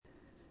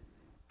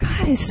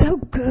God is so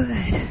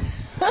good.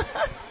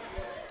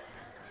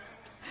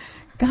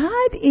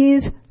 God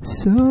is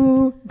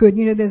so good.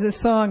 You know, there's a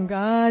song,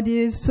 God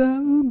is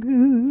so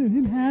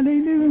good.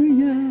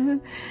 Hallelujah.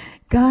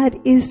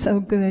 God is so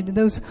good.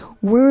 Those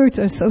words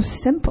are so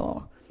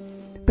simple.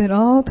 But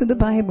all through the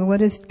Bible,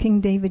 what does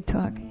King David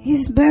talk?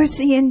 His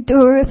mercy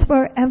endureth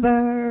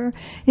forever.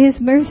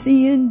 His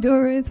mercy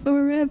endureth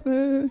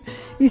forever.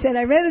 He said,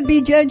 I'd rather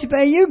be judged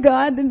by you,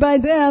 God, than by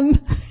them.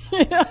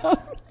 You know?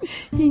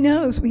 He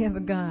knows we have a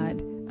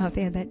God out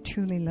there that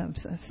truly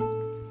loves us.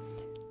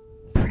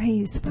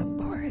 Praise the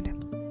Lord.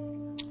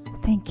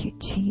 Thank you,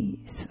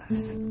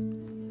 Jesus.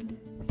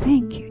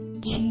 Thank you,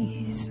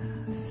 Jesus.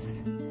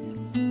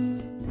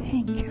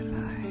 Thank you,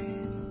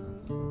 Lord.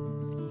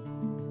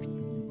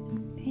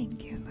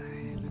 Thank you,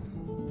 Lord.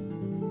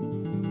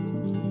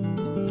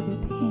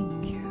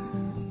 Thank you.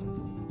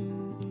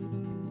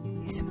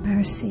 His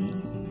mercy.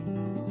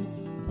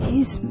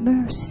 His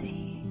mercy.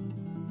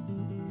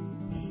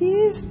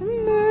 His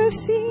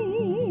mercy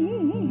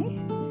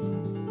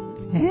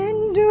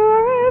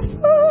endureth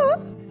forever.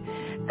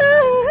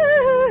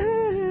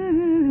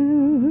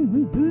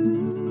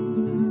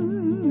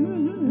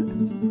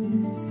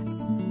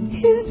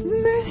 His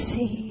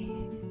mercy,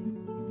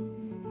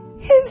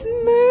 His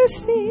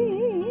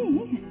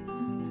mercy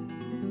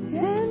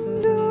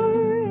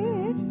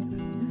endureth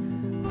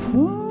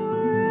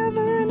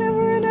forever and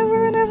ever and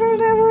ever and ever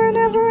and ever and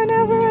ever and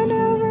ever and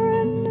ever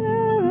and ever.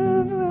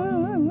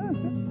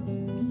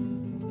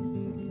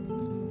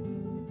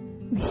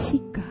 We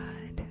see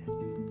God.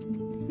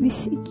 We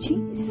see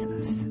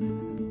Jesus.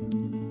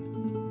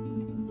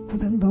 For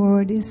the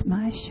Lord is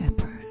my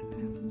shepherd.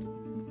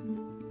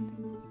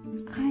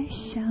 I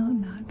shall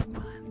not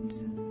want.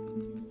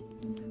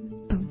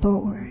 The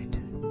Lord,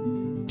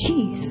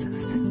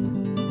 Jesus,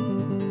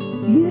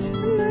 is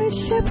my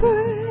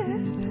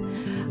shepherd.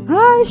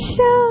 I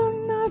shall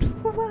not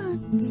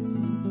want.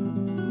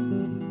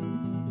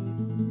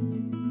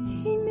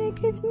 He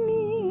maketh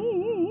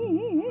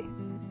me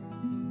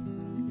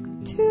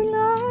to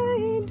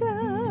lie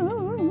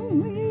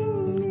down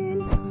in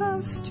green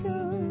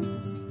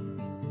pastures.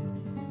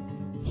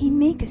 He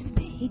maketh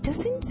me. He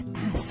doesn't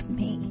ask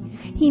me.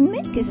 He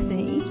maketh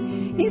me.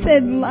 He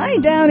said, lie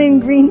down in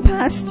green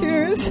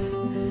pastures.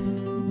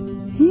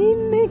 He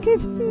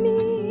maketh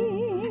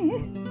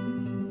me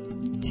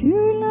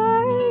to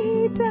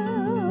lie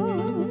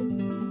down.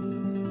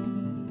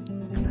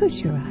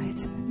 Close your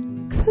eyes.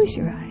 Close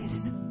your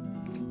eyes.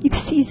 You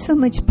see so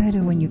much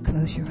better when you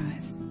close your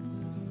eyes.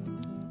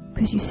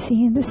 Because you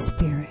see in the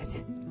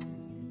Spirit.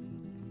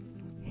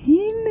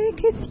 He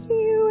maketh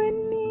you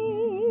and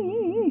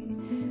me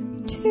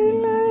to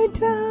lie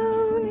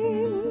down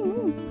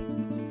in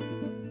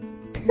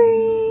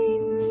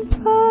green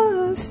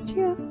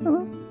pastures.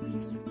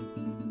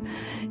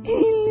 He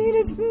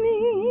leadeth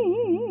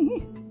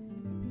me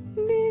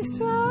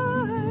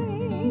beside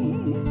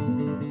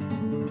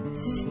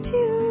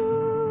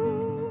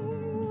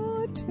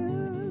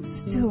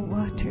still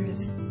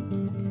waters.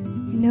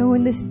 You know,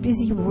 in this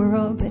busy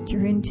world that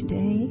you're in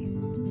today,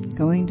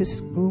 going to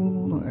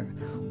school or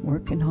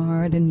working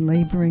hard and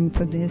laboring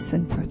for this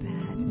and for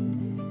that.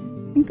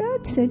 And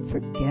God said,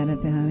 forget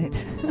about it.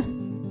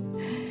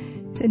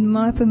 He said,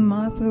 Martha,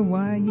 Martha,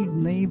 why are you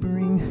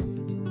laboring?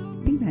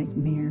 Be like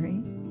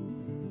Mary.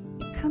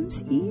 It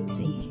comes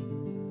easy.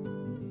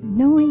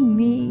 Knowing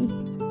me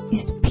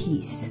is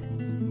peace.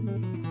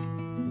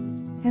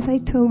 Have I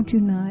told you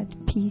not?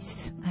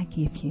 Peace I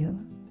give you.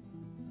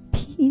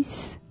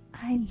 Peace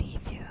I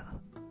leave you.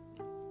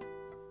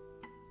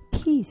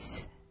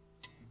 Peace.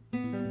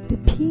 The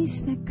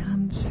peace that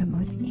comes from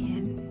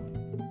within.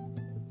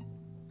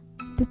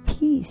 The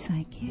peace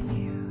I give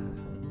you.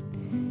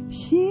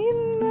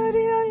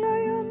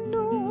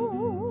 Shimarialayano,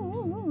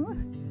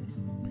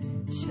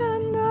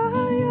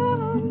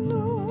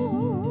 Shanayano.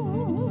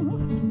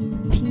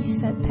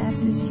 Peace that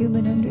passes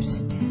human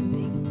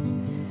understanding.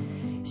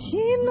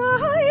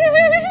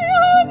 Shimayayame.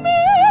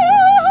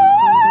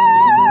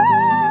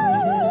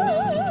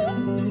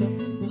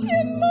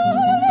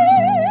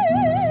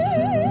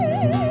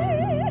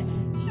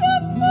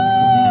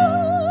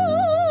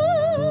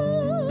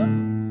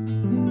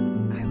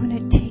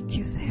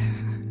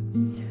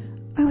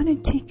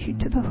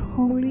 To the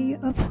Holy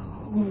of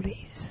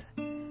Holies,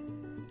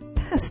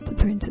 past the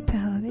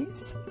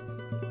principalities,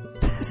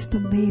 past the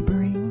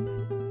laboring,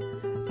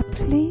 a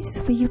place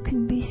where you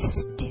can be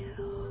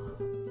still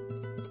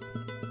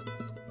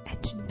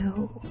and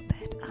know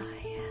that I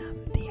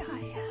am the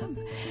I am,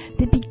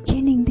 the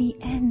beginning, the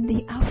end,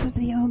 the Alpha,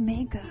 the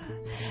Omega,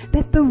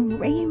 that the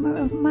rhema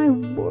of my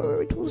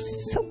word will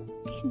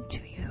soak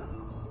into you,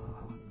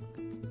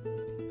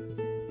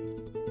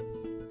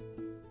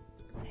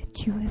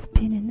 that you have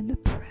been in the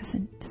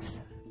presence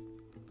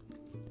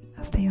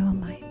of the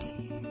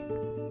Almighty.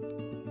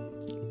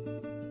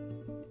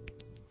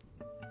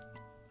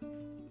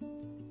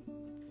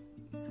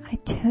 I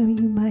tell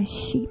you, my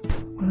sheep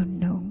will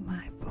know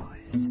my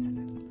voice.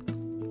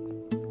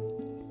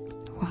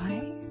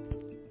 Why?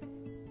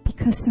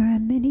 Because there are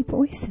many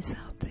voices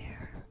out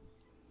there.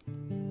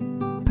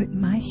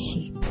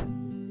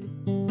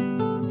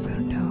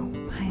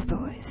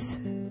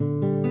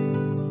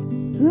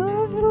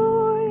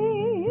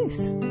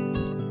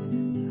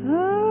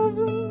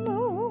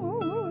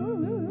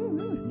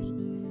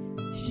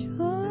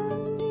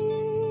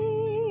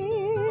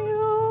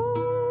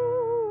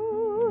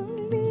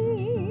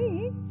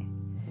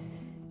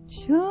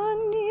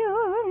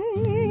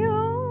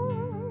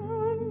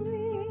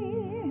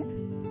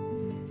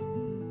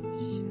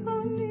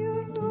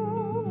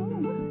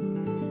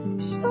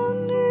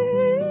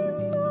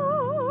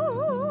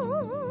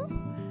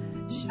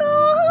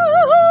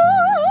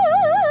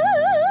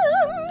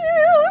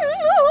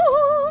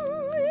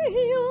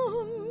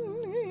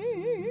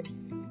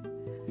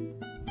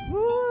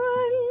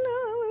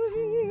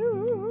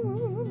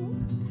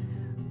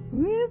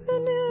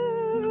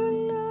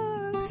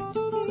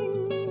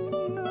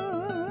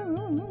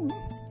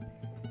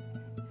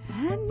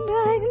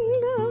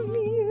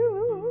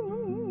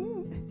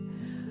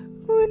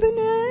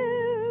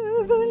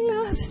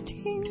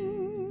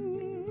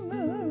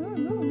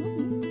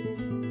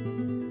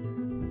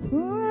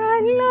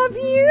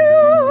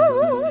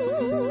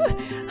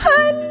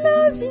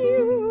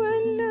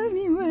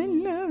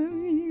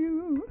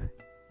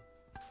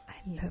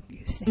 I love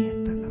you,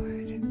 saith the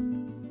Lord.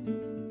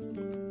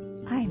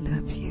 I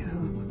love you.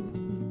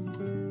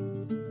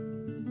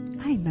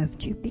 I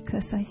loved you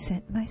because I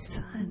sent my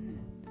Son,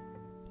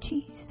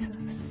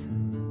 Jesus.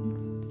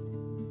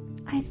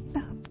 I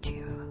loved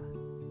you,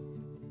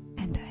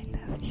 and I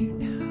love you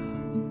now.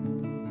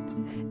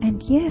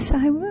 And yes,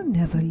 I will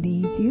never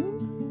leave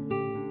you.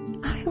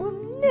 I will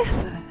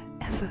never,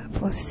 ever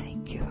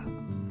forsake you.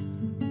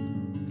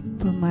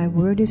 For my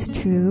word is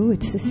true.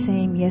 It's the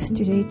same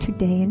yesterday,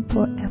 today, and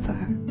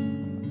forever.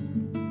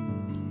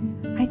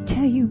 I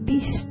tell you, be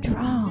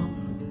strong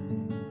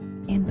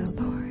in the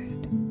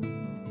Lord.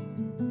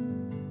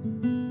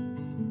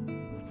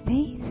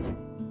 Faith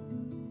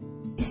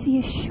is the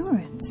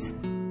assurance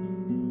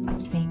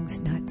of things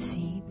not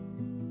seen.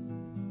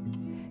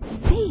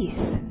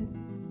 Faith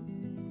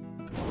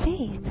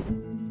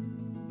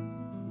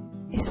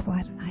is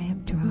what I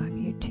am drawing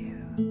you to.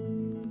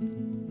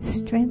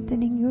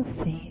 Strengthening your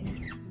faith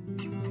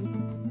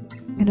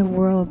in a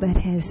world that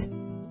has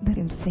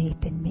little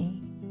faith in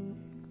me.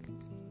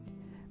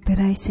 But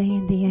I say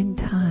in the end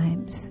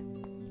times,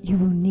 you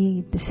will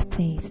need this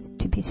faith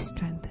to be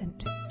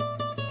strengthened.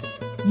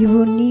 You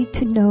will need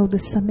to know the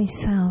summy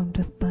sound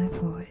of my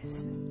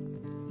voice.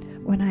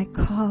 When I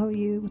call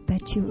you,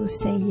 that you will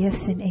say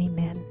yes and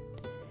amen,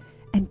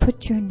 and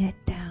put your net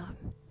down.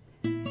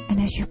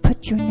 And as you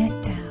put your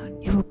net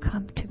down, you will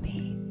come to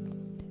me,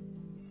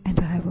 and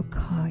I will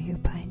call you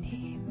by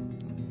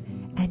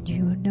name. And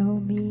you will know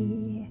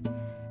me,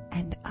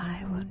 and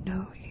I will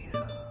know you.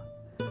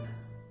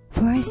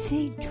 For I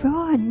say,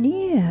 draw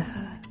near,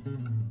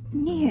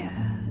 near,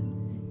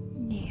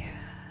 near.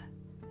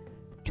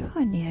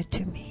 Draw near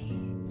to me.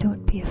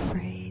 Don't be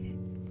afraid.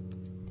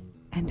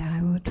 And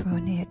I will draw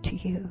near to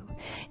you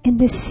in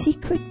the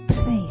secret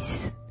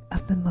place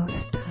of the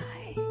Most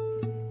High.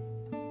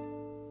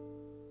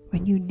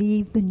 When you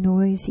leave the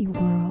noisy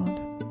world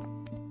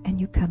and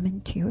you come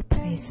into your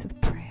place of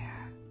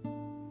prayer,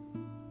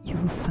 you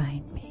will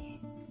find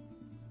me,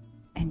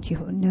 and you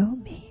will know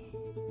me,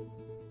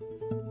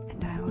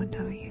 and I will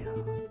know you.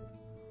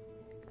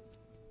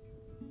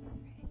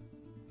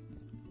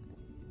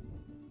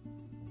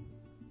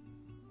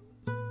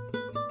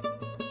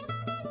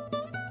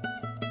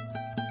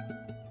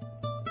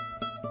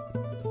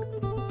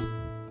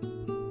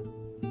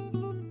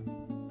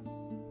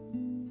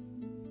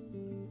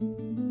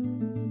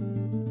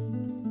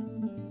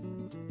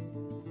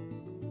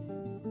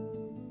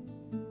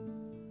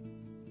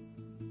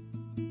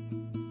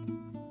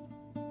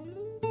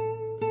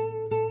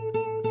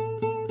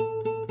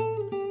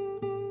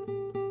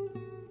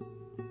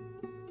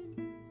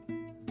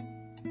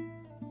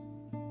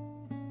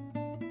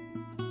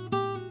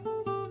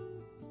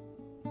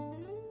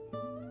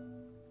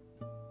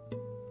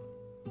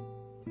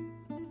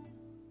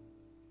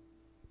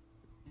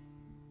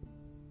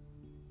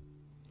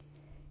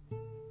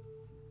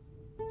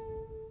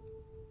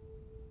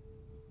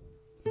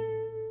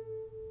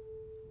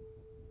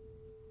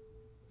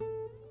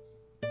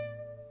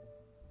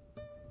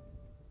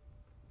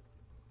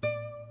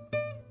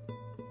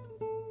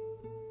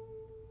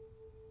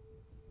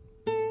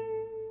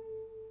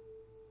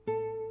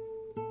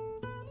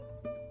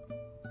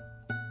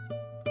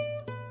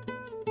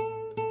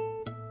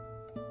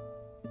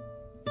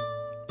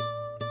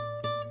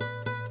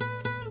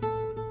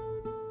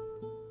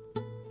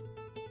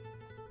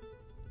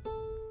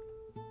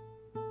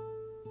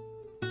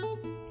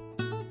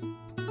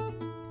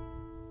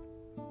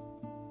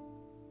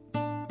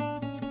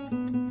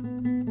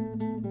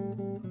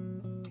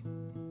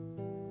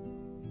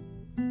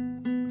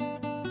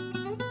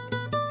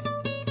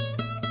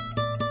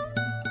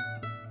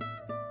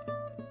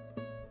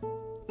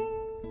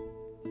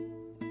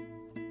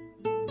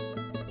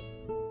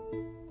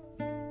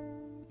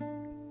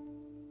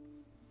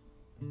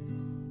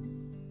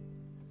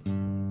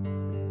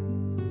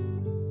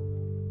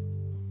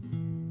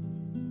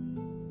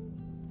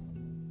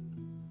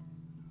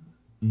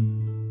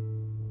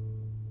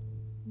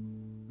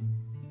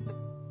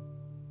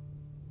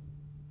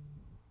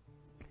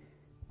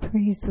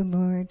 Praise the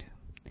Lord.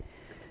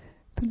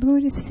 The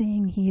Lord is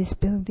saying He is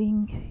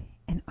building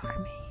an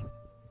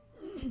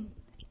army.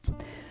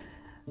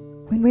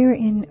 When we were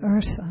in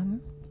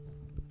Ursun,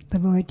 the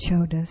Lord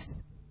showed us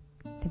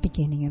the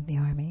beginning of the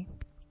army.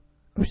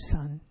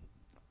 Ursun.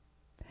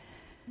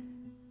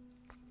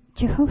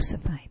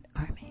 Jehoshaphat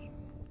army.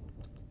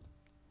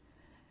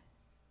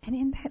 And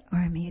in that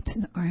army, it's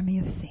an army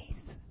of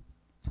faith.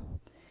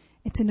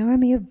 It's an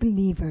army of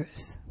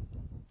believers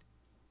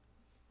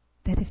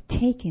that have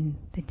taken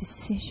the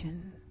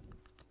decision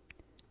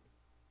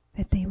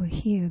that they will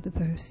hear the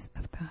voice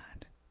of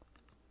God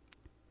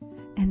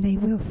and they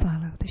will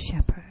follow the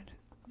shepherd.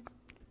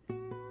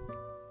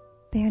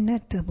 They are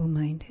not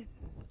double-minded.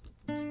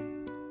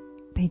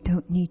 They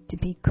don't need to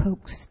be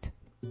coaxed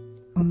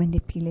or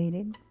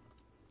manipulated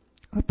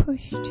or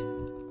pushed,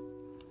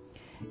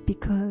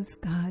 because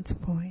God's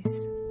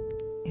voice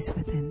is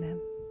within them.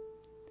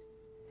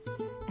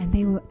 And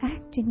they will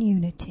act in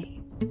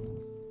unity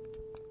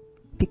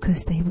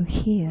because they will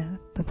hear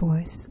the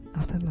voice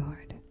of the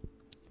Lord.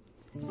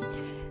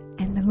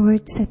 And the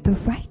Lord said, the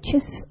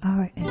righteous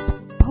are as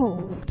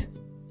bold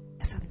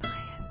as a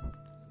lion.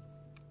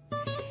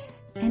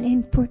 And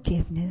in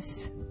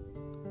forgiveness,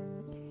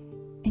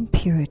 in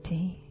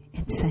purity,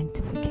 and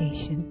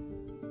sanctification,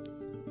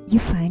 you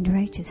find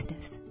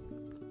righteousness.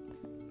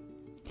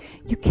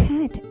 You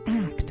can't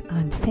act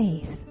on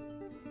faith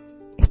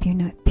if you're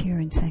not pure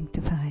and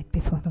sanctified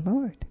before the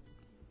Lord,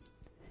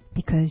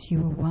 because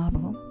you will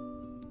wobble.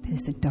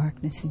 There's a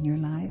darkness in your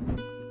life.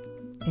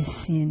 There's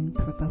sin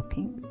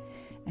provoking.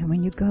 And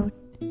when you go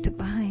to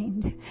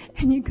bind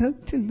and you go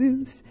to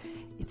loose,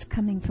 it's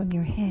coming from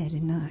your head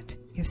and not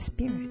your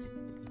spirit.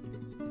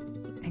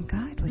 And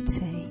God would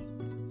say,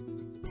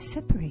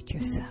 separate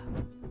yourself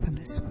from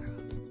this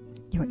world.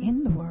 You're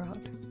in the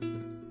world,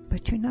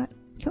 but you're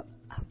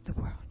of the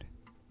world.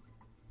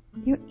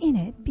 You're in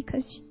it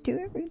because you do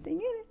everything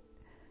in it,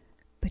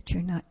 but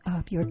you're not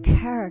of. Your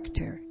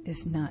character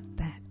is not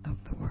that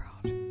of the world.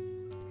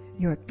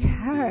 Your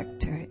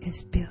character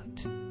is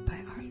built by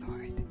our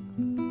Lord.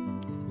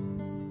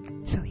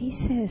 So he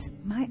says,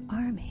 my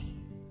army,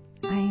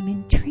 I am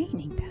in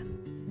training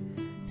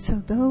them. So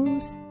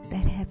those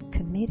that have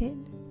committed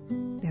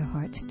their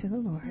hearts to the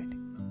Lord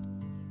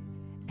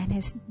and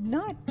has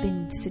not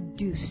been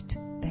seduced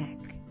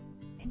back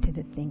into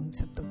the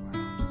things of the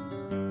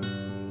world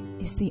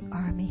is the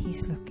army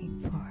he's looking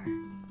for.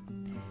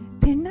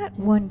 They're not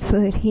 1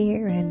 foot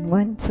here and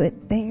 1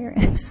 foot there,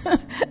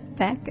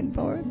 back and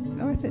forth,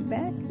 north and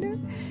back. No.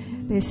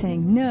 They're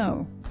saying,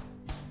 no,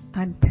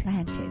 I'm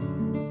planted.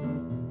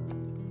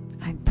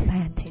 I'm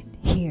planted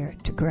here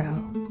to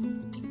grow.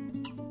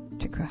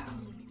 To grow.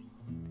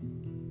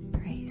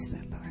 Praise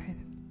the Lord.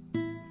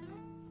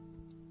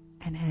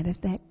 And out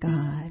of that,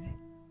 God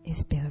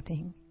is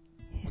building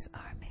his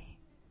army,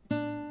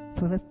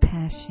 full of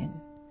passion,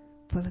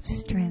 full of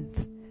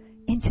strength,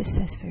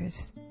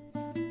 intercessors,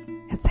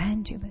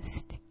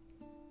 evangelists,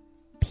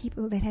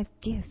 people that have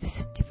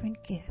gifts, different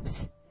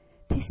gifts.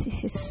 This is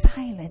his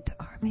silent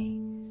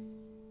army,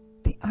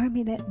 the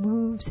army that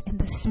moves in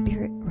the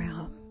spirit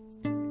realm,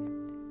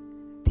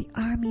 the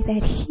army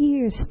that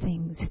hears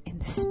things in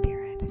the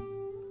spirit,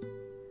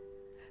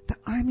 the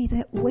army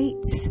that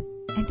waits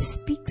and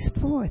speaks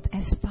forth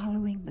as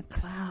following the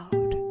cloud,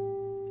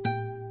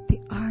 the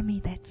army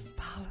that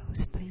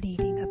follows the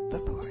leading of the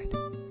Lord.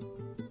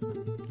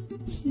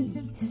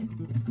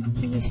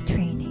 He is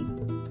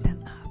training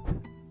them up.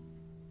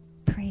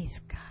 Praise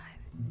God.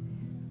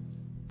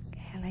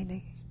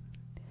 Hallelujah.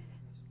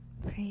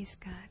 Praise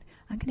God.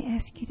 I'm going to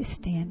ask you to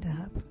stand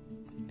up.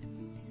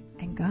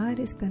 And God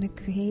is going to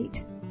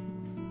create,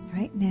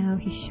 right now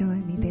he's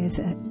showing me there's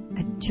a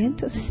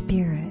gentle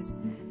spirit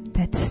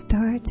that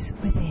starts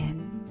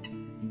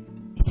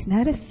within. It's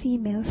not a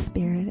female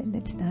spirit and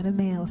it's not a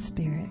male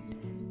spirit.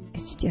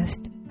 It's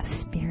just a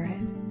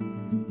spirit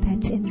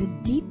that's in the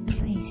deep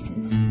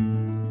places.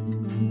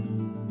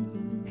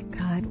 And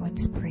God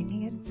wants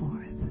bringing it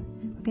forth.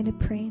 We're going to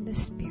pray in the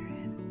spirit.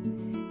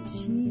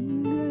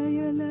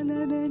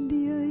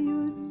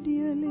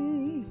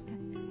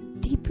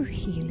 Deeper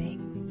healing.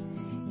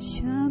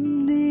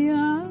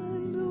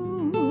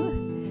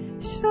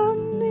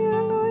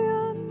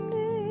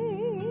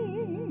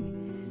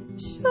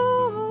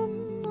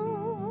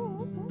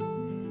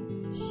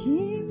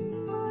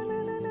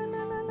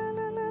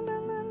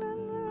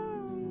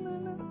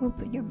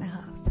 Open your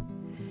mouth.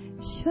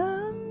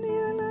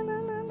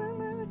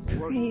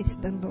 Praise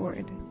the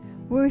Lord.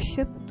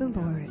 Worship the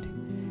Lord.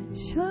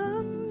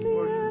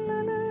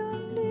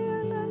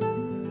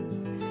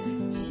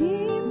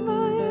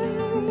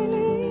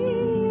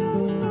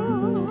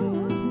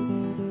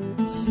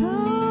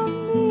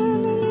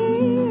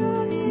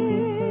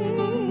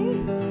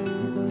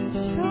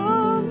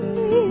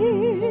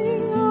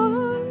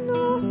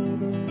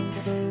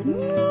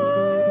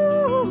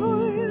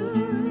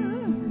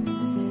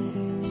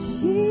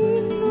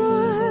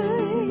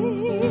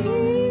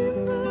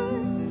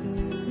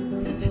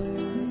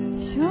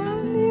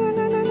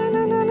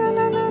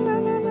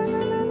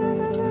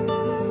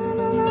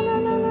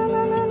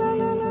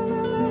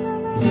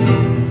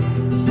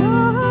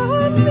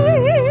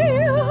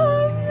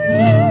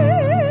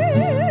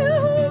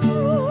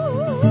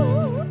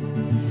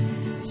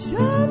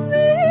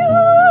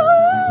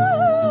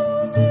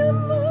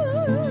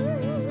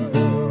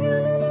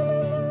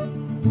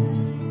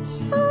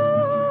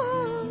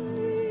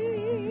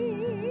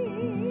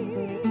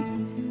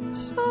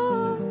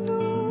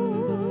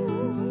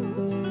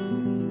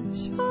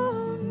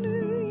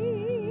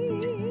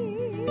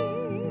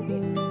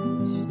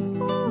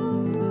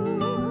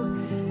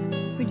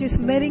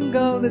 Just letting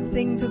go the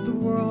things of the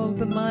world,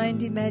 the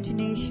mind,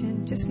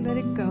 imagination, just let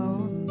it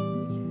go.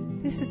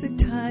 This is a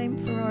time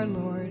for our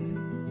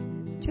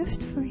Lord,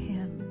 just for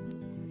him.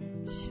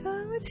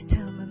 Let's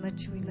tell him how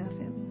much we love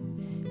him.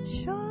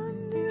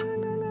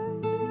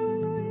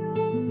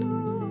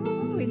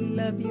 We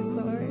love you,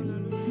 Lord.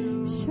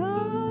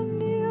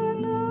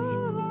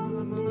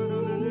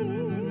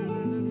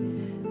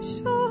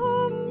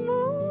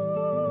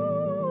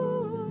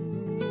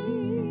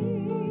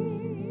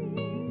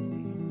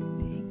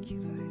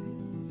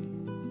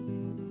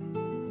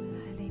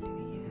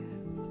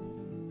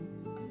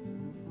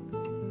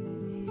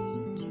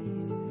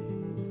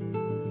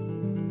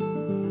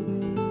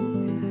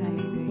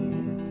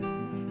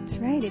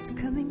 right. It's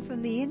coming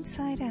from the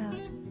inside out.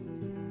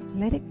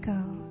 Let it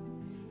go.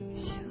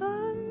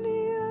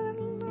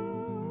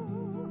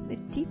 The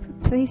deeper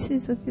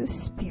places of your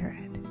spirit.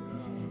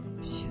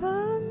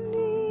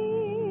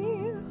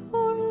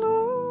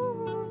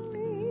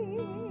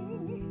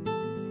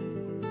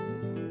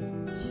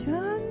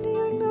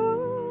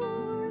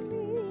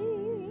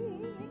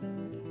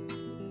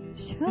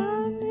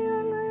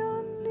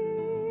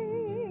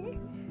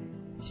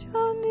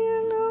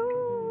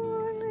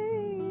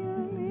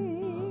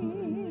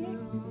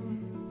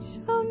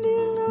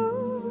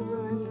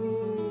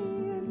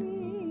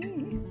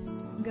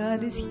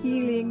 God is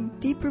healing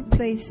deeper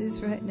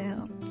places right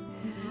now.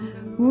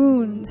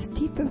 Wounds,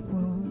 deeper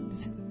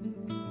wounds.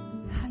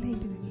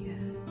 Hallelujah.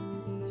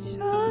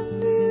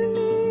 Shandili,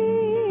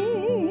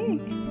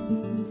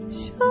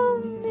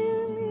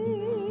 Shandili.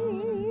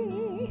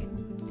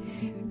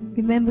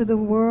 Remember, the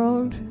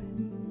world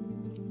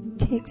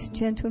takes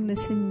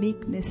gentleness and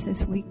meekness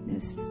as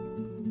weakness,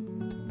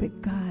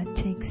 but God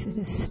takes it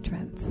as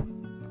strength.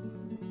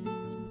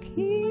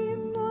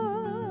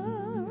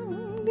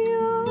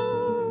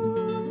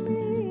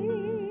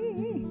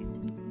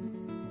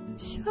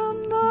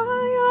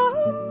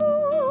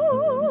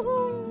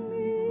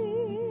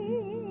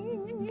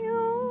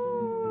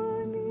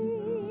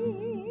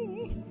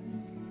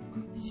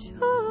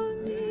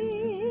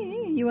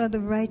 You are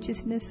the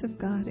righteousness of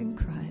God in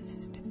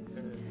Christ.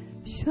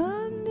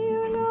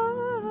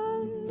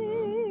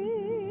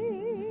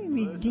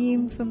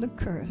 Redeemed from the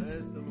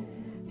curse.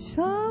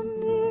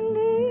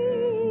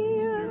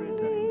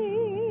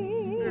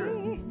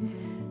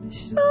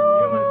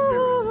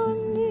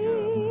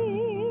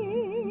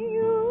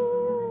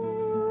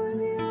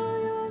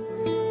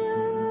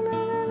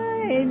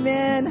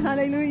 Amen.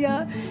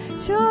 Hallelujah.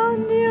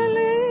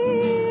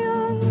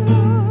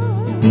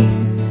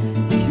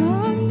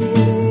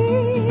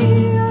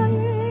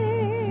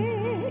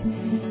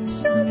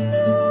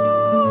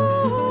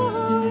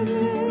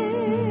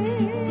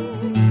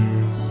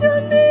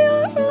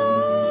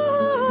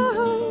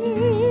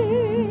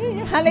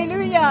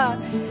 Hallelujah.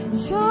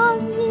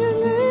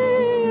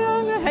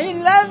 He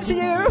loves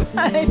you.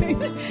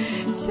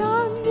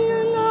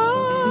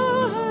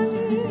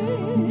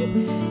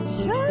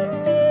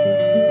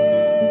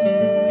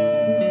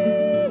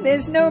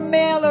 There's no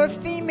male or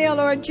female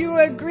or Jew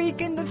or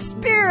Greek in the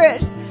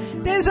Spirit.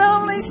 There's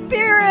only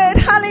Spirit.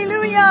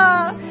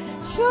 Hallelujah.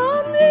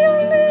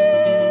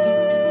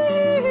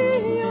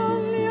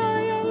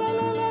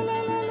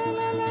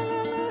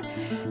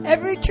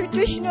 Every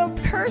traditional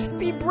curse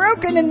be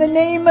broken in the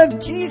name of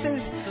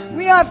Jesus.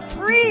 We are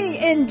free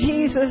in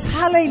Jesus.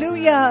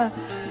 Hallelujah.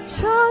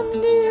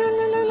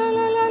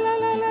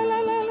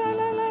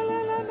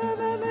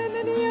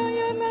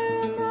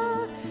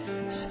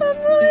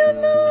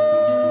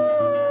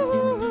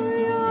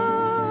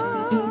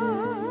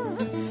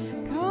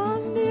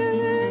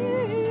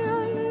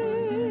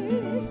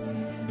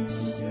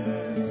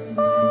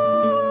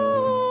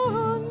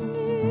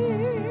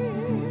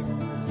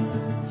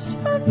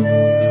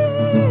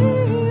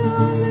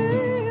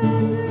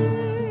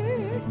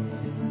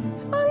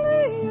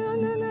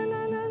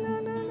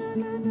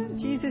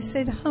 Jesus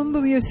said,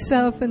 humble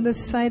yourself in the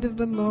sight of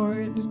the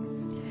Lord,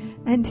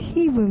 and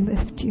He will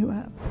lift you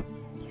up.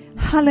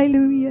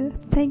 Hallelujah.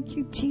 Thank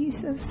you,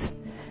 Jesus,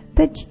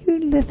 that you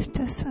lift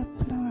us up,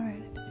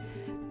 Lord.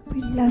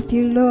 We love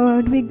you,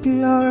 Lord. We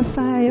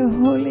glorify your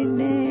holy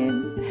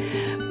name.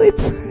 We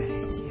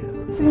praise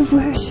you. We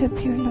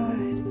worship you, Lord.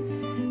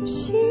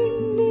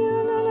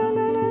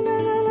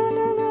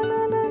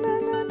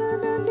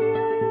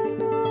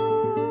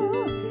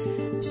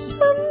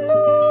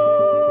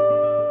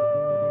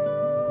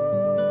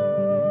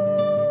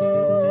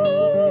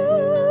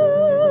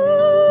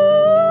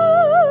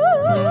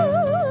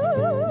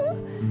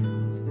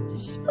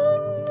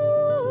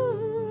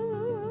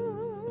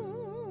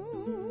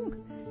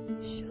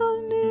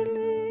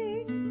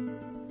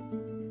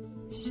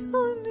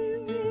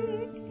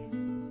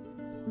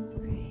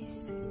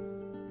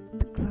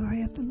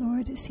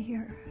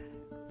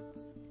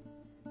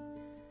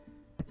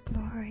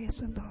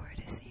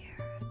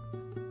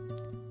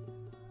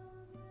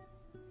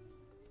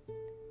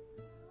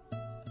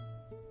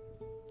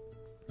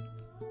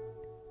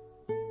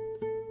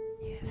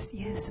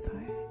 Yes,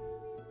 Lord.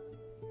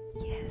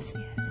 Yes,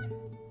 yes.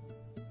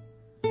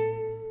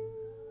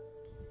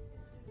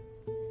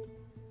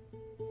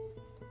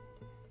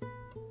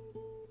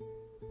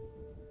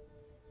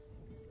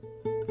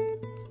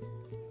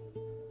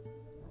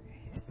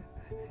 Praise the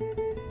Lord.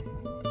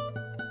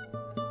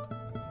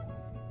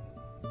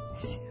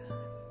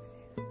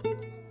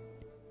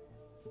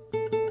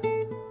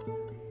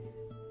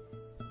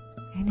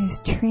 And His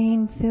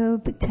train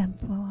filled the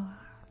temple.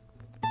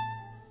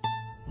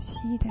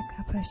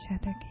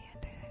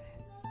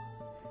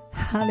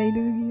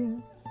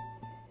 Hallelujah.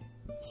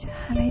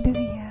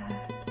 Hallelujah.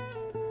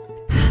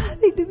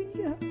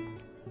 Hallelujah.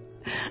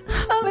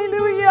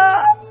 Hallelujah.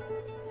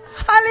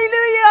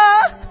 Hallelujah.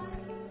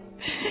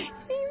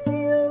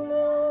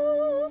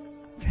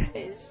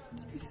 Praise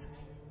Jesus.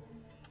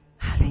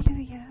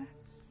 Hallelujah.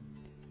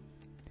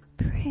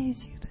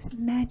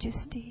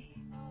 majesty,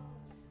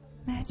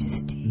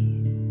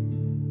 majesty,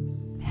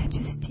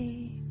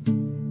 majesty.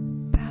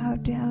 Bow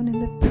down in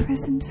the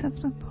presence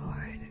of the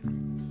Lord.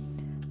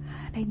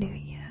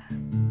 Hallelujah.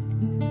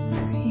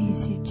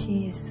 Praise you,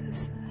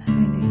 Jesus.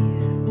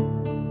 Hallelujah.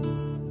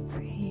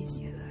 Praise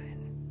you,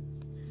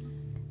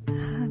 Lord.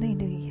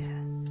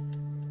 Hallelujah.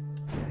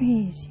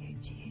 Praise you,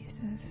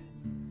 Jesus.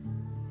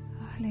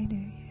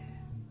 Hallelujah.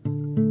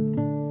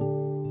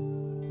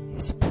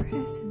 His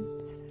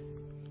presence,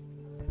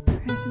 the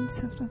presence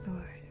of the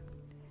Lord,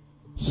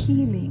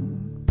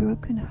 healing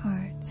broken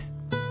hearts,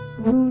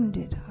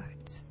 wounded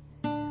hearts,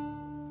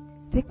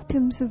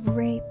 victims of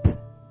rape,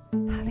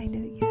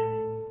 hallelujah,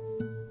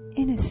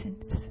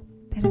 innocence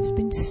that has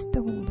been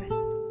stolen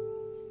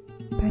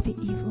by the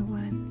evil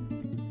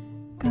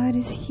one. God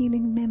is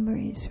healing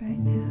memories right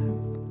now,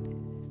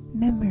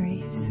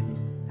 memories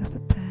of the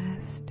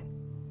past,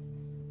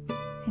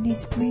 and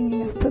He's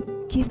bringing a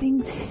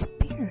forgiving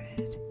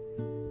spirit,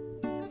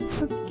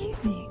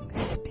 forgiving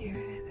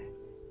spirit,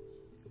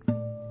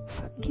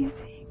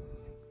 forgiving,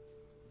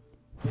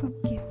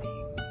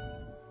 forgiving,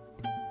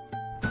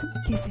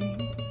 forgiving,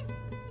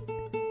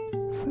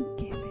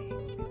 forgiving,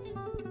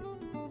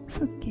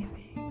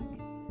 forgiving.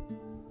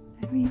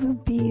 And we will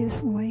be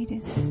as white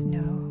as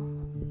snow.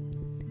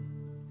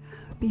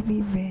 We will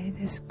be red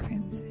as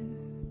crimson.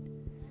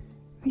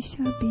 We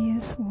shall be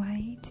as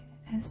white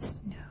as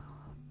snow.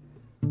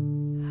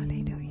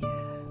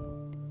 Hallelujah.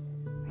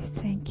 We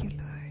thank you,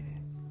 Lord.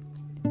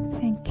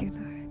 Thank you,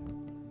 Lord.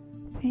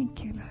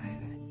 Thank you, Lord.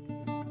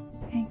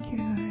 Thank you,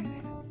 Lord.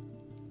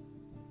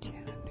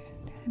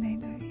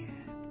 Hallelujah.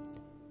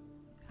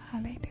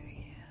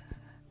 Hallelujah.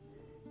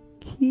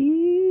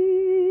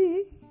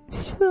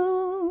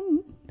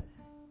 Kishon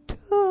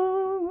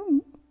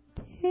Tom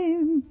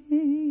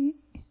Timmy.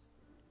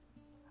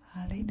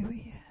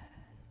 Hallelujah.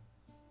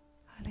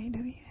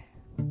 Hallelujah.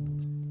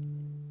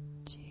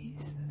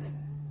 Jesus.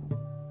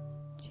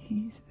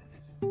 Jesus.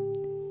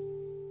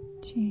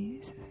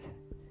 Jesus.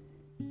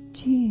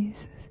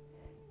 Jesus.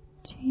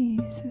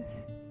 Jesus.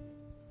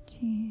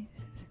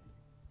 Jesus.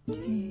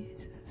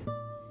 Jesus.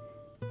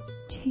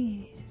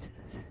 Jesus.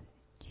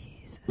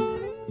 Jesus.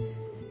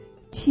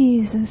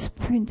 Jesus,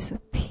 Prince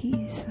of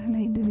Peace.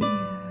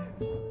 Hallelujah.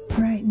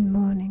 Bright and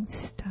morning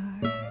star.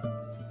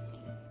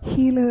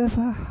 Healer of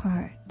our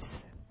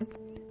hearts.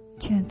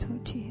 Gentle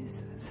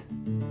Jesus.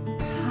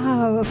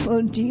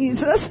 Powerful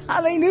Jesus.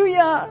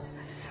 Hallelujah.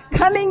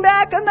 Coming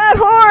back on that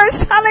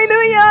horse.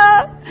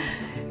 Hallelujah.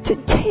 To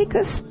take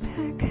us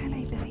back.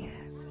 Hallelujah.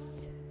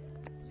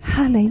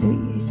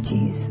 Hallelujah.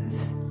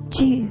 Jesus.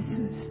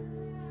 Jesus.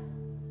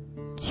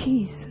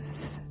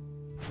 Jesus.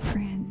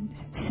 Friend.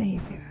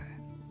 Savior.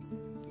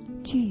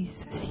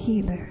 Jesus.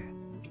 Healer.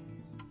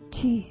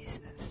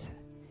 Jesus.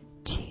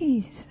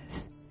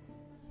 Jesus.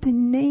 The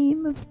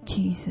name of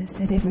Jesus,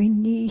 that every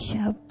knee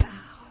shall bow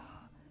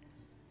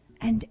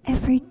and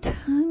every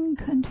tongue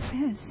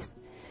confess.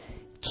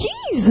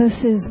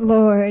 Jesus is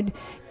Lord.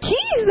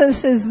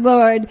 Jesus is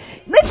Lord.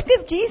 Let's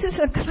give Jesus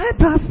a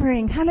clap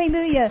offering.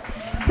 Hallelujah.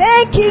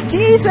 Thank you,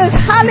 Jesus.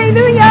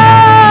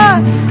 Hallelujah.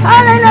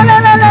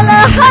 Hallelujah.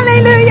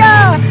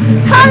 Hallelujah.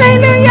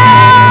 Hallelujah.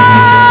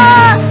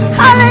 Hallelujah.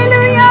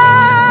 Hallelujah.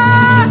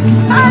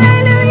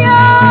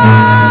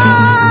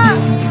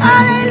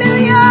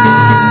 Hallelujah.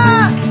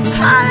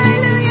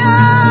 Hallelujah.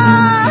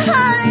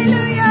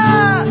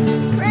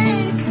 Hallelujah.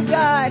 Praise you,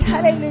 God.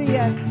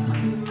 Hallelujah.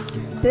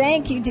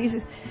 Thank you,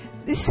 Jesus.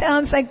 This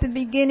sounds like the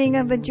beginning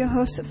of a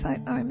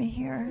Jehoshaphat army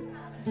here.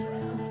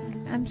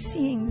 I'm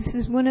seeing this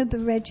is one of the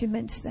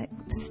regiments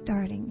that's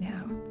starting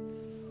now.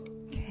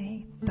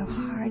 Okay. The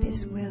heart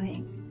is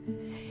willing.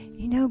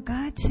 You know,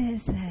 God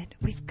says that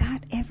we've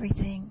got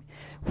everything.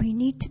 We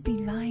need to be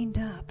lined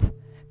up.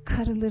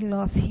 Cut a little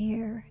off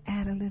here,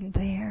 add a little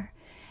there,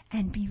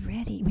 and be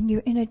ready. When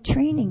you're in a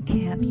training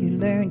camp, you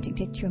learn to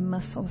get your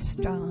muscles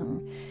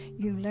strong.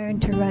 You learn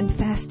to run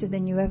faster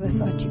than you ever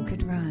thought you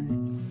could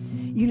run.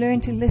 You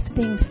learn to lift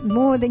things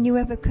more than you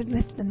ever could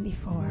lift them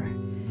before.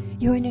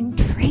 You're in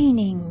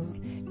training.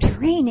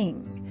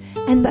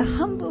 And the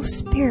humble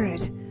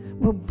spirit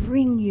will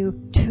bring you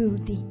to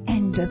the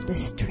end of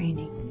this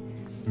training.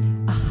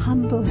 A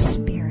humble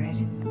spirit,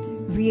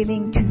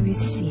 willing to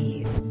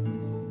receive.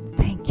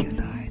 Thank you,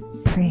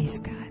 Lord. Praise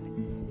God.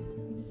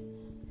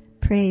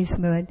 Praise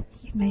Lord.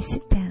 You may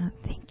sit down.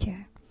 Thank you.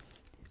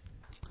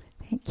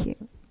 Thank you.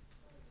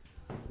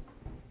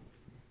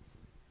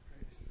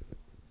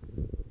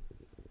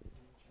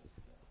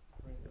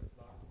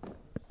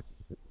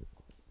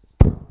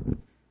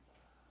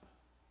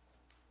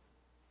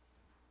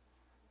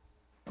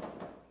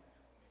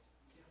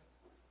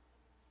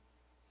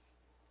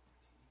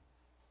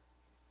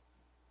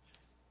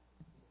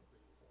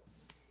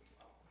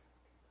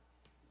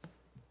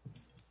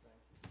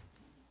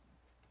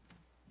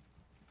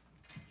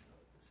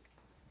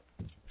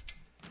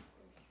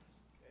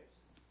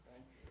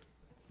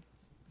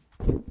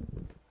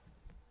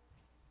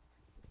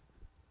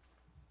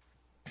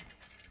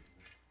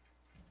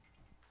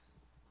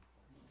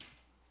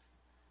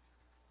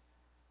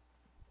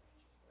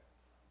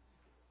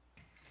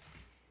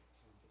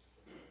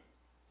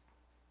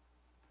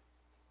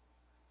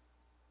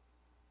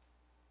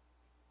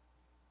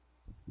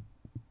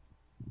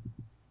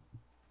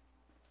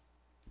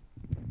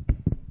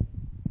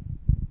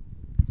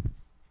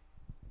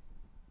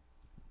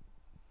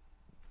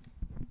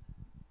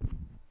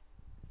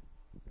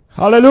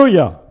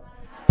 Hallelujah.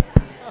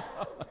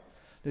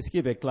 Let's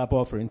give a clap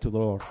offering to the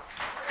Lord.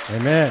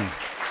 Amen.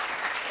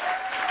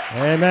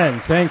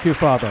 Amen. Thank you,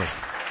 Father.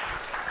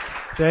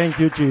 Thank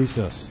you,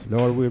 Jesus.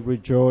 Lord, we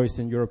rejoice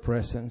in your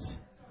presence.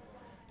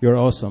 You're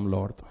awesome,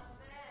 Lord.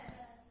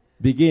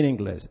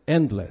 Beginningless,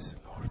 endless,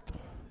 Lord.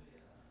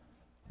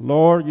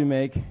 Lord, you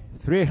make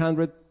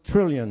 300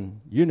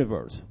 trillion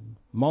universe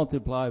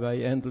multiplied by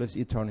endless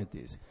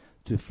eternities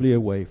to flee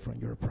away from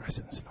your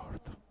presence, Lord.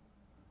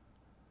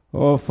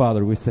 Oh,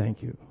 Father, we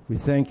thank you. We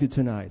thank you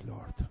tonight,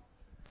 Lord.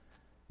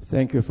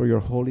 Thank you for your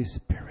Holy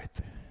Spirit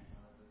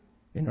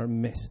in our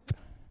midst.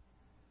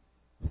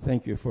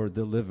 Thank you for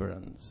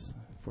deliverance,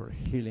 for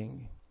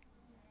healing,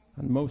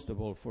 and most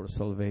of all for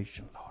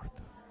salvation, Lord.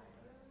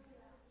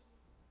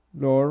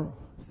 Lord,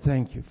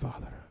 thank you,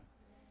 Father.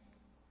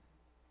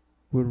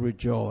 We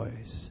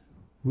rejoice.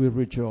 We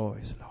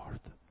rejoice,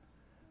 Lord.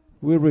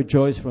 We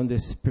rejoice from the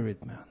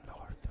Spirit, man,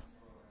 Lord.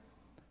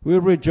 We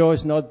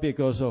rejoice not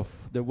because of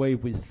the way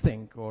we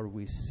think or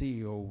we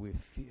see or we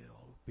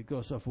feel,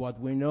 because of what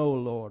we know,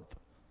 Lord.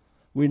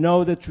 We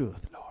know the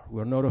truth, Lord.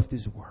 We're not of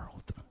this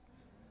world.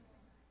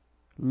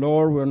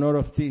 Lord, we're not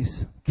of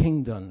this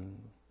kingdom.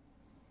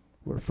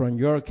 We're from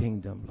your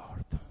kingdom,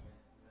 Lord.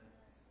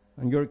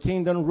 And your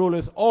kingdom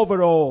ruleth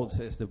over all,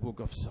 says the book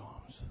of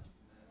Psalms.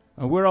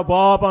 And we're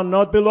above and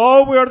not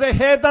below. We are the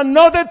head and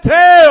not the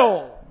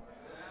tail.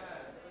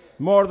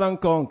 More than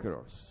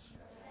conquerors.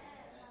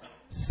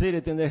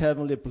 Seated in the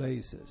heavenly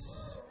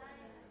places.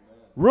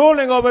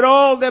 Ruling over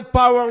all the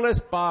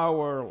powerless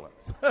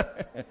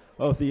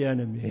of the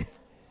enemy.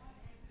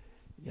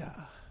 Yeah.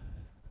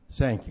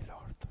 Thank you,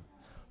 Lord.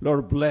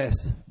 Lord,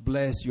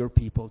 bless your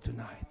people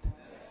tonight.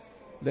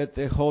 Let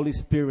the Holy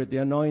Spirit, the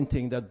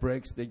anointing that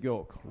breaks the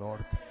yoke,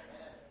 Lord.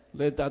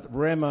 Let that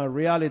Rhema,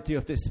 reality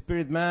of the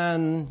Spirit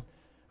man,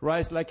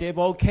 rise like a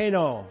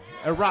volcano,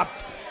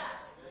 erupt.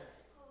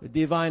 A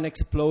divine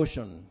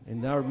explosion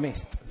in our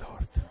midst, Lord.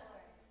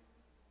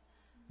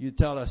 You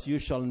tell us you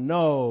shall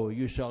know,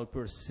 you shall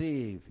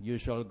perceive, you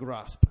shall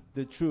grasp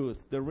the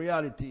truth, the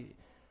reality,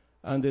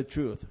 and the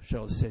truth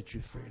shall set you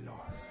free, Lord.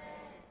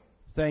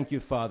 Thank you,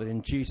 Father.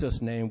 In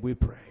Jesus' name we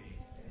pray.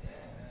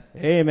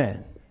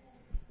 Amen.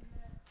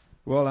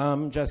 Well,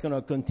 I'm just going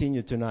to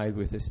continue tonight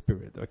with the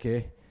Spirit,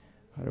 okay?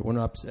 I don't want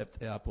to upset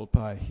the apple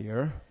pie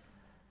here.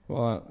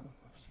 Well,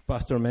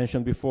 Pastor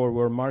mentioned before,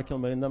 we're Mark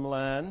and Melinda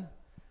Milan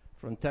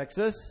from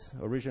Texas,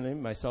 originally,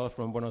 myself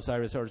from Buenos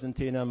Aires,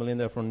 Argentina,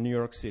 Melinda from New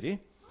York City.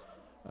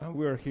 And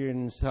we're here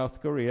in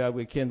South Korea.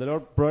 We came, the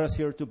Lord brought us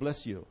here to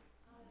bless you.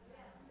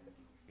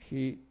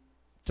 He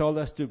told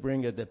us to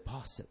bring a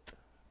deposit.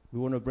 We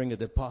want to bring a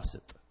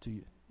deposit to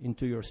you,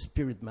 into your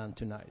spirit man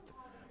tonight.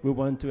 We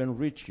want to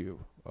enrich you,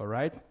 all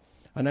right?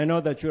 And I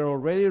know that you're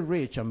already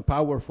rich and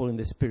powerful in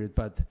the Spirit,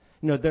 but,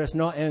 there's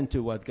no end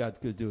to what God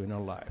could do in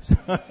our lives.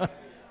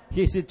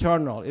 He's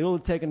eternal. It will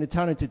take an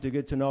eternity to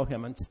get to know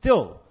Him, and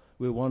still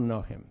we won't know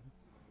Him,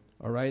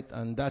 all right?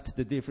 And that's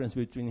the difference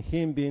between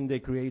Him being the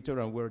Creator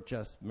and we're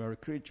just mere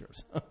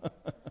creatures.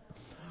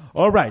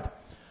 All right.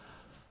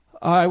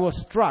 I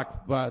was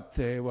struck by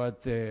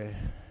what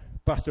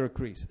Pastor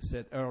Chris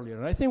said earlier,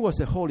 and I think it was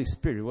the Holy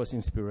Spirit. It was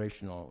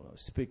inspirational,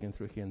 speaking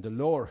through him. The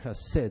Lord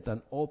has set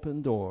an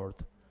open door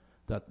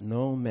that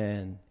no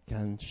man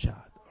can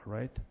shut, all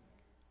right?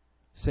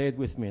 Say it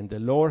with me. The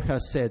Lord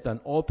has set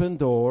an open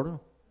door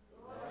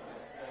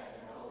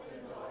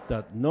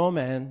that no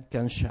man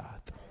can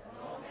shut.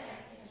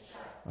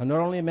 And not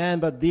only man,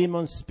 but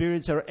demons,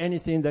 spirits, or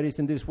anything that is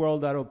in this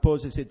world that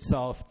opposes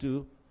itself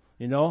to,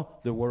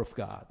 the Word of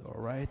God, all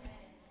right?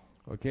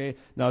 Okay?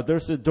 Now,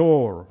 there's a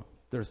door.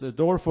 There's a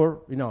door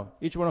for,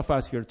 each one of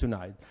us here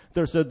tonight.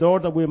 There's a door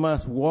that we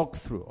must walk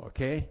through,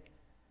 okay?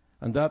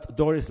 And that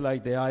door is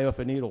like the eye of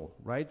a needle,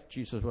 right?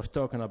 Jesus was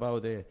talking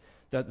about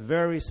that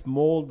very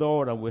small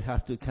door, and we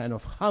have to kind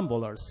of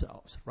humble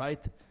ourselves,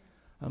 right?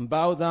 And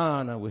bow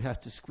down, and we have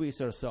to squeeze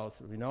ourselves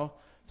through,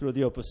 through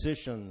the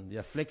opposition, the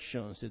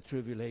afflictions, the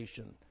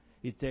tribulation.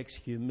 It takes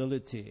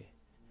humility,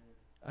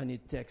 and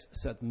it takes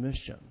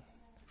submission.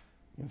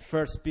 In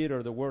 1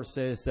 Peter, the word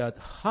says that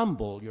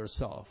humble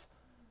yourself,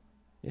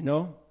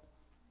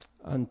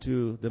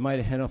 unto the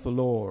mighty hand of the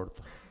Lord.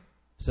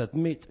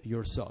 Submit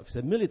yourself. It's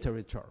a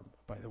military term,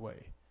 by the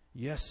way.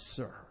 Yes,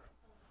 sir.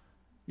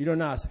 You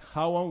don't ask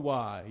how and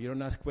why. You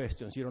don't ask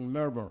questions. You don't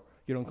murmur.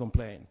 You don't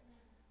complain.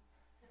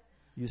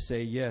 You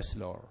say, yes,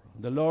 Lord.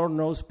 The Lord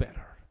knows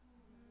better.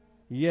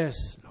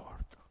 Yes, Lord.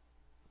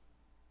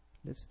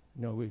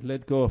 We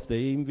let go of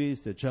the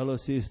envies, the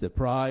jealousies, the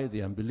pride,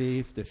 the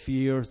unbelief, the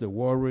fears, the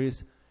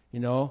worries,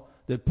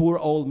 the poor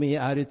old me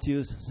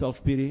attitudes,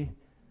 self-pity.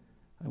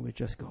 And we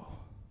just go.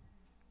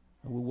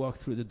 And we walk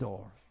through the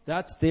door.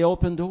 That's the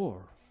open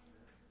door.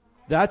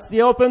 That's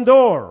the open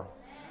door.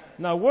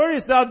 Now, where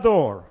is that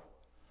door?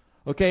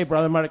 Okay,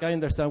 Brother Mark, I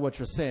understand what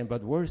you're saying,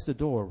 but where's the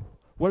door?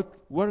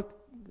 Where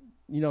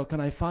can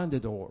I find the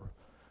door?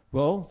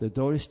 Well, the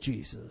door is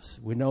Jesus.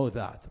 We know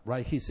that,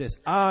 right? He says,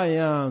 I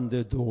am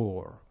the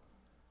door.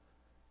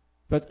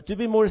 But to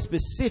be more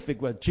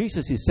specific, what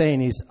Jesus is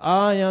saying is,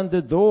 I am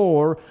the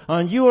door,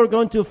 and you are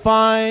going to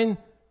find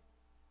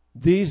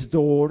this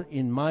door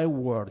in my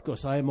word,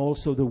 because I am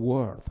also the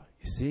word,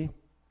 you see?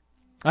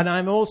 And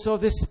I'm also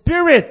the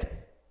Spirit.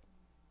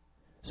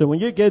 So when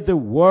you get the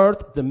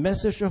word, the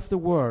message of the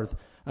word,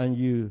 and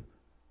you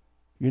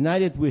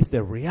unite it with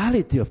the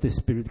reality of the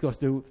Spirit, because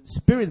the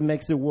Spirit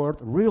makes the word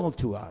real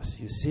to us,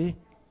 you see?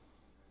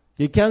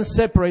 You can't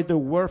separate the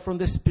word from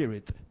the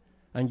Spirit,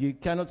 and you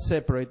cannot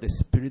separate the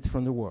Spirit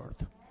from the word.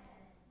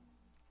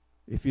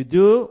 If you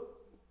do,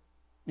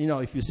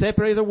 if you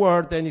separate the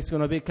word, then it's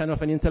going to be kind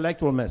of an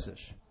intellectual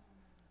message.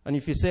 And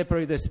if you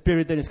separate the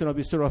Spirit, then it's going to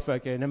be sort of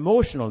like an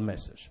emotional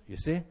message, you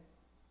see?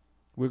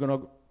 We're going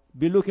to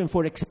be looking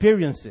for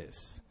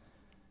experiences.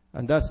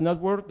 And that's not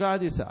where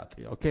God is at,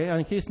 okay?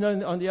 And He's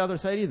not on the other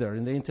side either,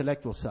 in the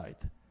intellectual side.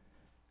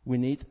 We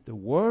need the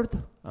Word,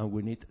 and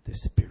we need the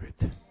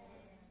Spirit.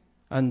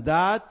 And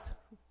that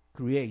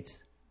creates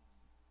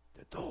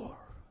the door.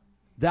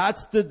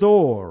 That's the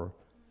door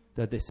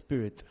that the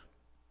Spirit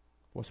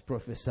was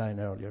prophesying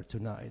earlier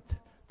tonight.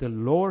 The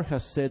Lord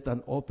has set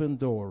an open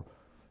door,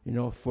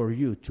 for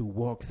you to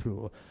walk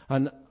through.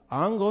 And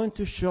I'm going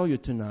to show you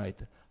tonight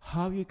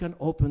how you can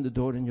open the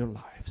door in your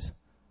lives.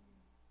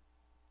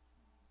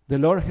 The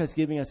Lord has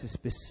given us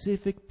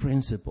specific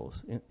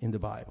principles in the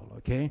Bible,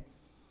 okay?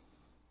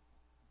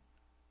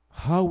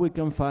 How we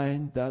can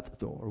find that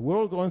door. We're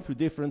all going through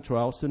different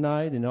trials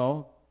tonight,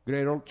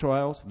 greater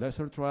trials,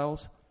 lesser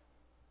trials.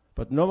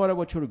 But no matter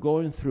what you're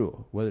going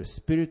through, whether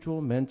spiritual,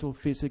 mental,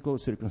 physical,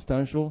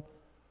 circumstantial,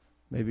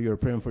 maybe you're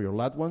praying for your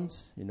loved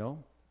ones,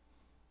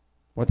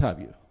 what have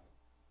you.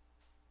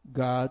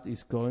 God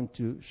is going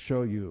to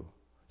show you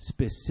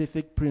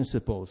specific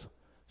principles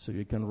so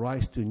you can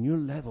rise to new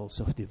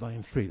levels of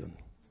divine freedom.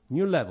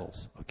 New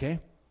levels, okay?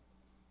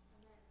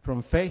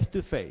 From faith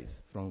to faith,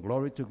 from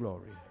glory to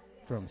glory,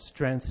 from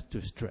strength to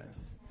strength.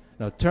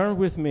 Now turn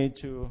with me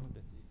to,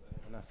 let's see if I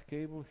have enough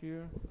cable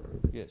here.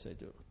 Yes, I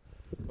do.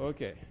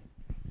 Okay.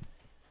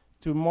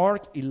 To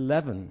Mark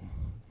 11.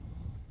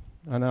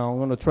 And I'm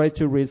going to try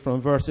to read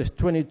from verses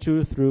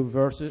 22 through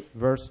verse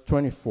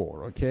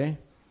 24, okay?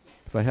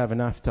 If I have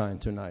enough time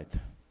tonight.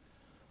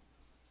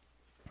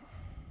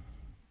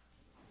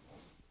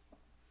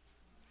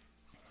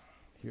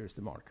 Here's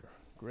the marker.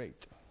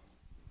 Great.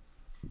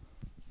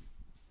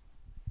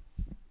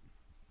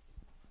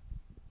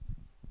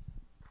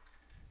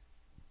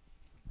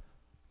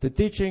 The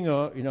teaching,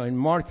 in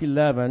Mark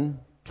 11,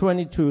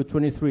 22,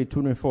 23,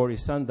 24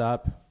 is summed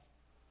up.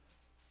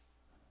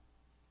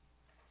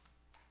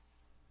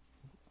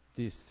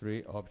 These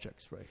three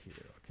objects right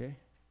here, okay?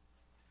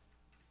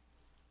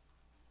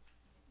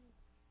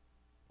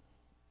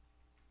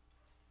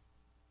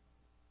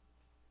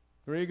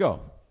 There you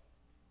go.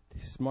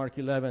 This is Mark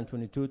 11,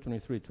 22,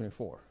 23,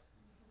 24.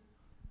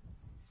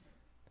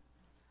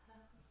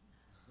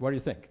 What do you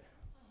think?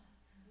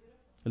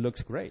 It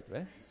looks great,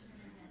 right?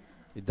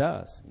 It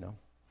does,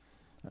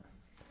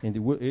 And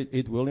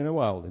it will in a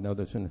while.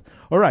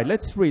 All right,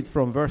 let's read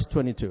from verse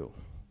 22.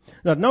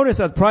 Now, notice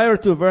that prior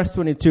to verse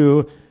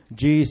 22,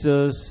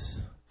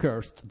 Jesus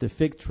cursed the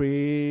fig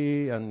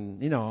tree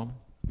and,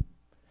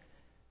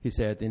 he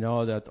said,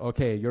 that,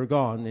 okay, you're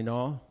gone,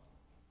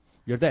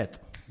 you're dead.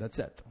 That's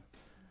it.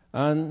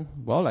 And,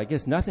 well, I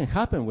guess nothing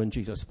happened when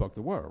Jesus spoke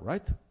the word,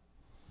 right?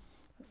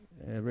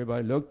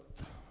 Everybody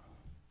looked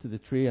to the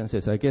tree and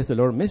says, I guess the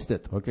Lord missed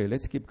it. Okay,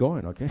 let's keep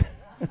going, okay?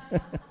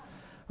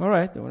 All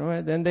right.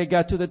 Then they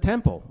got to the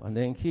temple. And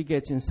then he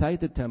gets inside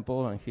the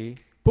temple and he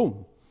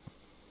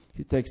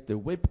takes the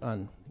whip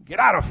and get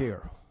out of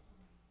here.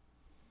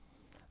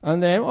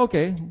 And then,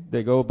 okay,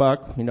 they go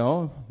back,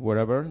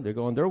 wherever. They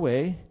go on their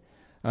way.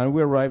 And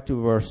we arrive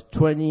to verse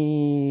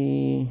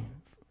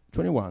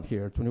 21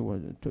 here.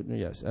 21,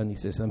 yes. And he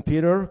says, and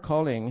Peter,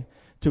 calling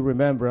to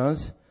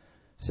remembrance,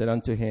 said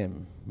unto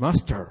him,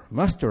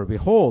 Master,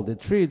 behold, the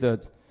tree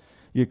that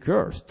you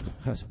cursed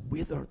has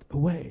withered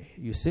away.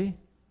 You see?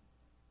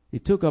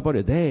 It took about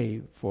a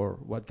day for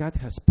what God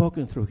has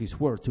spoken through his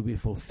word to be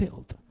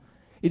fulfilled.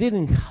 It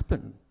didn't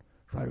happen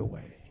right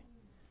away.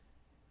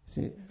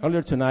 See,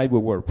 earlier tonight we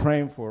were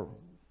praying for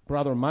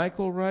Brother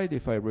Michael, right,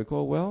 if I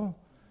recall well,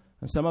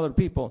 and some other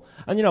people.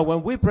 And,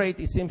 when we prayed,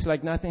 it seems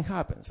like nothing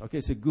happens. Okay,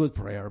 it's a good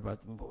prayer, but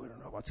we don't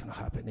know what's going to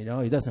happen,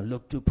 It doesn't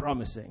look too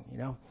promising,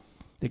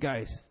 The guy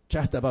is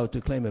just about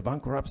to claim a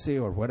bankruptcy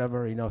or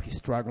whatever, he's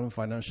struggling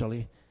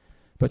financially.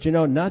 But,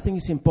 nothing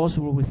is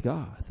impossible with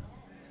God.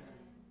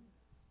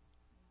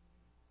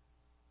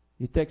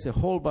 It takes a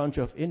whole bunch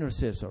of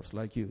intercessors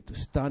like you to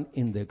stand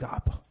in the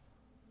gap.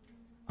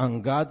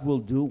 And God will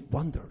do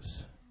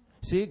wonders.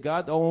 See,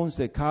 God owns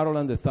the cattle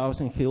on the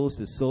 1,000 hills,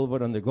 the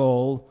silver and the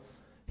gold.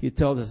 He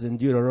tells us in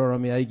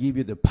Deuteronomy, I give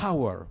you the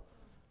power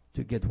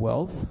to get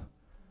wealth.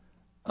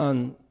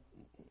 And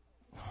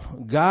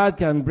God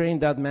can bring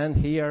that man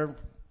here,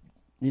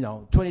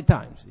 20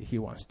 times if he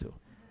wants to.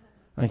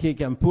 And he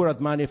can pour out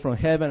money from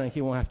heaven and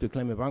he won't have to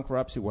claim a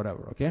bankruptcy,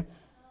 whatever, okay?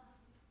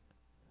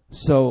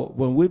 So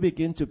when we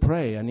begin to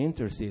pray and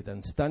intercede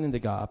and stand in the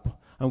gap,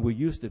 and we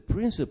use the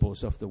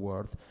principles of the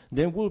word,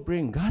 then we'll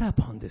bring God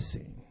upon the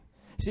scene.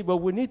 See,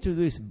 what we need to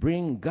do is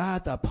bring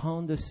God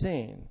upon the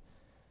scene.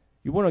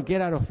 You want to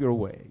get out of your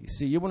way. You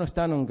see, you want to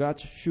stand on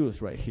God's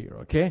shoes right here,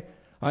 okay?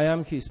 I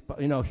am his,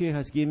 he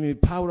has given me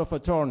power of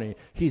attorney.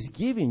 He's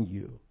giving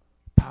you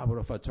power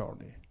of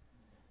attorney.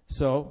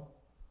 So,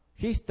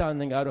 he's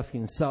standing out of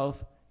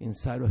himself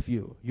inside of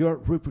you. You're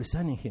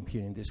representing him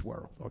here in this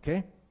world,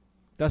 okay?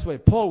 That's why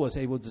Paul was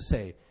able to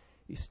say,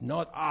 it's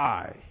not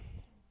I.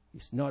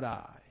 It's not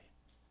I.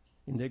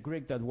 In the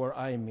Greek, that word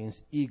I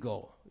means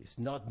ego. It's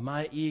not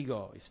my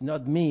ego. It's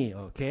not me,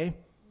 okay?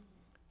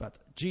 But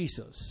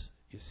Jesus,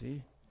 you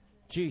see?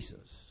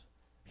 Jesus.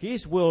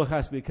 His will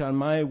has become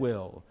my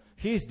will.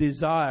 His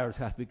desires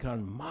have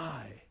become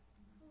my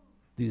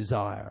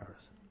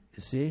desires.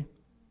 You see?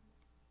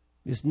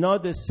 It's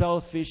not the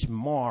selfish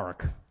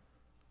Mark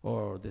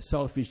or the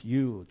selfish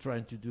you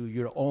trying to do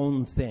your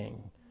own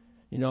thing.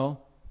 You know?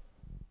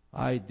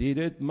 I did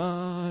it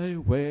my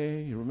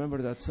way. You remember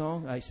that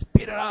song? I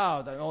spit it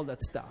out and all that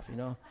stuff, you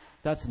know.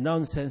 That's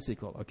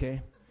nonsensical,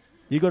 okay?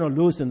 You're going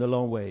to lose in the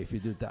long way if you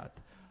do that.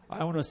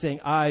 I want to sing,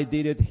 I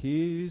did it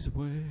his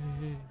way.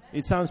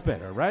 It sounds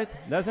better, right?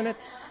 Doesn't it?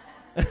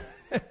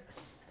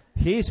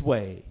 His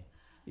way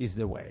is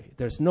the way.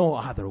 There's no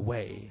other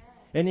way.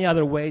 Any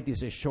other way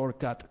is a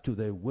shortcut to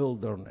the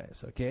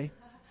wilderness, okay?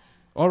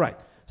 All right.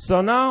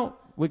 So now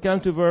we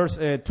come to verse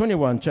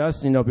 21,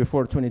 just,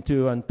 before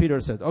 22, and Peter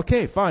said,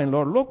 okay, fine,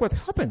 Lord, look what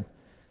happened.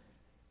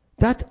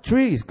 That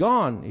tree is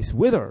gone, it's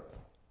withered.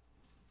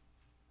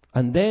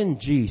 And then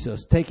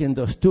Jesus, taking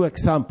those two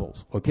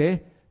examples,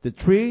 okay, the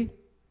tree,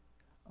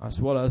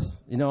 as well as,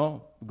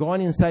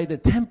 going inside the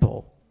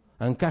temple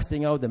and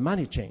casting out the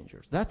money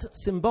changers. That's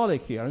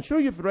symbolic here. I'm sure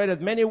you've read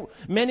it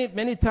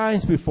many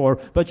times before,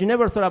 but you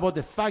never thought about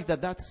the fact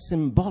that that's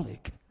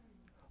symbolic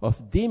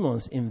of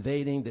demons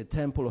invading the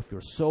temple of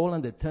your soul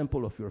and the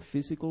temple of your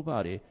physical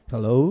body.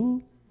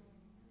 Hello?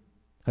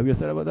 Have you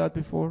thought about that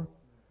before?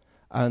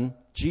 And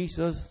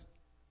Jesus,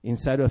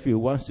 inside of you,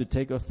 wants to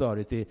take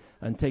authority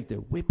and take the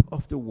whip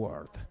of the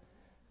word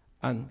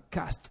and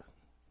cast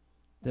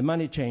the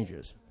money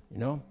changers,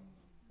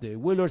 the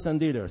wheelers and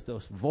dealers,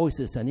 those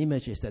voices and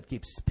images that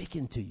keep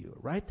speaking to you,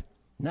 right?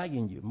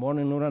 Nagging you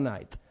morning, noon, and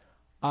night,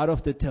 out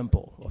of the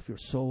temple of your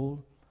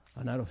soul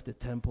and out of the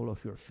temple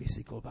of your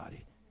physical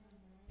body.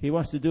 He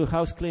wants to do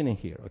house cleaning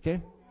here,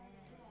 okay?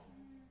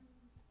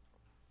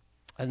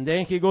 And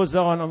then he goes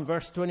on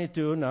verse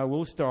 22. Now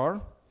we'll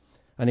start.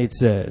 And it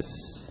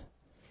says,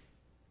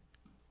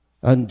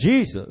 and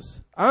Jesus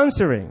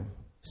answering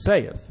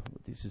saith,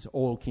 this is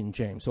old King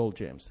James, old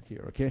James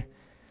here, okay?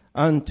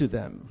 Unto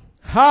them,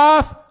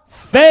 have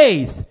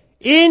faith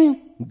in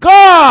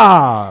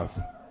God.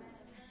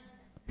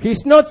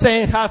 He's not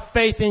saying have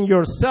faith in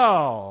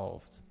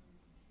yourself.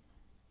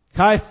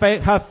 Have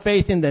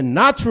faith in the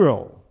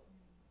natural.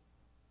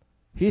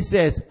 He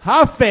says,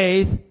 have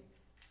faith,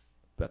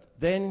 but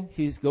then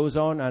he goes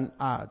on and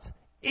adds,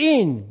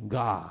 in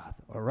God,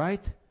 all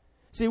right?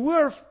 See,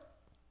 we're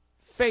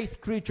faith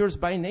creatures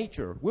by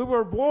nature. We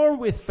were born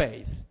with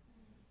faith.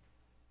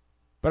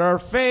 But our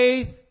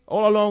faith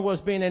all along was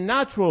being a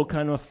natural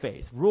kind of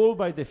faith, ruled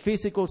by the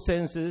physical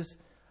senses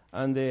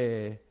and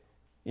the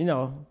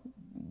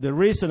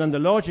reason and the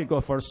logic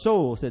of our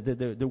souls,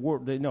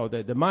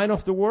 the mind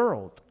of the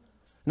world.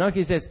 Now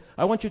he says,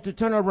 I want you to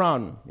turn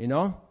around,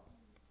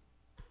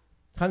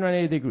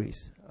 180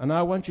 degrees. And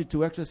I want you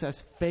to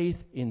exercise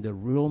faith in the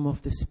realm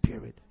of the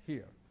Spirit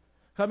here.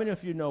 How many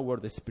of you know where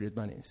the Spirit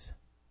man is?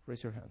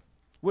 Raise your hand.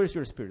 Where is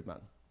your Spirit man?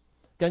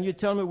 Can you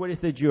tell me where is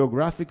the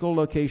geographical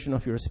location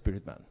of your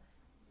Spirit man?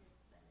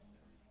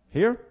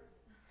 Here?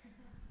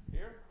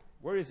 Here?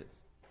 Where is it?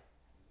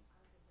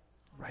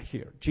 Right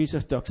here.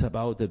 Jesus talks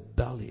about the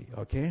belly,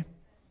 okay?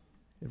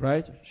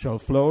 Right? Shall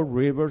flow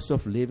rivers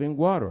of living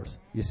waters.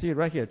 You see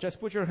right here.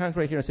 Just put your hand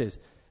right here and says,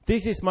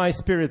 this is my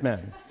Spirit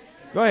man.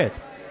 Go ahead.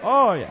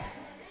 Oh, yeah.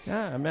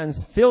 Yeah, man,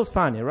 feels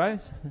funny, right?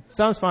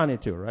 Sounds funny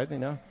too, right?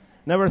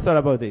 Never thought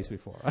about this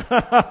before.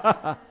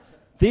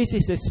 This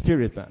is a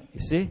Spirit man, you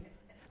see?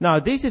 Now,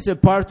 this is a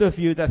part of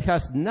you that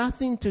has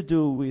nothing to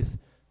do with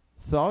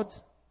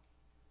thoughts,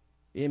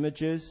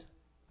 images,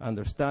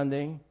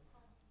 understanding,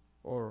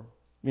 or,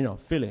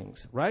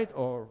 feelings, right?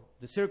 Or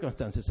the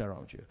circumstances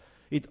around you.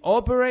 It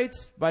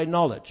operates by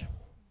knowledge.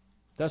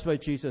 That's why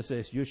Jesus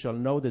says, you shall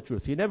know the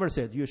truth. He never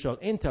said, you shall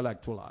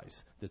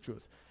intellectualize the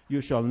truth. You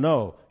shall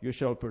know, you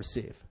shall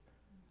perceive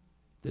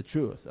the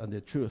truth, and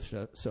the truth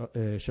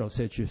shall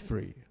set you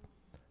free.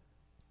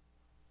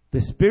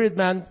 The Spirit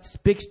man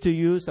speaks to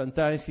you.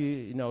 Sometimes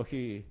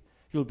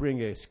he'll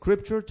bring a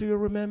scripture to your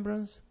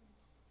remembrance.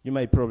 You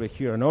might probably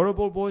hear an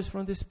audible voice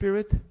from the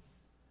Spirit,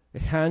 a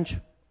hunch,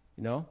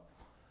 in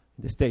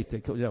the States,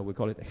 we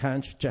call it a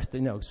hunch, just,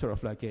 sort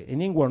of like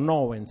an inward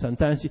knowing.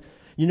 Sometimes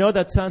you know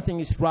that something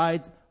is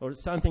right or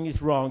something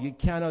is wrong. You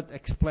cannot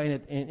explain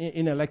it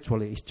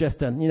intellectually. It's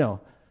just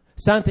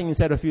something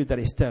inside of you that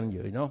is telling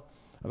you,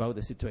 about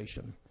the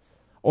situation.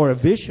 Or a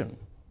vision.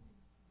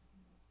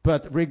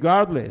 But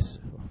regardless,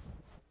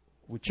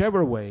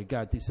 whichever way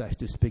God decides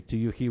to speak to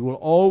you, He will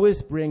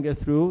always bring it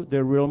through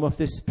the realm of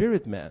the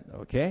spirit man,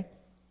 okay?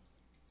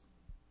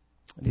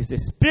 It is the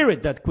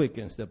spirit that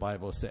quickens, the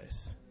Bible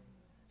says.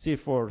 See,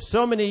 for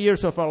so many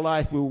years of our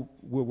life, we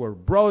were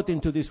brought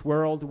into this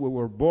world. We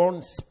were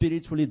born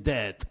spiritually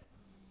dead.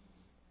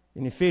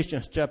 In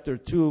Ephesians chapter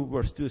 2,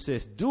 verse 2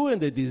 says, doing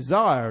the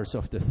desires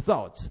of the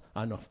thoughts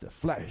and of the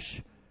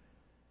flesh.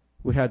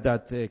 We had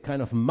that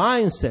kind of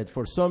mindset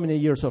for so many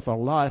years of our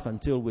life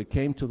until we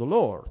came to the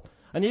Lord.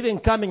 And even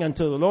coming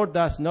unto the Lord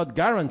does not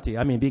guarantee,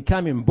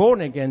 becoming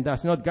born again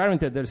does not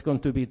guarantee there's going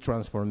to be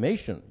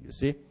transformation, you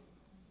see.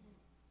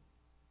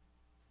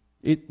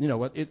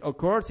 What it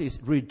occurs is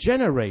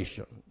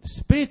regeneration,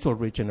 spiritual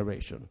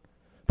regeneration.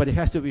 But it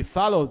has to be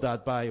followed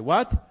that by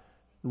what?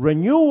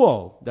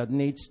 Renewal that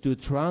leads to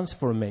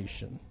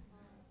transformation.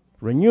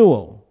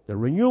 Renewal, the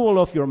renewal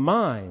of your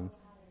mind.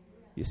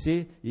 You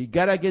see, you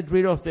gotta get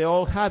rid of the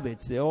old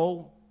habits, the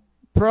old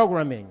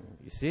programming,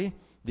 you see,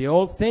 the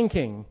old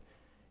thinking,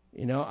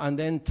 and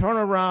then turn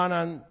around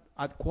and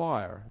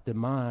acquire the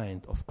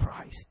mind of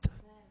Christ,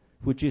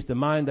 which is the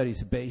mind that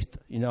is based,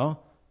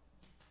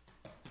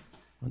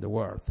 on the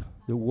Word,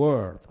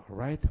 all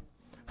right?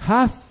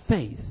 Have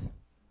faith.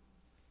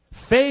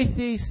 Faith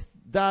is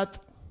that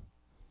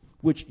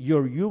which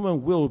your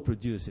human will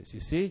produces, you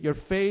see? Your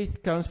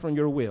faith comes from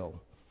your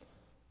will.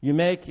 You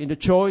make in the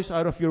choice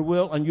out of your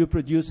will and you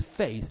produce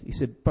faith.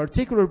 It's a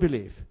particular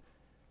belief.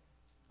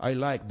 I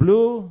like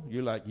blue,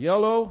 you like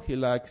yellow, she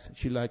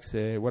likes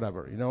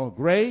whatever,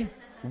 gray.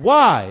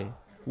 Why?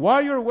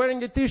 Why you're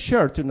wearing a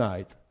t-shirt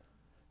tonight?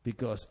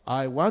 Because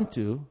I want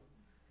to.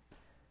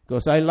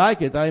 Because I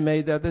like it. I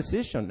made that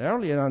decision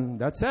earlier and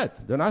that's it.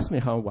 Don't ask me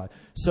how and why.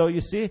 So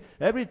you see,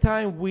 every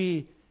time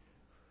we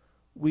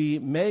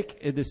make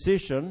a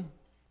decision,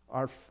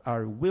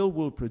 our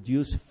will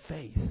produce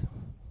faith.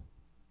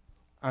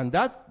 And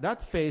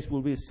that faith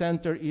will be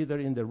centered either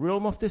in the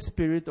realm of the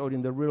spirit or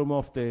in the realm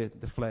of the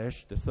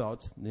flesh, the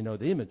thoughts, the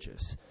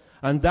images.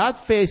 And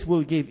that faith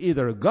will give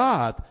either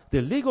God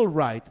the legal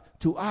right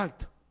to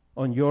act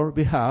on your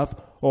behalf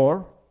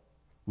or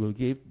will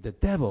give the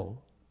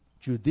devil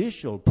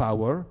judicial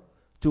power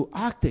to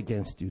act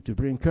against you, to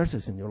bring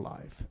curses in your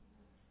life.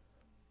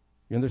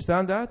 You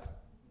understand that?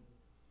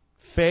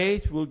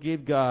 Faith will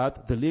give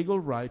God the legal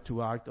right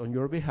to act on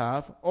your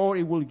behalf, or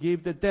it will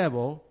give the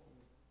devil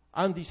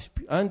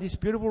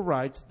undisputable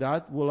rights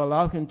that will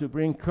allow him to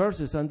bring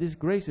curses and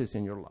disgraces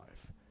in your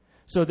life.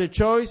 So the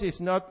choice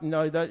is not,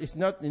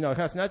 it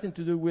has nothing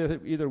to do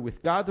with either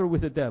with God or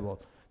with the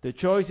devil. The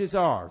choice is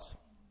ours.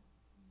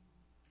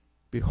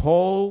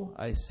 Behold,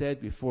 I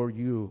set before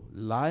you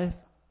life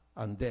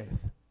and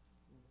death.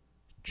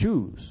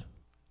 Choose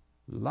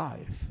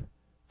life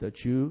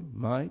that you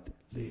might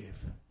live.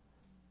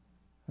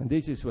 And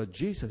this is what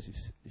Jesus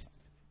is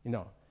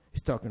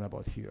talking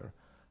about here.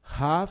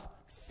 Have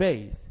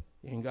faith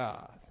in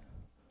God.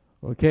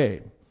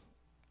 Okay.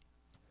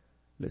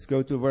 Let's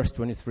go to verse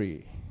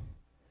 23.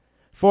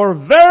 For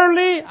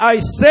verily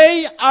I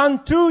say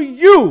unto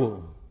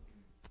you.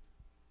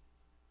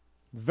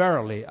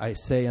 Verily I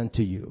say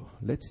unto you.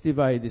 Let's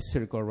divide this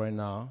circle right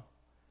now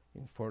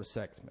in 4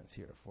 segments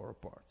here, 4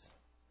 parts.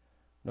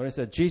 Notice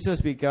that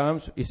Jesus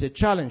is a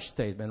challenge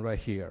statement right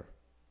here.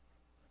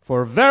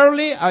 For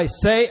verily I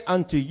say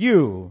unto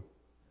you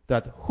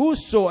that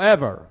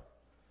whosoever.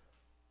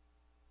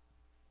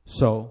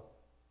 So,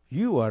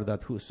 you are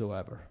that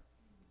whosoever.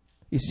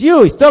 It's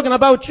you. He's talking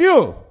about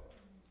you.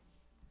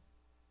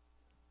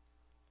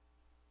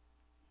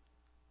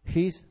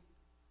 He's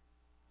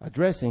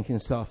addressing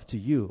himself to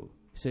you.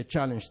 It's a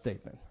challenge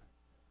statement.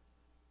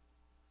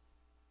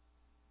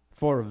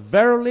 For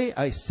verily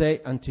I say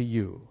unto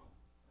you.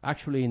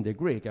 Actually, in the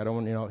Greek,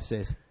 it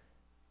says,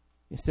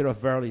 instead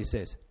of verily, it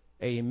says,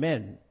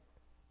 Amen.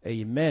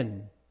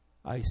 Amen.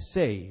 I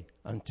say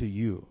unto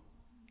you.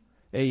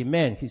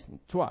 Amen. He's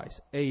twice.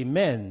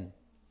 Amen.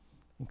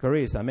 In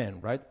Korea, it's amen,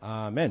 right?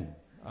 Amen.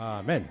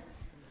 Amen.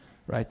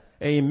 Right?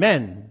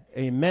 Amen.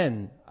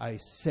 Amen. I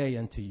say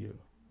unto you.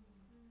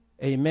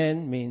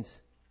 Amen means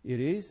it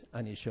is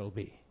and it shall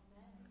be.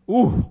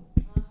 Ooh.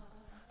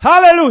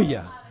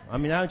 Hallelujah.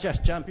 I'm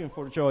just jumping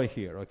for joy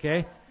here,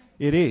 okay?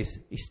 It is.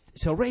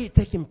 It's already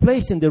taking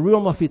place in the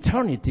realm of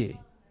eternity.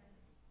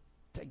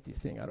 Take this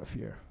thing out of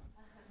here.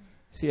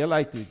 See, I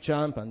like to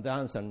jump and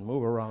dance and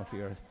move around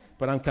here.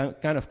 But I'm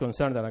kind of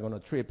concerned that I'm going to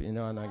trip, and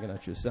I'm going to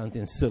choose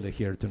something silly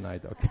here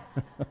tonight, okay?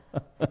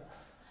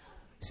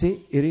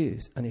 See, it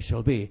is, and it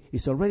shall be.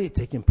 It's already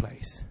taking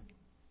place.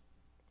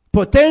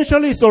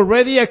 Potentially, it's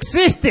already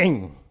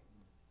existing.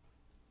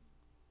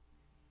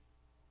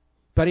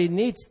 But it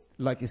needs,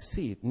 like a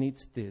seed,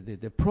 needs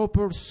the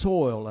proper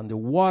soil and the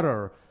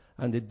water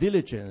and the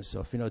diligence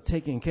of,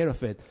 taking care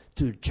of it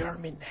to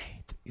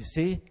germinate, you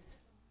see?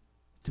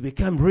 To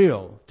become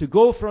real. To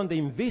go from the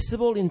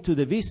invisible into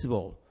the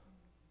visible.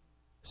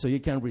 So you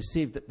can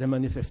receive the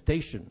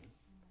manifestation.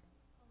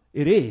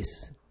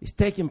 It's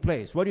taking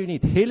place. What do you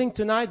need? Healing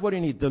tonight? What do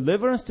you need?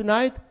 Deliverance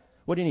tonight?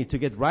 What do you need? To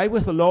get right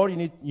with the Lord,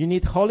 you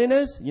need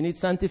holiness, you need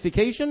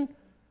sanctification,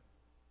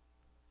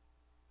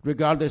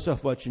 regardless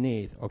of what you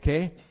need,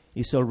 okay?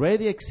 It's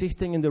already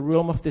existing in the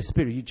realm of the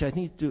Spirit. You just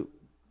need to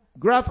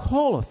grab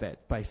hold of it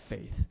by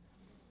faith.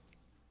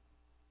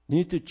 You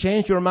need to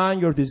change your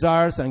mind, your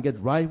desires, and get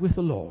right with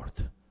the Lord.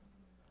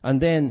 And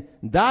then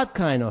that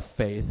kind of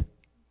faith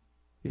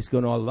is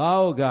going to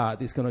allow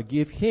God, is going to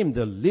give Him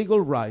the legal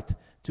right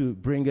to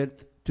bring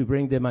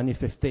the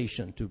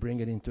manifestation, to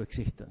bring it into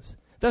existence.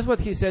 That's what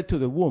He said to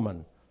the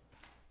woman.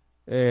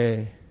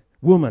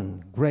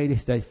 Woman, great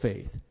is thy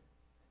faith.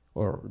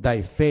 Or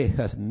thy faith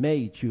has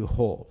made you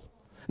whole.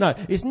 Now,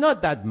 it's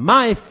not that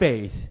my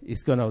faith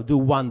is going to do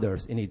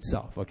wonders in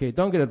itself, okay?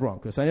 Don't get it wrong,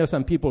 because I know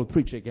some people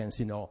preach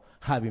against,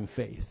 having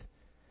faith.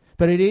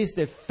 But it is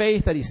the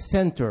faith that is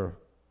centered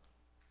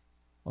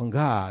on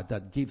God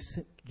that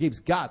gives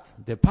God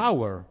the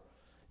power,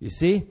 you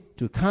see,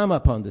 to come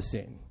upon the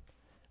scene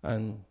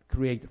and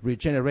create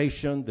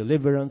regeneration,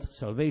 deliverance,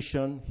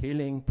 salvation,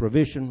 healing,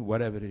 provision,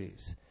 whatever it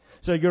is.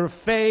 So your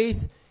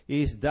faith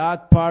is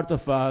that part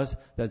of us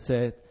that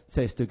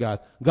says to God,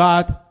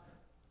 God,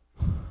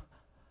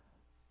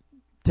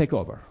 take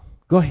over.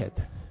 Go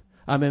ahead.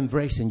 I'm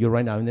embracing you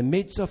right now. In the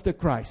midst of the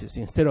crisis,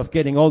 instead of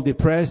getting all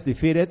depressed,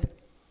 defeated,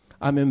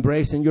 I'm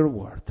embracing your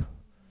word.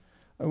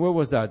 And what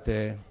was that?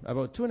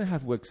 About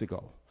 2.5 weeks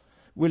ago,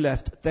 we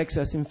left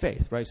Texas in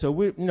faith, right? So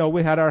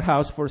we had our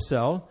house for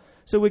sale.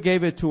 So we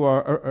gave it to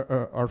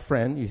our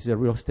friend. He's a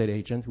real estate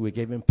agent. We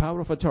gave him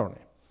power of attorney.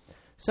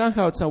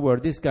 Somehow, somewhere,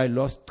 this guy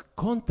lost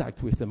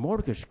contact with the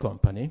mortgage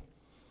company.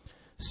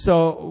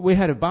 So we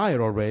had a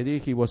buyer already.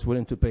 He was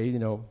willing to pay,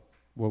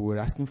 what we were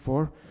asking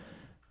for.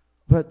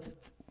 But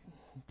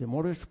the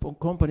mortgage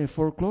company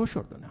foreclosed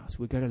on us.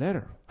 We got a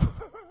letter.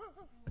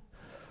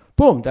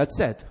 Boom, that's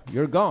it.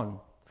 You're gone.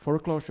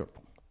 Foreclosure.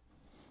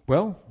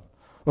 Well,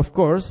 of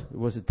course, it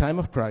was a time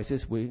of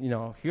crisis.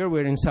 Here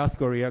we're in South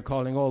Korea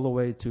calling all the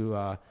way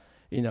to,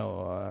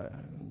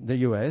 the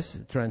U.S.,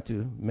 trying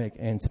to make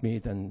ends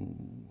meet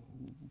and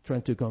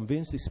trying to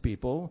convince these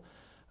people.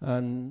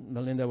 And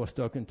Melinda was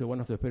talking to one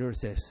of the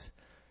pastors, says,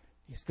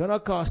 it's going to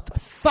cost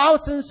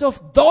thousands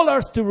of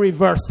dollars to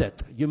reverse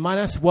it. You might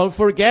as well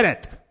forget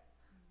it.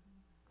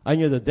 I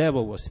knew the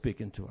devil was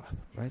speaking to us,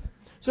 right?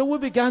 So we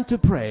began to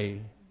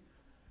pray.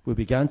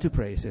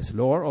 He says,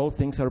 Lord, all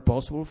things are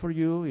possible for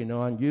you,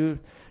 and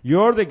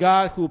you're the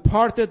God who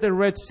parted the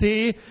Red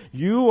Sea.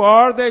 You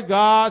are the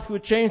God who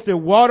changed the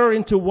water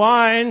into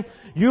wine.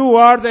 You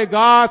are the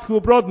God who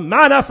brought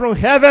manna from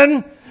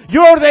heaven.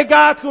 You're the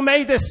God who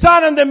made the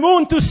sun and the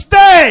moon to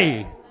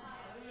stay.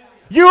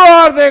 You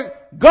are the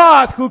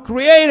God who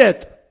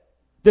created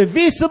the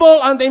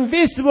visible and the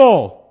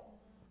invisible.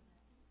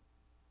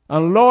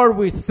 And Lord,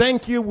 we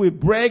thank you. We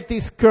break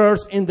this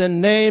curse in the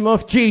name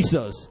of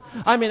Jesus.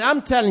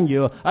 I'm telling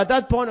you, at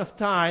that point of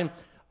time,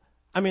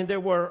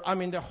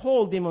 the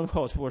whole demon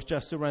host was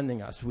just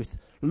surrounding us with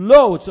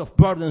loads of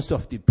burdens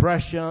of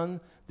depression,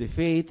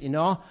 defeat,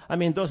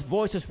 those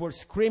voices were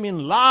screaming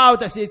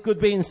loud as it could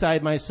be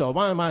inside my soul.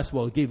 I might as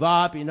well give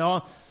up,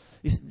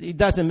 It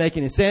doesn't make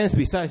any sense.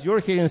 Besides, you're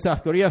here in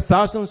South Korea,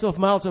 thousands of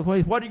miles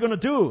away. What are you going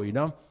to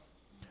do,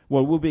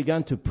 Well, we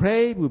began to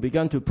pray.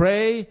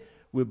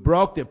 We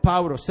broke the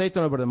power of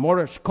Satan over the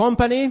mortgage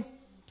company.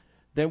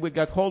 Then we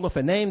got hold of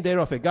a name there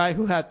of a guy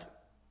who had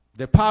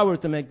the power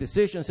to make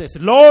decisions. Says,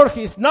 Lord,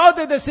 he's not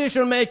the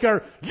decision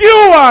maker.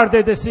 You are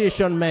the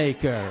decision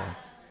maker.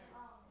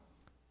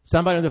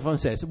 Somebody on the phone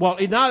says, well,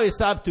 now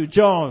it's up to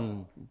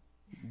John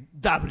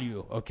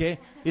W., okay?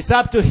 It's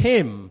up to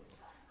him.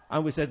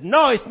 And we said,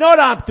 no, it's not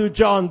up to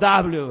John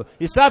W.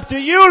 It's up to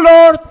you,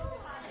 Lord.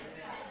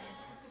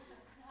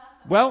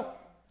 Well,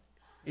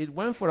 it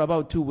went for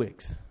about 2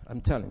 weeks.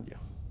 I'm telling you.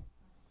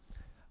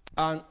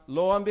 And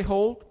lo and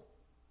behold,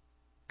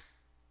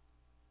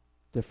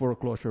 the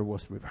foreclosure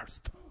was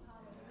reversed.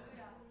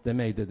 They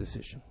made the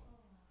decision.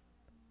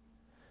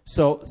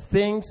 So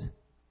things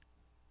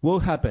will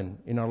happen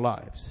in our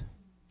lives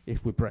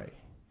if we pray.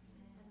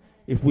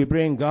 If we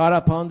bring God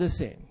upon the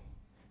scene.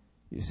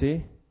 You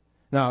see?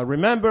 Now,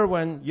 remember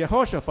when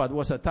Jehoshaphat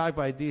was attacked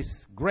by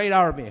this great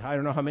army, I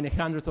don't know how many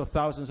hundreds of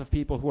thousands of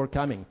people who were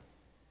coming.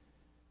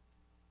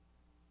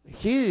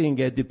 He didn't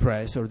get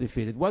depressed or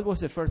defeated. What was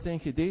the first thing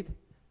he did?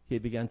 He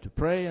began to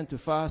pray and to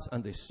fast,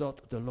 and they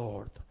sought the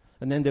Lord.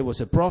 And then there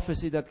was a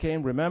prophecy that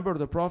came. Remember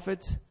the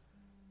prophets?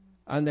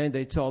 And then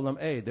they told them,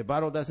 hey, the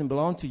battle doesn't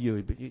belong to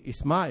you.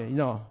 It's mine.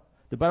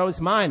 The battle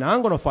is mine.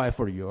 I'm going to fight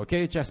for you.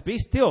 Okay? Just be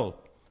still.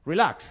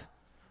 Relax.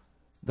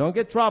 Don't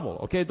get trouble.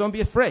 Okay? Don't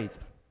be afraid.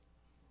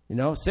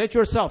 Set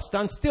yourself.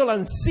 Stand still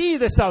and see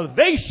the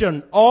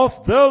salvation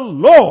of the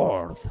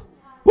Lord.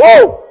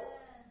 Woo!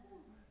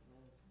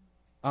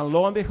 And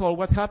lo and behold,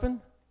 what happened?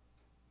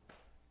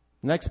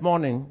 Next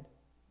morning,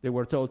 they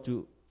were told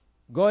to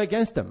go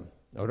against them.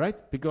 All right?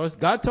 Because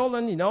God told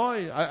them, you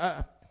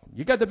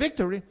got the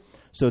victory.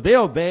 So they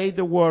obeyed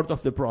the word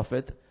of the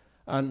prophet.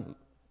 And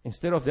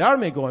instead of the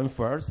army going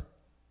first,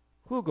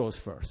 who goes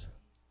first?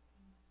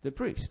 The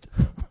priest.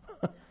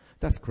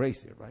 That's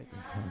crazy, right?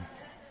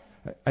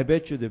 I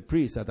bet you the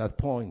priests at that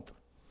point,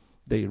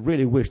 they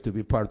really wish to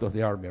be part of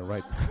the army,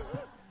 right?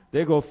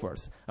 They go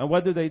first. And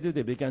what do? They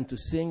began to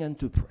sing and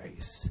to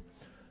praise.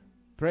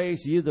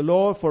 Praise ye the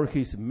Lord, for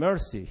his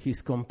mercy,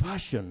 his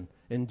compassion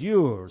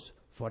endures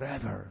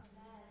forever.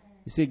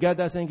 You see, God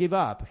doesn't give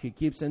up. He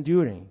keeps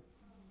enduring.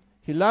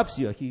 He loves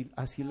you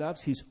as he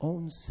loves his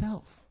own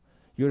self.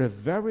 You're a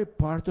very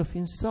part of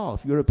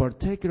himself. You're a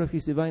partaker of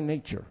his divine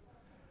nature.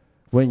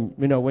 When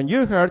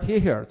you hurt, he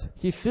hurts.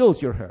 He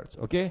feels your hurt,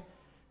 okay?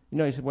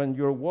 It's when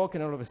you're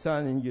walking all of a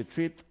sudden and you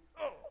tripped.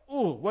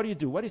 Oh, what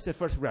do? What is the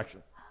first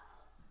reaction?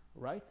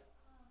 Right?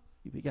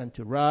 You begin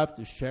to rub,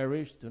 to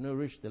cherish, to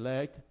nourish the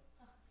leg.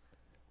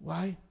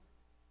 Why?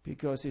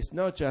 Because it's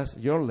not just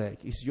your leg,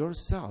 it's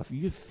yourself.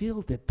 You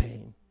feel the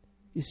pain.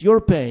 It's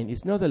your pain,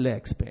 it's not the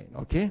leg's pain,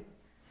 okay?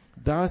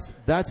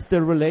 That's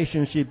the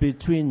relationship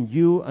between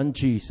you and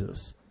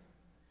Jesus.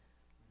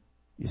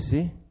 You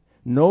see?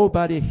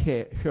 Nobody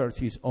hurts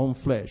his own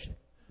flesh,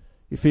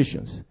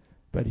 Ephesians,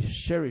 but he's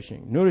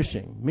cherishing,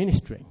 nourishing,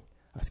 ministering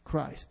as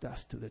Christ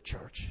does to the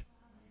church.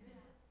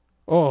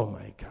 Oh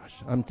my gosh,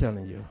 I'm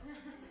telling you.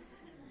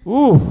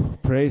 Ooh,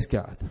 praise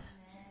God.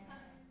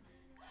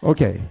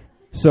 Okay,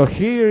 so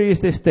here is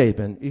the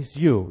statement. It's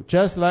you.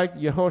 Just like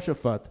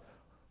Jehoshaphat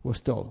was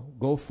told,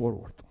 go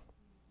forward.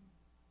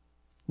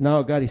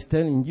 Now God is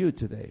telling you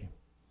today.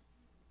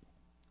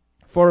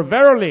 For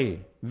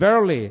verily,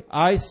 verily,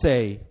 I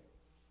say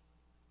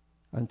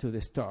unto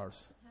the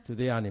stars, to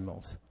the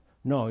animals.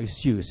 No,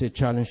 it's you. It's a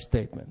challenge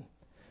statement.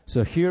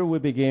 So here we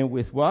begin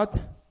with what?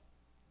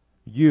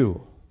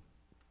 You.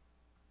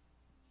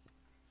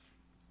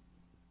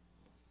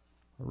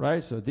 All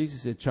right, so this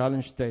is a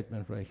challenge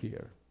statement right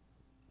here.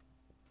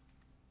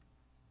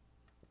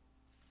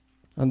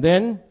 And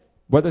then,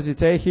 what does it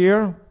say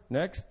here?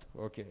 Next?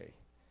 Okay.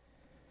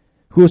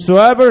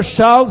 Whosoever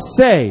shall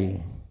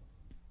say.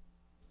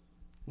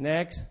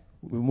 Next,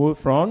 we move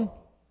from.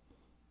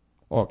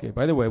 Okay,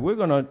 by the way, we're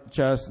going to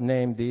just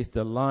name this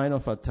the line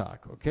of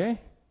attack,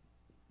 okay?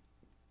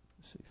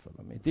 See,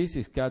 follow me. This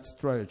is God's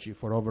strategy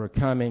for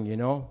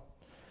overcoming,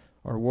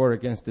 our war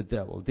against the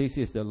devil. This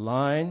is the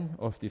line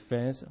of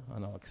defense,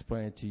 and I'll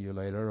explain it to you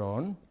later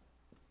on.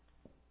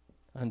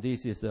 And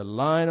this is the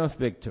line of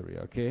victory,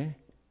 okay?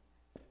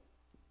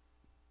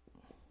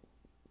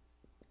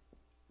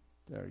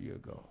 There you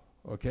go.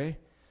 Okay?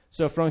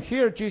 So from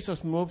here,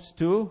 Jesus moves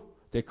to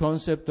the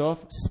concept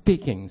of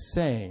speaking,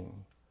 saying.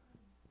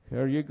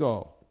 Here you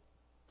go.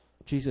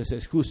 Jesus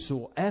says,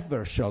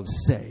 whosoever shall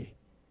say.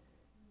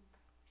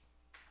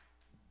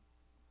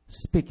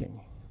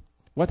 Speaking.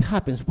 What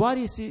happens? What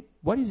is he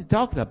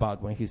talking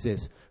about when he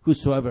says,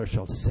 whosoever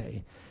shall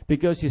say?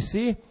 Because you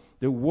see,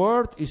 the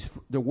world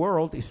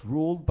is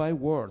ruled by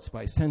words,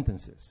 by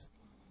sentences.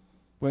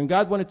 When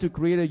God wanted to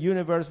create a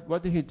universe,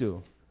 what did he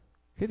do?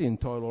 He didn't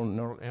toil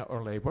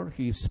or labor.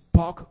 He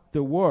spoke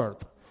the word.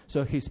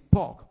 So he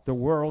spoke the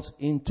worlds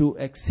into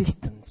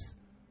existence.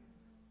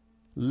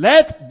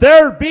 Let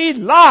there be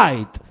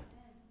light.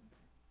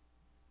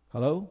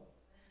 Hello?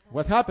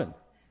 What happened?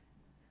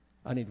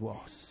 And it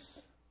was.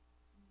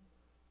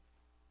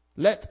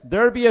 Let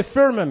there be a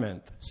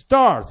firmament,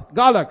 stars,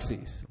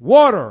 galaxies,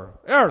 water,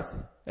 earth.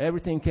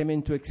 Everything came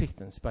into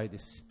existence by the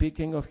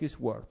speaking of his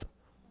word.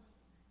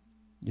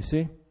 You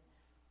see?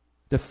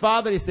 The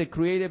Father is the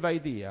creative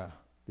idea,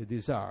 the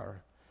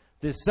desire.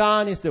 The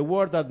Son is the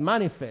word that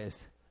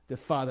manifests the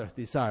Father's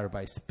desire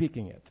by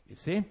speaking it. You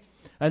see?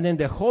 And then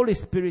the Holy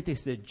Spirit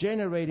is the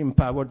generating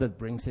power that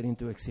brings it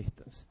into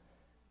existence.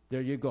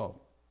 There you go.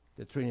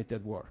 The Trinity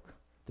at work.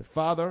 The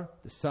Father,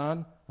 the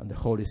Son, and the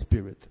Holy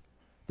Spirit.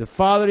 The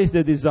Father is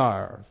the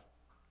desire.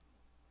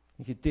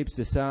 He tips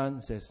the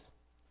Son, says,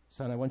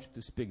 Son, I want you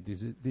to speak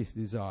this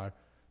desire.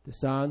 The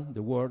Son,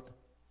 the Word,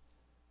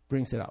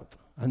 brings it out.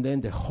 And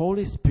then the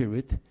Holy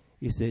Spirit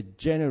is the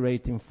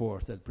generating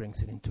force that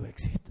brings it into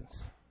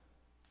existence.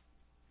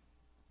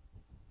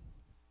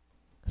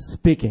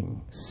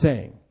 Speaking,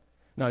 saying.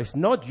 Now, it's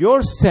not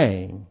your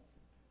saying,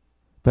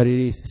 but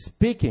it is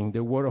speaking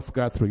the word of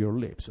God through your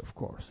lips, of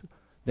course.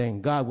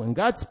 Then when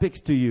God speaks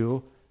to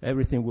you,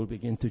 everything will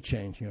begin to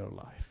change in your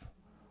life.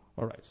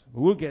 All right, so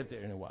we'll get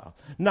there in a while.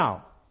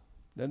 Now,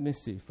 let me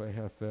see if I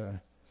have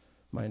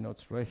my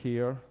notes right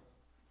here.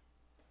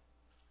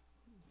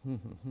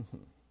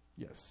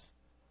 Yes.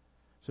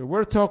 So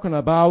we're talking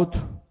about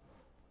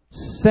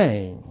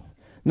saying.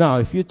 Now,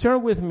 if you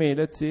turn with me,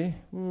 let's see.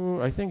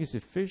 I think it's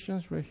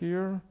Ephesians right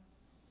here.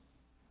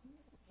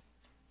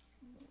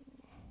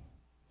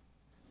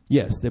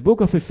 Yes, the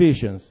book of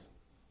Ephesians,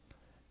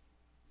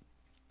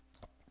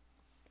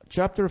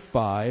 chapter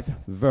 5,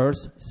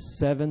 verse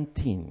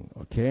 17,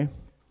 okay?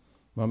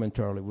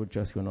 Momentarily, we're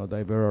just going to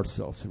divert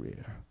ourselves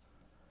here.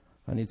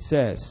 And it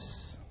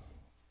says,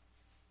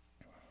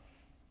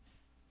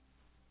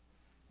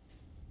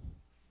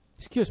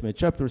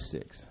 chapter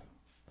 6,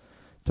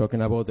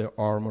 talking about the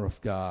armor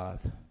of God.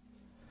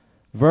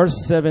 Verse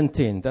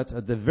 17, that's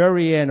at the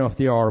very end of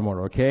the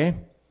armor, okay?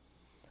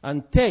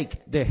 And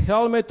take the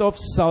helmet of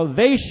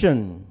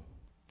salvation.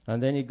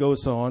 And then he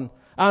goes on.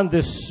 And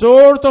the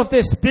sword of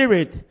the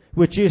Spirit,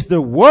 which is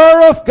the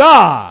Word of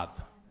God.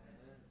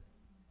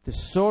 The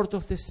sword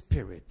of the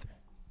Spirit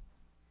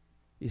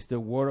is the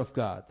Word of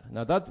God.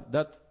 Now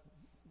that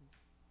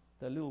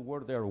little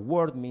word there,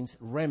 word means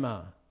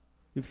rhema.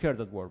 You've heard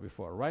that word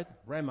before, right?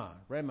 Rhema,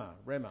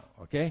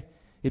 okay?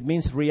 It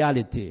means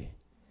reality.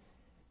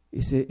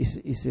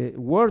 It's a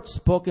word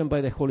spoken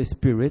by the Holy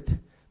Spirit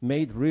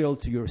made real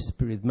to your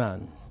spirit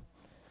man.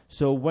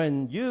 So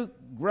when you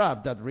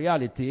grab that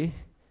reality,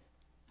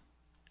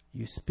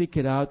 you speak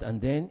it out,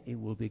 and then it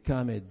will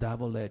become a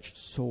double-edged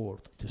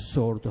sword, the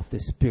sword of the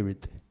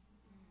Spirit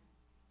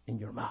in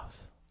your mouth.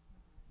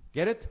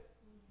 Get it?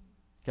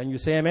 Can you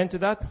say amen to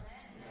that? Amen.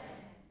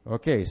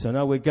 Okay, so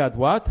now we got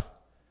what?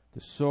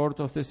 The sword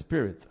of the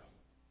Spirit.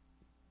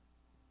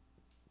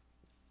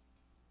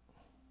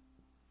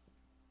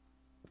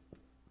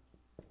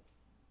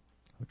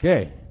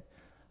 Okay.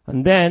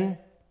 And then,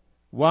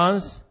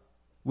 once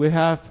we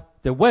have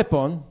the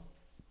weapon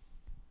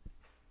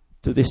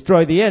to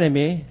destroy the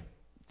enemy,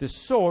 the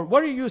sword.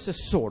 What do you use a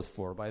sword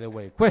for, by the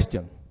way?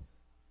 Question.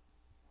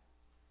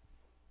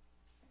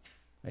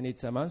 I need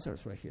some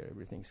answers right here.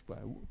 Everything's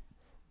quiet.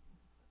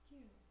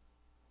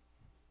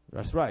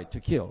 That's right, to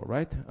kill,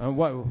 right? And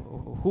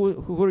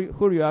who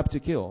are you up to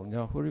kill? You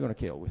know, who are you going to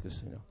kill with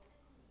this? You know,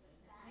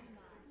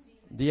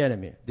 the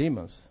enemy,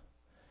 demons.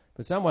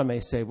 But someone may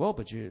say, well,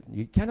 but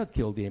you cannot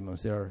kill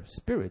demons. They are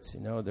spirits,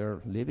 you know,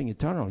 they're living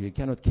eternal. You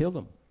cannot kill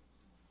them.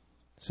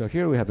 So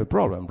here we have a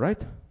problem,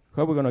 right?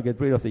 How are we going to get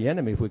rid of the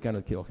enemy if we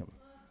cannot kill him?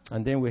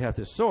 And then we have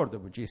the sword,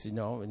 which is, you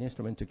know, an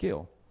instrument to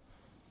kill.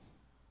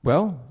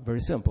 Well,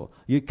 very simple.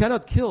 You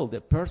cannot kill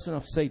the person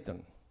of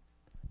Satan,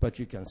 but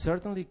you can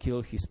certainly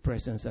kill his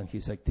presence and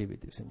his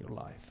activities in your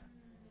life.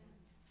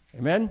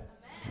 Amen?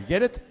 You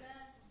get it?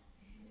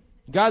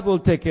 God will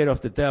take care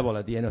of the devil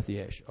at the end of the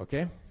age,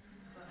 okay?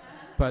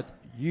 But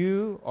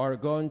you are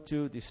going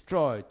to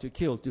destroy, to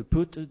kill, to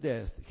put to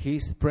death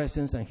his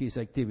presence and his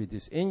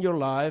activities in your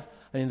life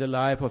and in the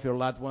life of your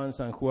loved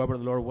ones and whoever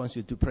the Lord wants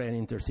you to pray and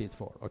intercede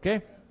for.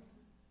 Okay?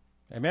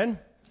 Amen?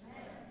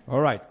 All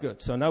right,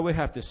 good. So now we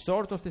have the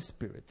sword of the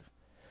Spirit.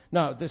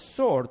 Now, the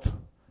sword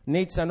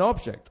needs an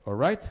object, all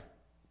right?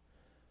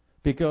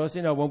 Because,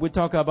 you know, when we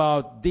talk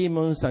about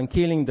demons and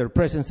killing their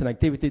presence and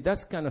activity,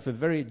 that's kind of a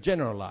very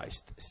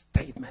generalized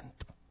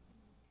statement.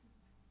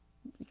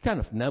 Kind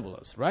of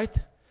nebulous, right?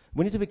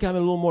 We need to become a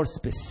little more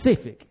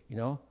specific, you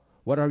know.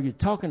 What are you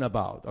talking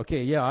about?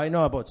 Okay, yeah, I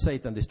know about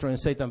Satan, destroying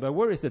Satan, but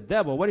where is the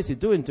devil? What is he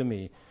doing to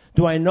me?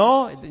 Do I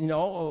know, you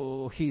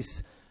know,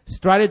 his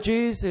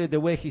strategies, the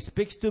way he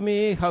speaks to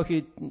me, how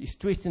he is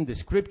twisting the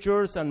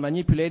scriptures and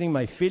manipulating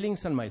my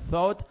feelings and my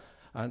thought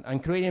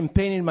and creating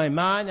pain in my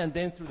mind, and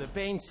then through the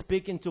pain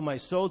speaking to my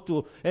soul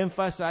to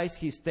emphasize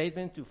his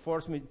statement, to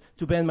force me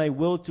to bend my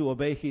will to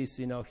obey his,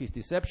 you know, his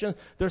deception.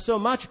 There's so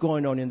much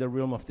going on in the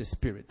realm of the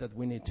Spirit that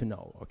we need to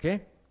know,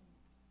 okay?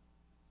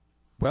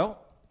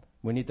 Well,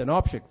 we need an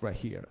object right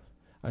here.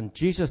 And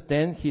Jesus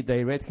then, he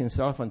directs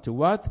himself unto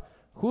what?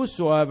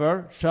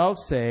 Whosoever shall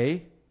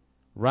say,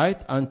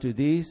 right, unto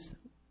this,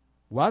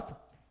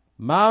 what?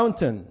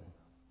 Mountain.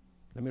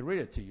 Let me read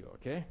it to you,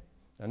 okay?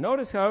 And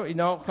notice how, you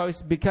know, how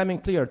it's becoming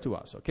clear to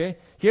us, okay?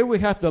 Here we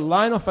have the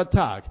line of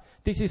attack.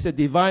 This is a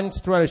divine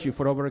strategy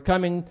for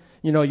overcoming,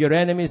 you know, your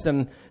enemies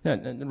and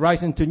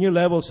rising to new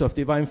levels of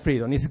divine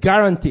freedom. It's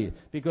guaranteed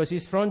because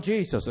it's from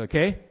Jesus,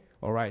 okay?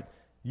 All right.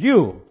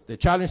 You, the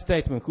challenge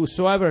statement,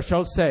 whosoever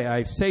shall say,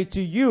 I say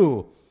to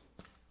you,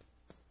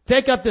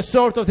 take up the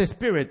sword of the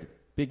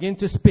Spirit, begin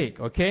to speak,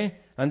 okay?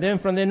 And then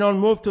from then on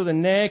move to the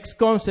next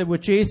concept,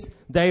 which is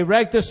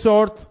direct the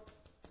sword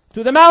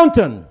to the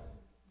mountain.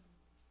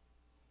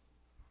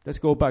 Let's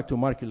go back to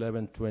Mark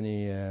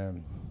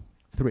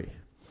 11:23.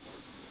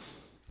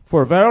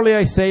 For verily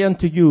I say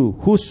unto you,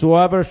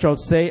 whosoever shall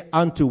say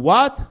unto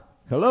what?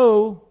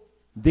 Hello?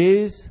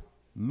 This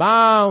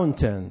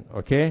mountain.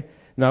 Okay?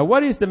 Now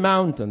what is the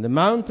mountain? The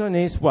mountain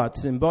is what?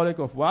 Symbolic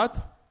of what?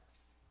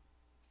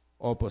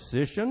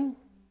 Opposition.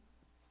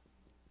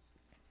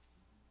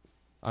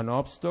 An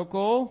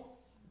obstacle.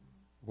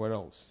 What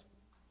else?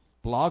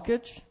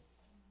 Blockage.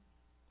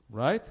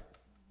 Right?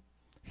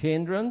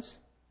 Hindrance.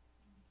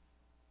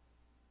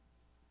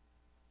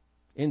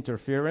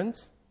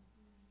 Interference,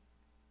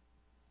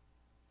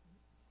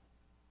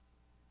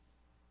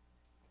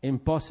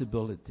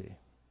 impossibility,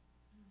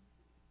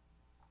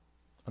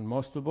 and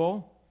most of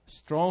all,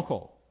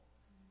 stronghold.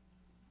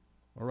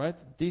 All right?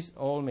 This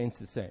all means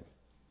the same.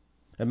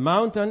 A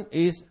mountain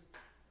is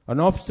an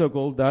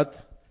obstacle that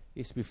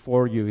is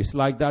before you. It's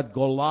like that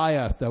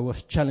Goliath that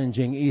was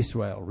challenging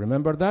Israel.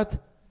 Remember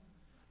that?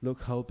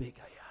 Look how big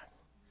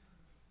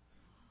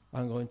I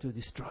am. I'm going to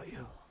destroy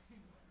you.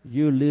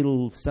 You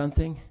little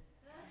something.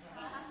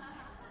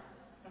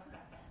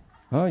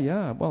 Oh,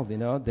 yeah. Well, you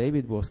know,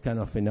 David was kind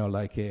of, you know,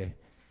 like a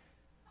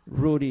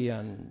ruddy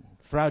and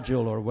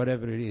fragile or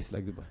whatever it is.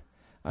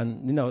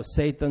 And, you know,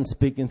 Satan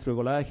speaking through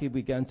Goliath, he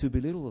began to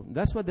belittle.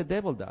 That's what the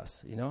devil does,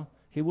 you know.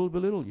 He will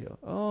belittle you.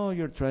 Oh,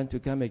 you're trying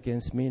to come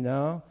against me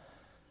now.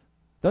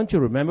 Don't you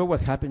remember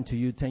what happened to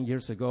you 10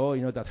 years ago?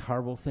 You know, that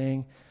horrible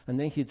thing? And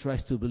then he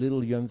tries to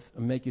belittle you and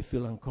make you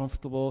feel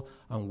uncomfortable,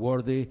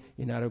 unworthy,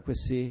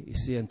 inadequacy, you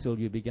see, until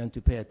you begin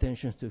to pay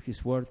attention to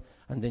his word.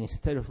 And then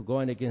instead of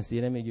going against the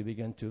enemy, you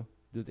begin to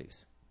do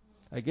this.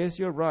 I guess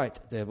you're right,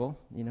 devil,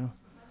 you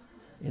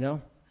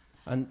know.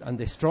 And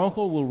the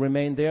stronghold will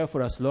remain there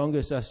for as long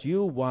as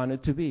you want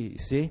it to be, you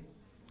see.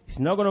 It's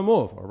not going to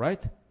move, all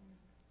right?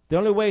 The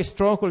only way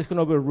stronghold is going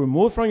to be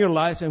removed from your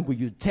lives and when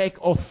you take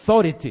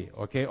authority,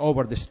 okay,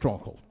 over the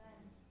stronghold.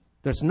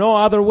 There's no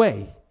other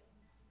way.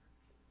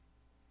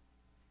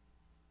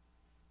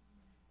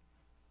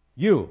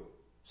 You,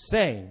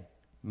 saying,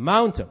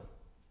 mountain.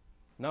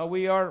 Now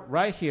we are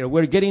right here.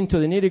 We're getting to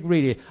the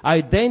nitty-gritty.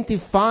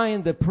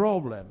 Identifying the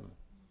problem.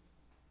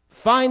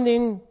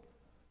 Finding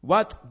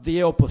what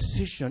the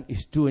opposition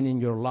is doing in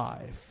your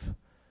life.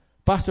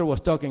 Pastor was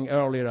talking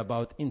earlier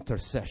about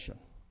intercession.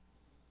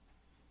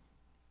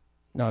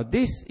 Now,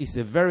 this is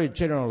a very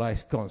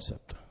generalized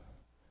concept.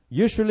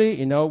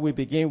 Usually, we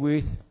begin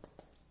with,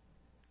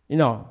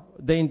 the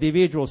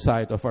individual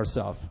side of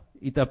ourselves.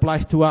 It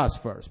applies to us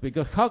first.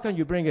 Because how can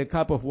you bring a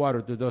cup of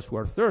water to those who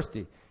are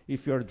thirsty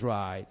if you're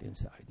dried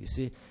inside? You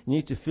see, you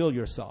need to fill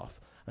yourself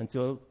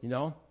until,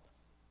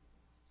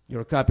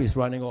 your cup is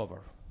running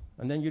over.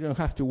 And then you don't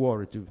have to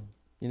worry to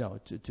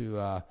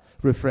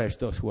refresh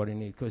those who are in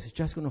need because it's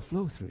just going to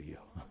flow through you.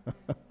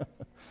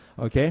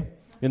 Okay?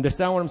 You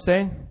understand what I'm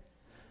saying?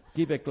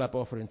 Give a clap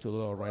offering to the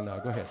Lord right now.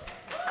 Go ahead.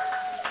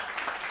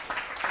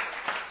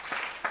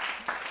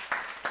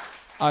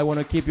 I want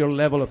to keep your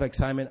level of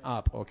excitement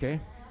up, okay?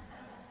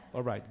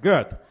 All right,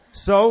 good.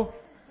 So,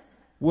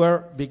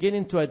 we're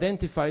beginning to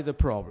identify the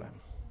problem.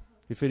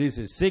 If it is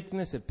a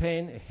sickness, a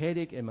pain, a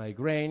headache, a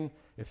migraine,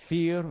 a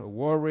fear, a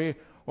worry,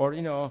 or,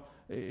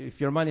 if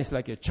your mind is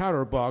like a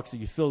chatterbox,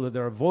 you feel that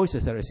there are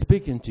voices that are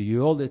speaking to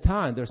you all the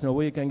time, there's no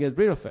way you can get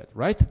rid of it,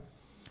 right?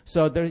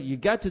 So you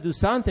got to do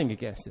something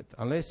against it,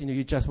 unless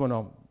you just want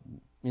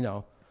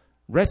to,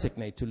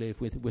 resignate to live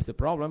with the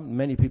problem.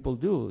 Many people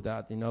do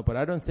that, but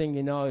I don't think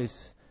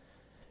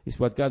is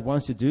what God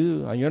wants to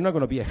do, and you're not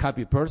going to be a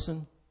happy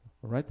person,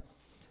 all right?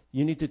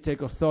 You need to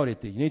take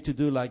authority. You need to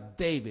do like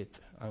David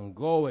and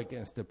go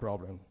against the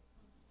problem,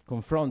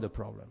 confront the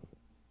problem,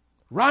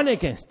 run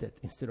against it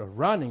instead of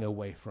running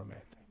away from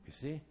it. You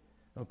see,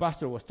 the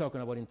pastor was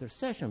talking about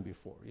intercession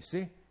before. You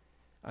see,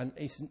 and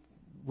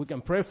we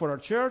can pray for our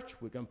church,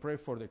 we can pray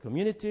for the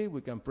community,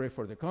 we can pray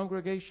for the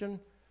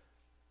congregation,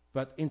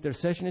 but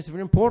intercession is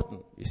very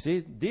important. You see,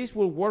 this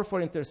will work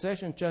for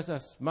intercession just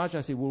as much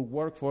as it will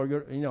work for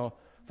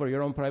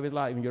your own private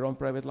life, in your own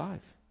private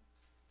life.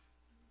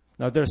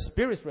 Now, there's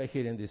spirits right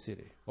here in this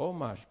city. Oh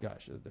my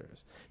gosh,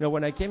 there's.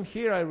 When I came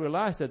here, I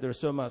realized that there's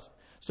so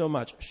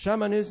much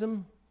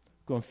shamanism,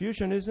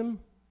 Confucianism,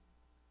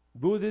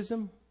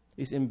 Buddhism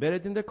is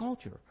embedded in the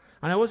culture.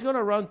 And I was going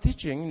around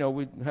teaching.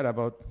 We had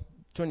about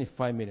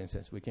 25 meetings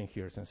since we came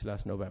here since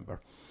last November.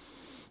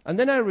 And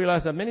then I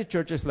realized that many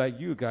churches like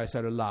you guys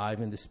are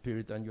alive in the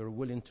spirit and you're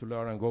willing to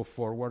learn and go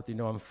forward,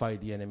 and fight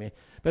the enemy.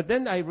 But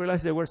then I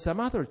realized there were some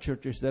other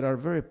churches that are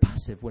very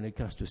passive when it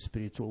comes to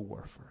spiritual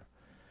warfare.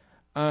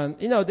 And,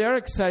 they are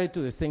excited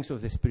to the things of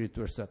the spirit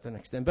to a certain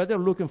extent, but they're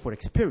looking for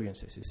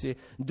experiences, you see.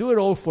 Do it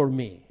all for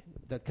me,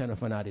 that kind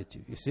of an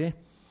attitude, you see.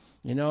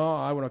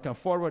 I want to come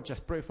forward,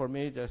 just pray for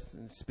me, just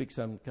speak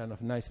some kind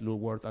of nice little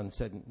word and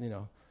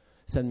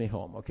send me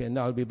home, okay? And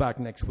I'll be back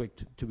next week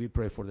to be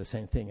prayed for the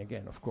same thing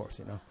again, of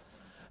course,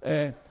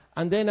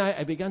 And then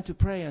I began to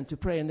pray, and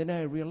then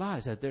I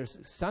realized that there's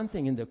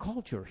something in the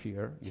culture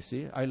here, you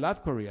see. I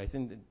love Korea. I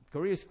think that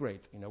Korea is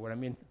great, what I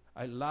mean?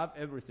 I love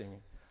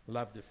everything. I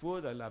love the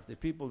food, I love the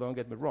people, don't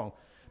get me wrong.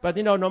 But,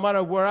 no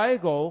matter where I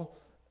go,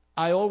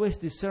 I always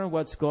discern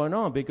what's going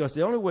on, because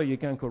the only way you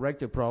can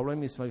correct a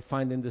problem is by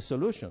finding the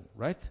solution,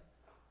 right?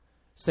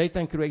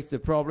 Satan creates the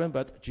problem,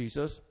 but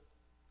Jesus,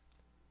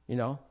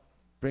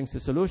 brings the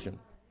solution.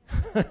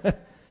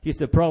 He's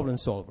the problem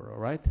solver, all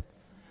right?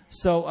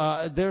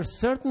 So there's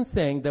certain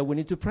things that we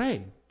need to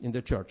pray in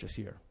the churches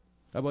here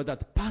about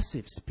that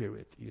passive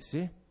spirit, you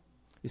see?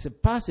 It's a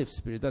passive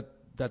spirit,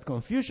 that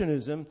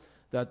Confucianism,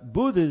 that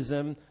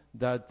Buddhism,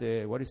 that,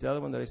 what is the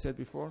other one that I said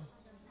before?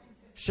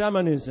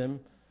 Shamanism,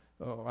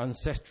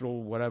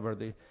 ancestral, whatever.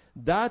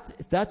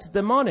 That's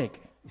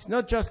demonic. It's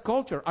not just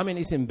culture. I mean,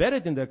 it's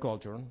embedded in their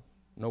culture,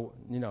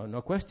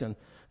 no question.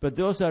 But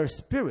those are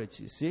spirits,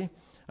 you see?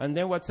 And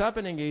then what's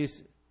happening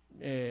is,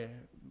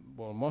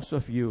 most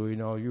of you,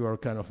 you are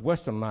kind of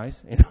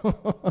westernized,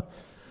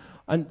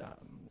 And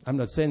I'm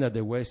not saying that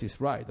the West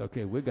is right,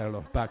 okay? We got a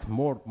lot of back,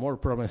 more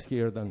problems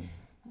here than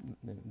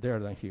there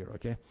than here,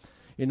 okay?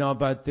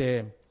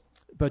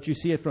 But you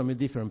see it from a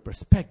different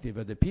perspective.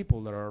 But the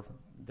people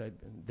that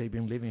they've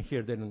been living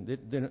here, they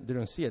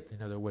don't see it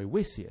in the way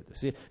we see it.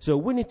 See, so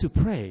we need to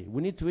pray.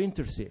 We need to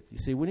intercede. You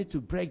see, we need to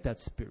break that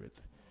spirit.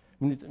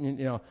 We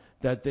need,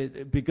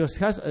 because it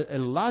has a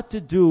lot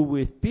to do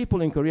with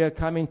people in Korea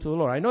coming to the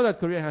Lord. I know that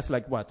Korea has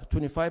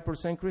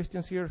 25%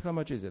 Christians here. How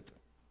much is it?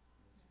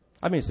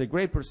 I mean, it's a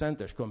great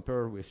percentage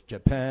compared with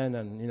Japan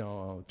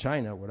and,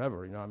 China,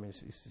 whatever. I mean,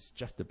 it's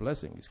just a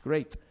blessing. It's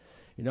great,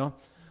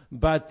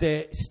 But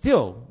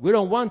still, we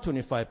don't want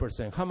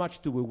 25%. How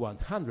much do we want?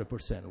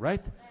 100%,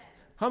 right?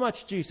 How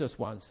much Jesus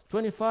wants?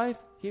 25?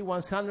 He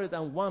wants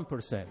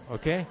 101%,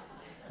 okay?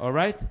 All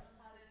right?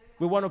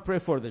 We want to pray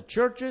for the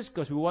churches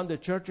because we want the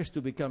churches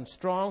to become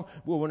strong.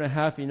 We want to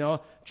have,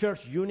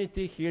 church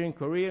unity here in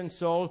Korea and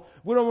Seoul.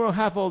 We don't want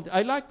to have all...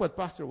 I like what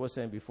Pastor was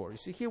saying before. You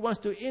see, he wants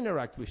to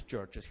interact with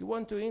churches. He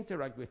wants to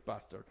interact with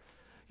Pastor.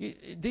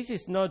 This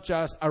is not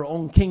just our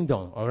own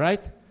kingdom, all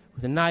right?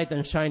 With a knight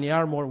and shiny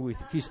armor with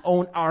his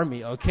own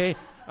army, okay?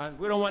 And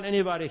we don't want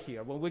anybody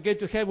here. When we get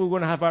to heaven, we're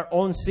going to have our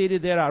own city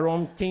there, our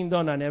own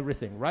kingdom and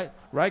everything, right?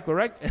 Right,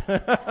 correct?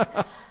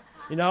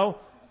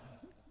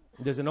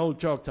 There's an old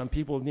joke. Some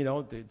people,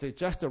 they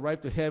just arrive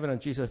to heaven and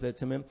Jesus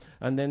lets them in.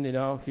 And then,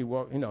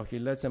 he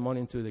lets them on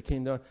into the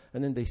kingdom.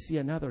 And then they see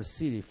another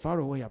city far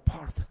away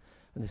apart.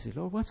 And they say,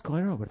 Lord, what's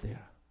going on over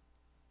there?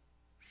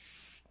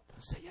 Shh,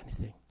 don't say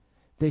anything.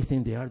 They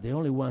think they are the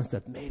only ones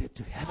that made it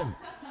to heaven.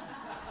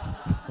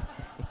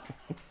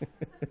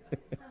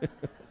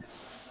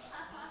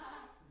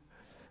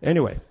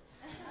 Anyway,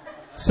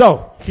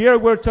 so here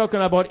we're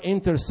talking about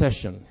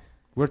intercession.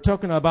 We're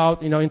talking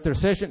about,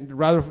 intercession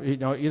rather,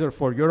 either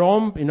for your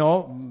own,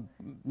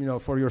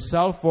 for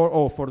yourself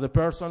or for the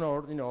person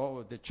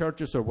or, the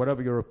churches or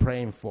whatever you're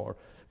praying for.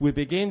 We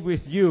begin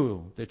with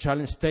you, the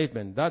challenge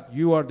statement, that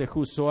you are the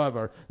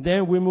whosoever.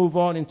 Then we move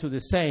on into the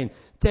saying,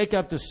 take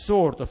up the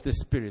sword of the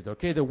Spirit,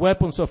 okay? The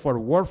weapons of our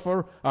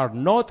warfare are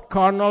not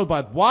carnal,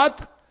 but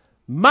what?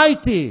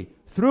 Mighty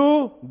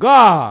through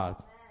God,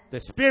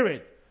 the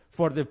Spirit,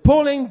 for the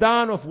pulling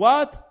down of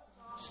what?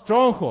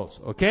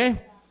 Strongholds,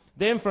 okay?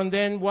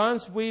 Then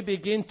once we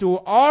begin to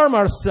arm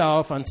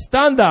ourselves and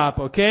stand up,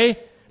 okay?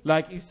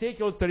 Like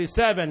Ezekiel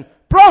 37,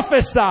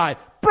 prophesied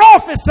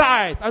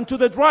unto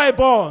the dry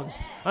bones.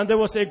 And there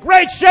was a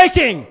great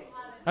shaking.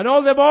 And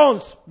all the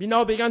bones,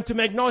 began to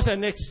make noise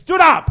and they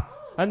stood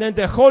up. And then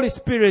the Holy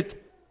Spirit,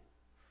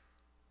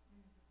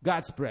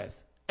 God's breath,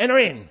 enter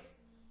in.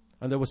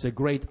 And there was a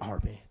great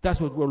army. That's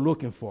what we're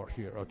looking for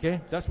here,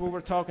 okay? That's what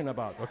we're talking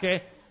about,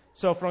 okay?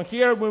 So from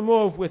here we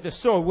move with the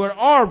sword. We're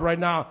armed right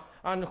now.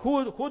 And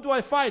who do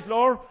I fight,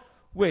 Lord?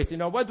 With,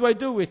 what do I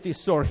do with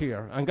this sword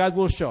here? And God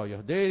will show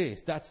you. There it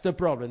is. That's the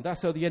problem.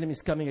 That's how the enemy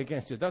is coming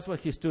against you. That's what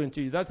he's doing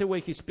to you. That's the way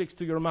he speaks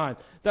to your mind.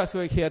 That's the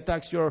way he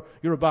attacks your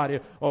body.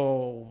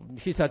 Oh,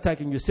 he's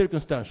attacking you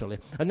circumstantially.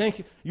 And then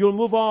you'll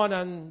move on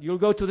and you'll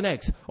go to the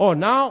next. Oh,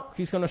 now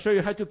he's going to show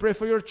you how to pray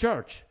for your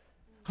church.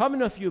 How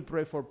many of you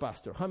pray for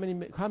pastor? How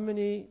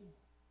many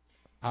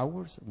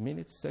hours,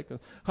 minutes, seconds?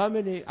 I'm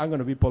going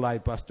to be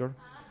polite, pastor.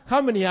 How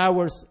many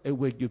hours a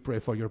week you pray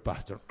for your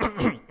pastor?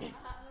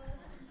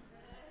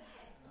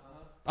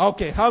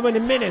 Okay, how many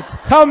minutes?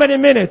 How many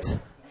minutes?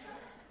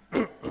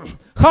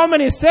 How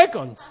many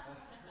seconds?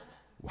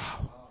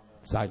 Wow.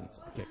 Silence.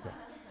 Okay, good.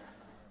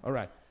 All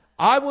right.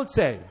 I would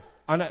say,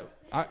 and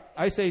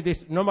I say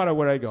this no matter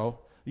where I go,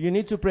 you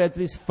need to pray at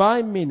least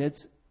 5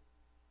 minutes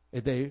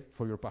a day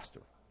for your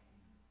pastor.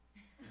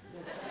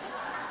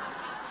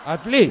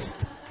 At least.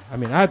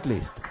 At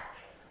least.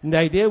 And the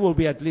idea will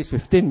be at least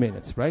 15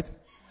 minutes, right?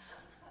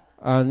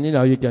 And,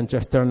 you can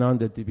just turn on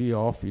the TV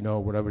off,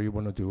 whatever you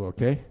want to do,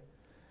 okay?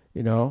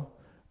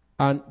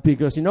 And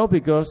because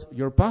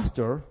your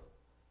pastor,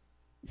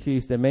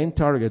 he's the main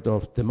target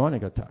of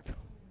demonic attack.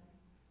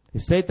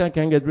 If Satan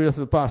can get rid of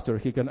the pastor,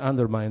 he can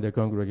undermine the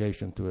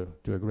congregation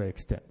to a great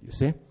extent, you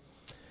see?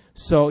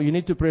 So you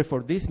need to pray for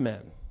this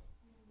man.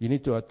 You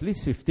need to at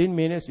least 15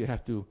 minutes. You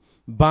have to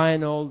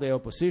bind all the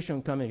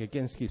opposition coming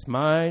against his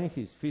mind,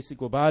 his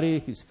physical body,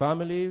 his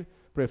family.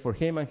 Pray for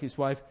him and his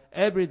wife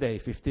every day,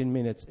 15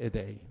 minutes a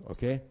day,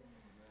 okay?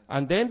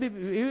 And then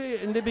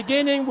in the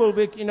beginning will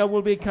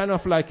be kind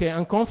of like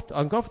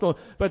uncomfortable,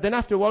 but then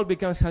after a while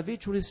becomes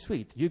habitually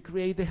sweet. You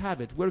create the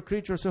habit. We're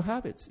creatures of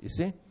habits, you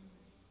see?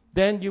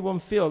 Then you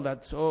won't feel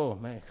that, oh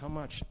man, how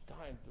much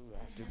time do I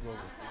have to go with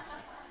this?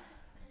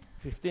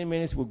 15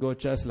 minutes will go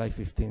just like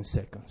 15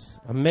 seconds.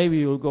 And maybe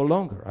you'll go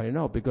longer, I don't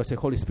know, because the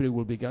Holy Spirit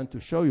will begin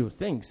to show you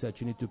things that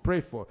you need to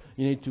pray for.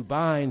 You need to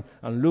bind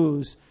and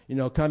loose,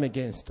 come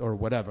against or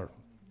whatever.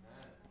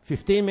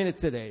 15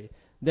 minutes a day.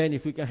 Then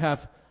if we can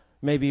have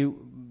maybe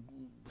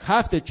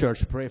half the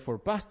church pray for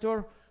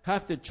pastor,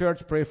 half the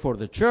church pray for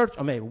the church,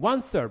 or maybe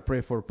 1/3 pray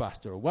for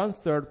pastor,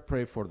 1/3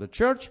 pray for the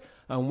church,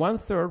 and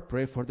 1/3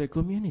 pray for the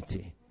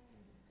community.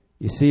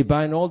 You see,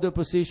 bind all the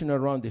opposition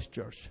around this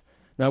church.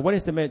 Now, what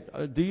is the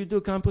do you do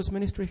campus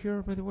ministry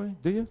here, by the way?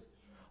 Do you?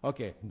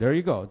 Okay, there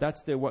you go.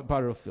 That's the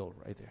battlefield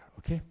right there,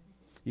 okay?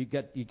 You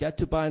get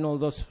to bind all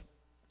those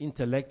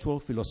intellectual,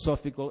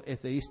 philosophical,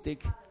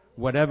 atheistic,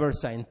 whatever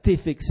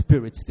scientific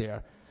spirits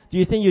there. Do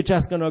you think you're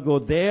just going to go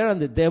there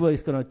and the devil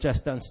is going to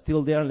just stand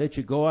still there and let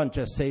you go and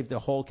just save the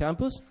whole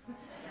campus?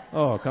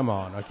 Oh, come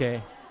on,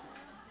 okay?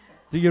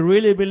 Do you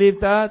really believe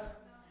that?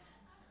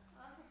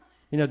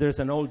 There's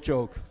an old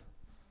joke.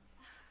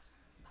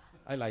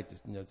 I like to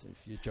a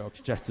few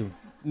jokes just to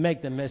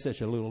make the message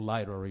a little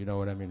lighter, you know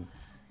what I mean?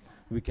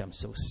 It became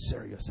so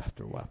serious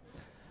after a while.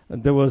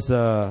 And it was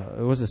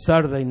a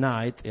Saturday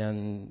night,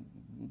 and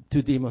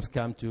two demons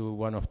come to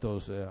one of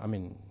those,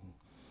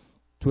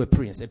 to a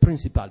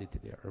principality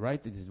there,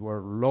 right? These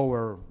were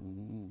lower,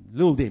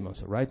 little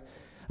demons, right?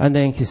 And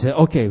then he said,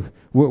 okay,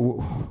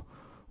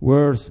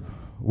 where's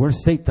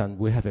Satan?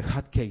 We have a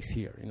hot case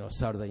here,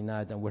 Saturday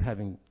night, and we're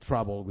having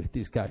trouble with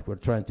this guy. We're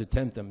trying to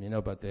tempt him,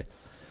 but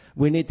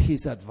we need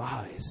his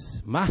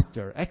advice,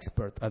 master,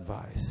 expert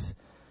advice.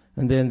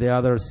 And then the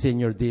other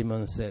senior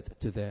demon said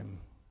to them,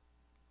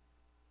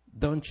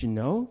 don't you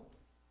know?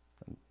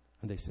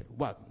 And they said,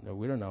 what? No,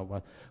 we don't know.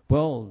 What?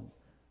 Well,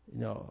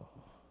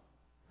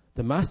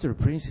 the master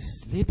prince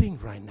is sleeping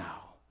right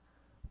now.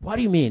 What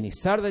do you mean?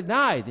 It's Saturday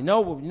night.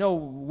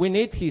 We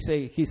need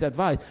his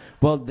advice.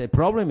 Well, the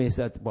problem is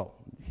that,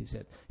 he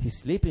said, he's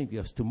sleeping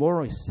because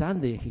tomorrow is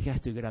Sunday. He has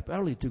to get up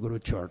early to go to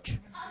church.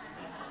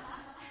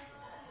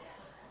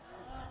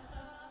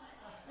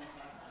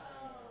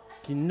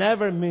 He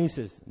never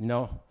misses,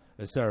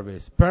 a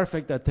service.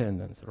 Perfect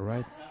attendance, all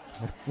right?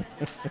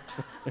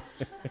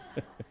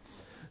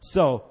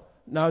 So,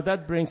 now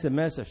that brings a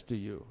message to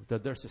you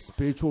that there's a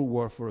spiritual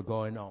warfare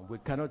going on. We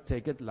cannot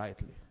take it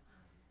lightly.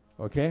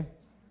 Okay?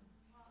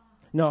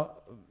 Now,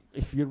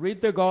 if you read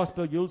the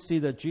gospel, you'll see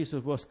that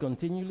Jesus was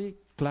continually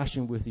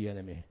clashing with the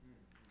enemy.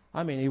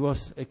 It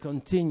was a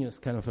continuous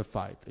kind of a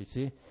fight, you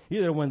see.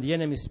 Either when the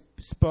enemy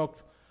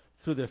spoke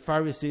through the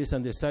Pharisees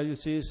and the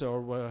Sadducees,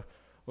 or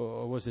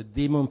was a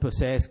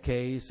demon-possessed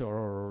case,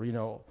 or,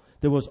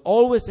 there was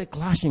always a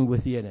clashing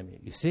with the enemy,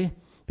 you see.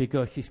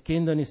 Because his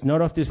kingdom is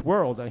not of this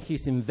world, and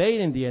he's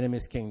invading the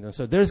enemy's kingdom.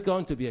 So there's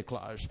going to be a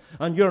clash.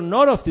 And you're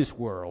not of this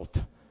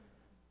world.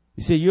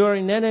 You see, you're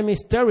in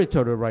enemy's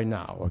territory right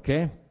now,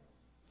 okay?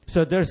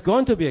 So there's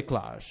going to be a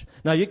clash.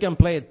 Now, you can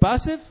play it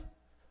passive,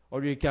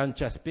 or you can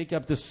just pick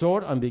up the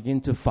sword and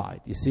begin to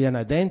fight. You see, and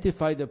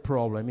identify the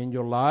problem in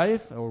your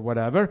life or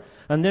whatever.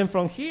 And then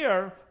from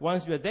here,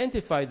 once you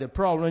identify the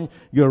problem,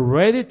 you're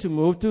ready to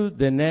move to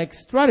the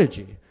next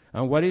strategy.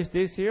 And what is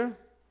this here?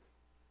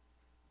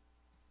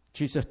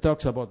 Jesus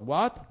talks about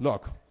what?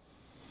 Look.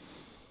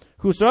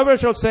 Whosoever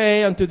shall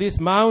say unto this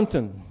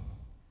mountain,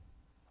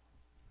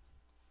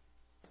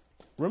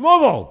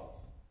 removal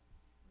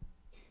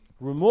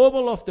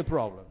of the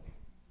problem.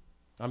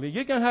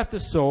 You can have the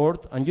sword,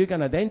 and you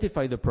can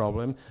identify the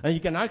problem, and you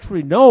can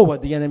actually know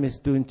what the enemy is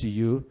doing to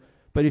you,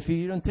 but if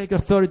you don't take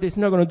authority, it's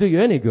not going to do you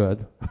any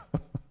good.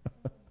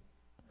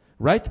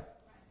 Right?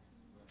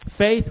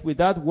 Faith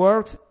without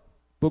works,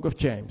 Book of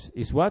James,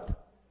 is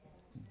what?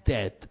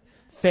 Dead.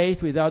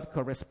 Faith without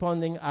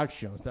corresponding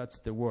actions. That's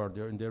the word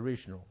in the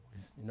original.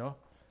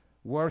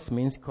 Works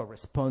means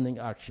corresponding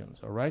actions.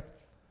 All right.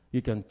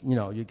 You can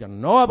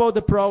know about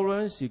the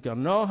problems. You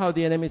can know how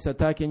the enemy is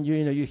attacking you.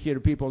 You hear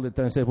people all the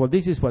time say, "Well,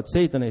 this is what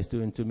Satan is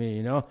doing to me."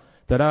 You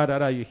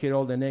hear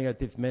all the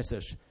negative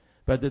message,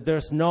 but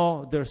there's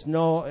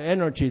no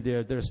energy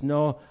there. There's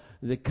no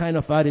the kind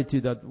of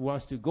attitude that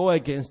wants to go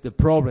against the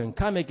problem,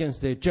 come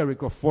against the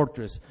Jericho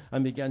fortress,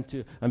 and begin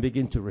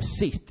to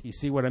resist. You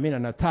see what I mean?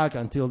 An attack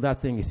until that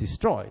thing is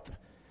destroyed.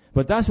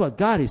 But that's what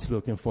God is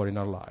looking for in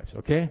our lives,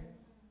 okay?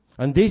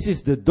 And this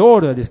is the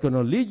door that is going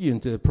to lead you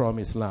into the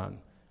promised land,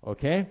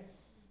 okay?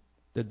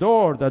 The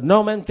door that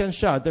no man can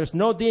shut. There's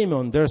no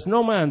demon, there's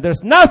no man,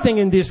 there's nothing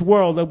in this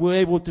world that will be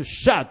able to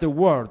shut the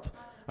word.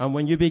 And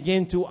when you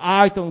begin to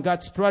act on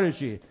God's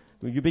strategy,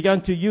 you began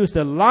to use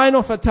the line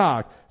of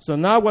attack. So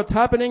now what's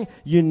happening?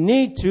 You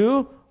need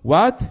to,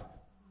 what?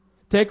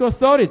 Take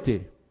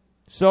authority.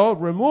 So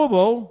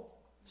removal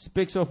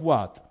speaks of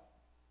what?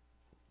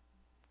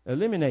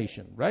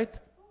 Elimination, right?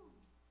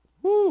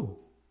 Woo!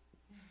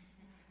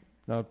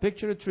 Now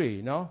picture a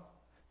tree,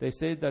 They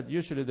say that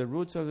usually the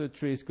roots of the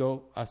trees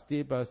go as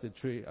deep as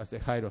the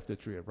height of the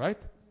tree, right?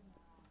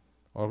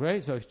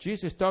 Okay, so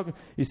Jesus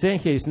is saying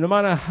here, no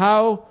matter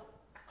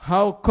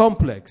how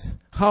complex,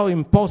 how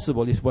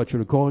impossible is what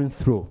you're going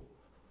through.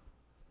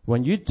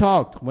 When you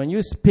talk, when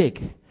you speak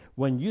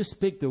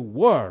the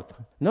word,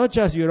 not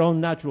just your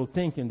own natural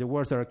thinking, the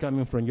words that are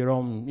coming from your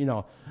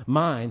own,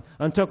 mind.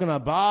 I'm talking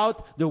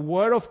about the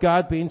word of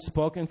God being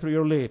spoken through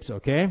your lips,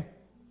 okay?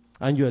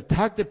 And you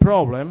attack the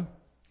problem,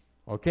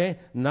 okay?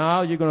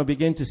 Now you're going to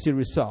begin to see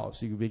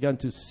results. You begin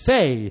to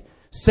say,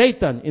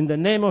 Satan, in the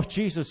name of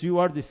Jesus, you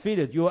are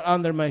defeated. You are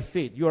under my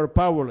feet. You are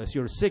powerless.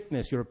 Your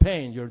sickness, your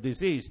pain, your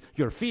disease,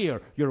 your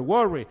fear, your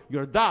worry,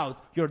 your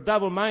doubt, your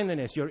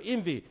double-mindedness, your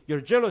envy,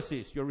 your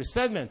jealousies, your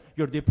resentment,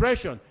 your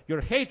depression, your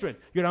hatred,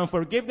 your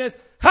unforgiveness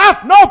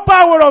have no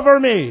power over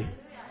me.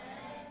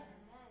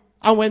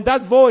 And when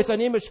that voice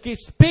and image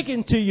keeps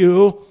speaking to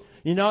you,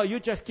 you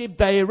just keep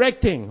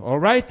directing, all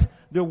right,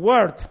 the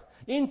word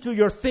into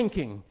your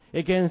thinking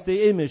against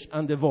the image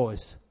and the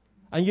voice.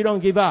 And you don't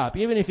give up.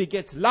 Even if it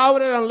gets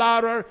louder and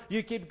louder,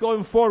 you keep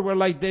going forward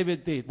like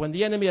David did. When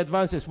the enemy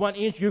advances 1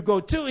 inch, you go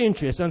 2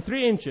 inches and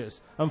 3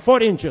 inches and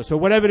 4 inches or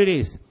whatever it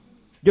is.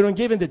 You don't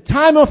give him the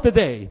time of the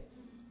day.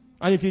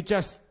 And if you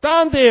just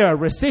stand there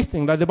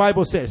resisting, like the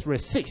Bible says,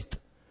 resist.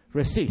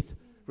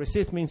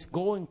 Resist means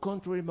go in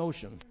contrary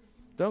motion.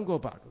 Don't go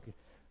back. Okay.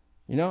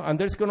 You know, and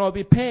there's going to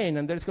be pain,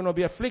 and there's going to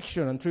be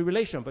affliction and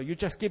tribulation, but you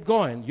just keep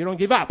going. You don't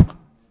give up.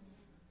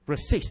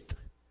 Resist.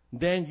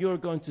 Then you're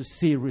going to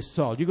see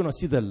result. You're going to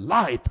see the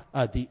light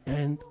at the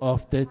end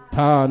of the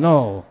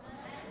tunnel.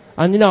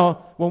 And, you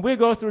know, when we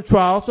go through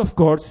trials, of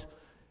course,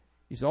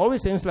 it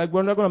always seems like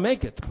we're not going to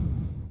make it.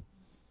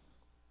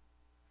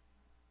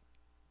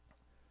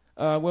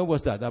 When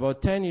was that?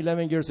 About 10,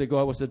 11 years ago,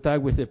 I was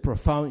attacked with a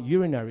profound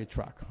urinary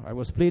tract. I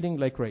was bleeding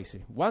like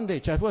crazy. One day,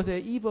 just was the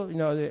evil, you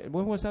know,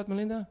 when was that,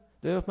 Melinda?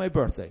 The day of my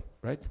birthday,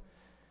 right?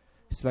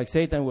 It's like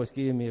Satan was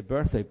giving me a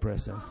birthday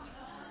present.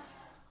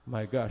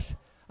 My gosh.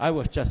 I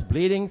was just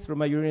bleeding through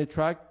my urinary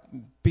tract.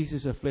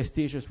 Pieces of flesh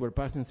tissues were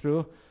passing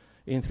through.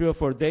 In 3 or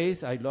 4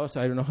 days, I lost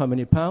I don't know how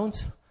many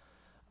pounds.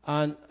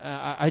 And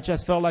I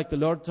just felt like the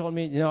Lord told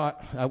me, you know,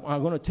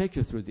 I'm going to take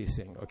you through this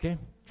thing, okay?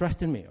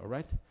 Trust in me, all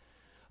right?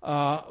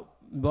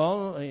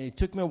 Well, it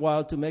took me a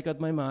while to make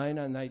up my mind,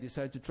 and I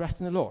decided to trust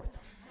in the Lord.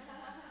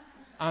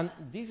 And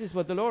this is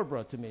what the Lord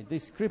brought to me,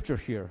 this scripture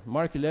here,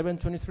 Mark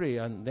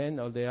 11:23, and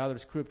then all the other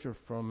scripture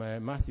from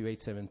Matthew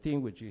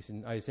 8:17, which is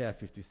in Isaiah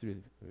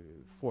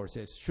 53:4,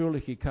 says, surely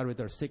he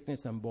carried our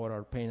sickness and bore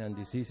our pain and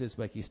diseases,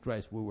 by his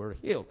stripes we were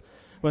healed.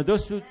 Well,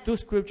 those two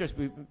scriptures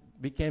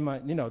became,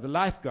 the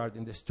lifeguard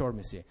in the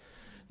stormy sea.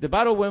 The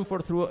battle went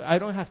through. I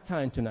don't have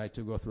time tonight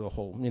to go through the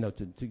whole,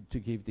 to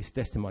give this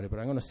testimony, but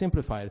I'm going to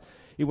simplify it.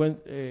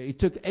 It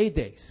took 8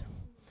 days.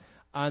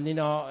 And,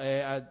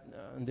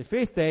 on the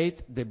 5th day,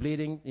 the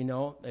bleeding,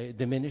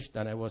 diminished,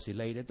 and I was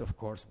elated, of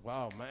course.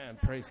 Wow, man,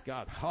 praise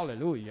God.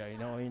 Hallelujah,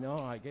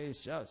 I guess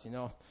just,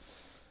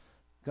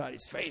 God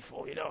is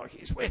faithful,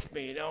 he's with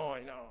me,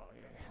 I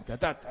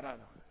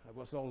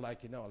was all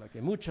like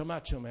a mucho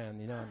macho man,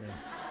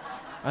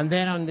 And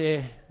then on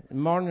the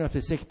morning of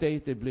the 6th day,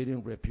 the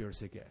bleeding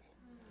reappears again.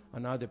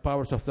 And now the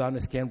powers of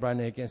darkness came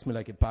running against me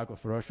like a pack of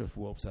ferocious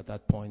wolves at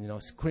that point,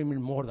 screaming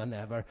more than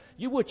ever.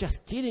 You were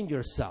just kidding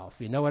yourself,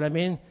 you know what I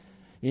mean?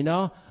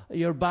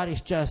 Your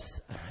body's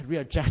just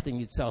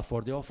readjusting itself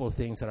for the awful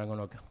things that are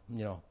going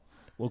to,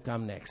 will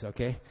come next,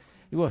 okay?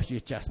 You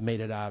just made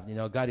it up.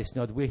 God is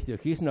not with you.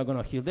 He's not going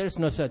to heal. There's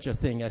no such a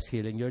thing as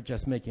healing. You're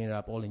just making it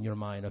up all in your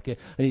mind, okay?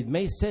 And it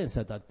made sense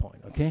at that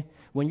point, okay?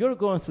 When you're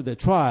going through the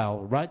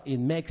trial, right, it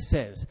makes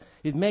sense.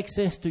 It makes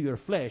sense to your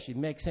flesh. It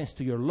makes sense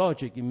to your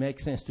logic. It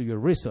makes sense to your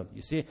reason,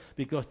 you see?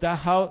 Because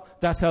that's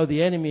how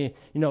the enemy,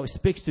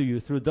 speaks to you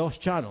through those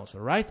channels,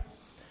 all right?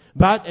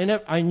 But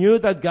I knew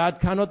that God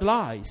cannot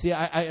lie. See,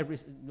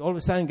 all of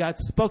a sudden God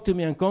spoke to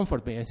me and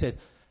comforted me and said,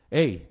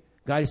 hey,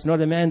 God is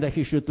not a man that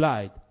he should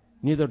lie.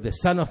 Neither the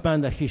Son of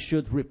Man that he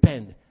should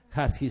repent.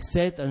 Has he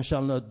said and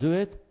shall not do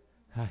it?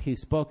 Has he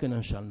spoken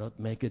and shall not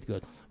make it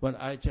good? Well,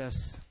 I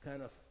just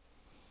kind of,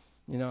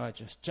 I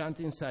just chant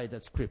inside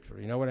that scripture.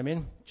 You know what I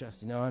mean?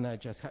 Just, and I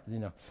just,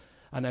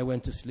 and I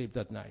went to sleep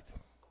that night.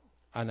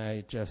 And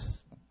I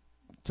just,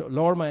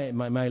 Lord,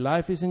 my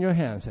life is in your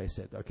hands, I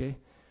said, okay?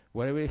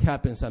 Whatever it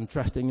happens, I'm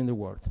trusting in the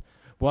word.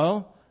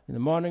 Well, in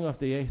the morning of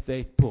the 8th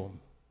day, boom,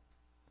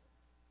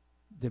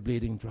 the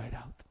bleeding dried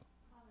out.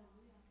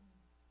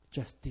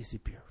 Just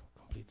disappeared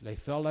completely. I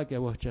felt like I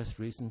was just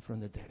risen from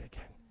the dead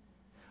again.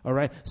 All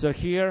right? So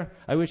here,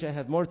 I wish I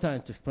had more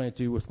time to explain it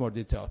to you with more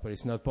detail, but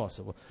it's not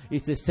possible.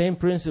 It's the same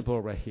principle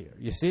right here.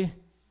 You see?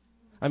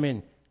 I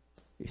mean,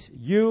 it's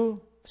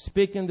you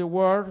speaking the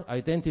word,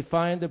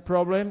 identifying the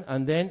problem,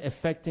 and then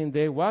effecting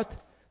the what?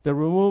 The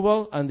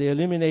removal and the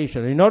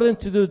elimination. In order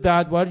to do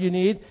that, what you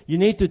need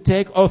to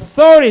take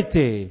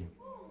authority.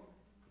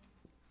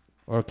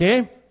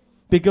 Okay?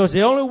 Because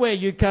the only way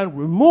you can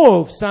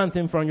remove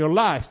something from your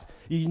life,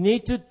 you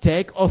need to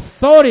take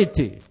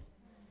authority.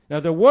 Now,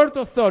 the word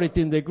authority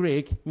in the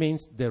Greek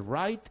means the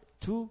right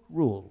to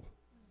rule.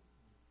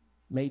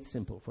 Made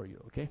simple for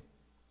you, okay?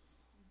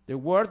 The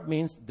word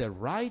means the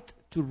right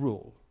to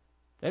rule.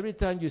 Every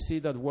time you see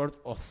that word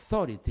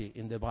authority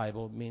in the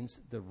Bible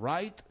means the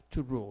right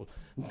to rule.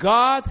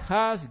 God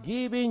has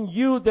given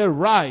you the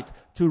right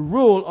to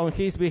rule on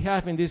his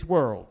behalf in this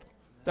world.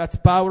 That's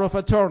power of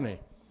attorney.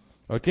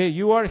 Okay,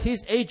 you are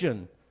his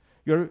agent.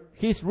 You're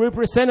his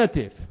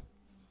representative.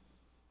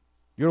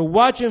 You're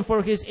watching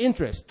for his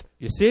interest,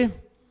 you see?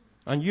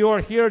 And you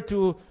are here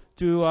to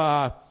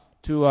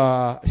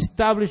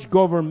establish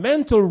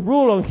governmental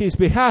rule on his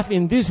behalf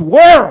in this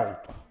world.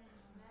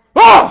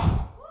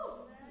 Oh!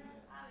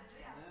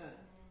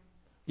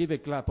 Give a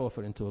clap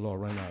offering to the Lord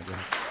right now.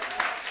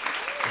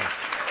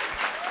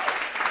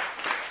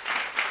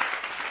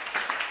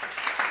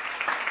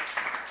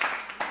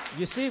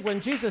 You see,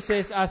 when Jesus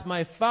says, as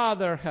my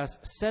Father has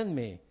sent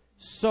me,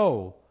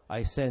 so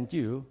I sent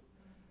you,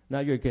 now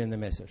you're getting the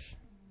message.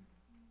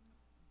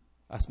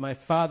 As my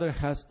Father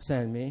has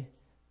sent me,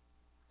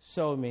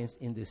 so means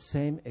in the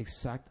same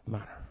exact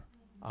manner,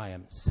 I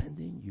am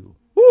sending you.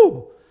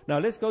 Woo! Now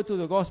let's go to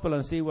the gospel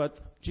and see what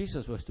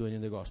Jesus was doing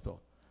in the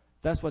gospel.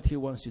 That's what he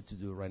wants you to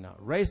do right now.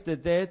 Raise the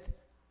dead,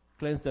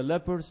 cleanse the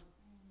lepers.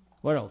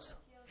 What else?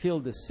 Heal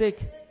the sick,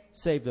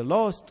 save the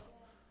lost,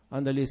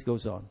 and the list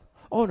goes on.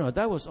 Oh, no,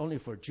 that was only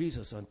for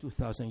Jesus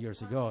 2,000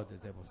 years ago.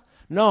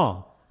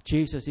 No,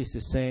 Jesus is the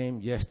same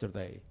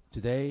yesterday,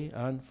 today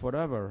and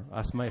forever.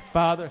 As my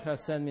Father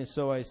has sent me,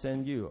 so I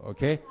send you.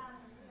 Okay?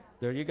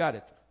 There you got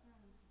it.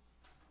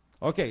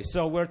 Okay,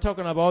 so we're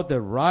talking about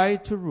the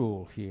right to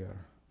rule here.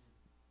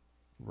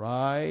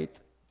 Right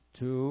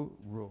to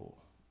rule.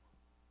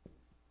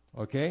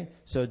 Okay?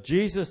 So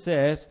Jesus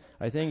says,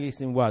 I think it's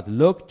in what?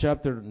 Luke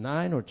chapter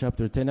 9 or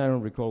chapter 10, I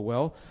don't recall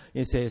well.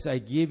 It says, I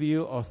give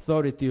you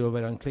authority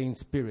over unclean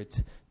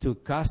spirits to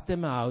cast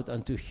them out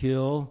and to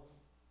heal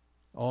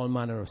all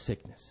manner of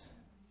sickness.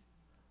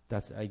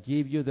 I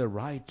give you the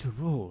right to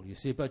rule, you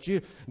see. But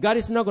God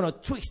is not going to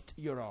twist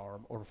your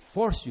arm or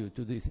force you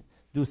to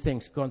do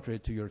things contrary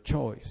to your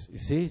choice. You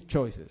see,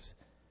 choices.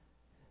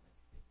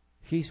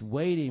 He's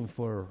waiting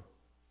for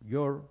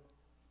your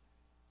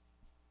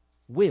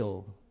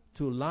will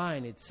to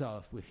line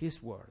itself with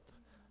His word.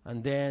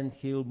 And then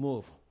He'll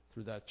move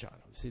through that channel.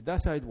 You see,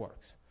 that's how it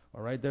works.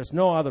 All right? There's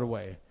no other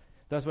way.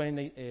 That's why,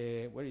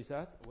 where is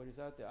that?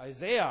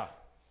 Isaiah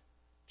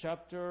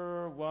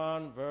chapter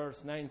 1,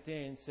 verse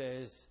 19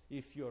 says,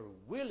 if you're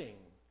willing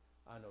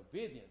and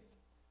obedient,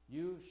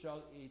 you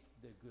shall eat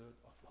the good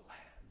of the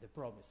land, the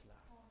promised land.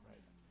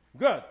 Right?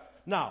 Good.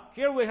 Now,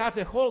 here we have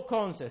the whole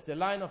concept, the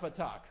line of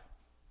attack.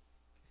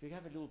 If you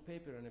have a little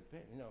paper and a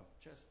pen,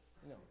 just,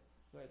 go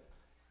ahead.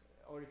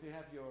 Or if you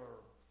have your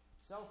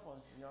cell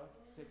phone,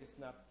 take a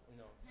snap,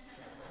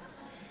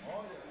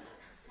 Oh,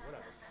 yeah,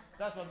 whatever.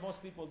 That's what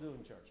most people do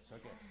in churches.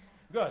 Okay.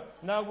 Good.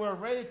 Now we're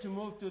ready to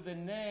move to the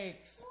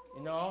next,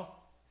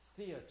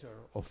 theater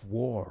of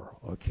war.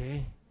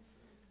 Okay.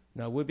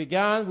 Now we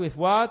began with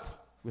what?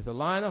 With a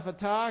line of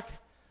attack.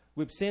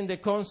 We've seen the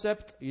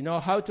concept,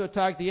 how to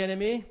attack the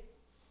enemy.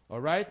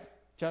 All right.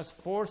 Just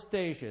 4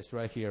 stages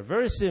right here.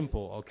 Very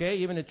simple. Okay.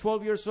 Even a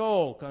 12 years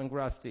old can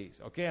grasp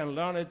these. Okay. And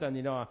learn it and,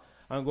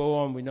 and go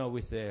on,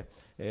 with the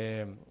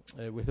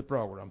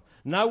program.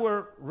 Now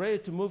we're ready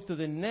to move to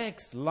the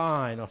next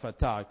line of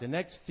attack, the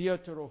next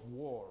theater of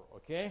war,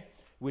 okay,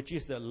 which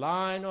is the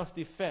line of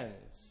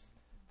defense.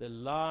 The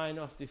line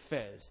of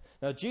defense.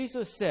 Now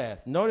Jesus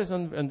said, notice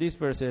on these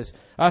verses,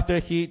 after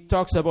He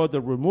talks about the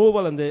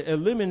removal and the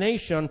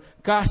elimination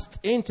cast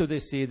into the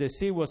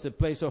sea was a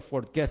place of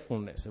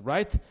forgetfulness,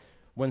 right?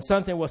 When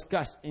something was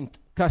cast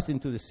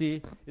into the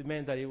sea, it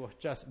meant that it was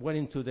just went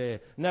into the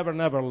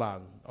never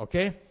land.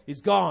 Okay,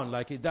 it's gone,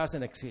 like it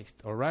doesn't exist.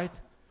 All right.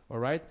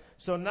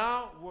 So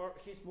now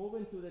He's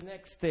moving to the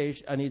next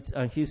stage, and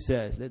He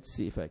says, let's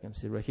see if I can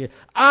see right here,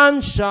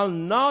 and shall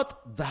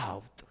not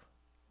doubt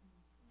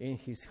in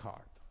his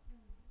heart.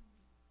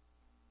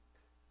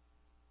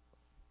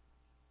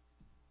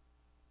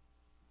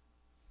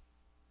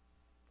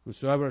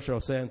 Whosoever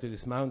shall say unto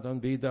this mountain,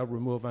 be thou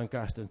removed and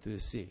cast into the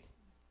sea.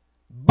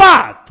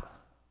 But,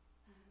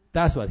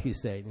 that's what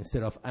He's saying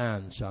instead of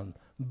and shall.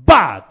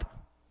 But,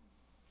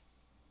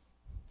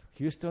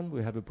 Houston,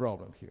 we have a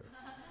problem here.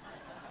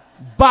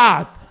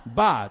 But,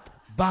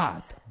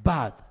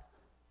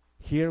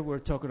 here we're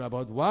talking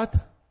about what?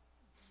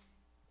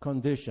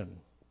 Condition.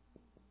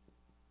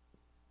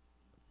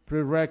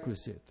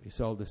 Prerequisite.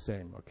 It's all the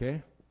same,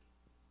 okay?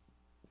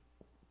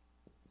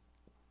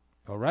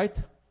 All right?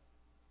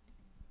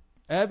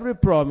 Every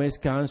promise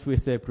comes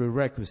with a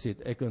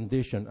prerequisite, a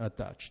condition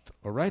attached.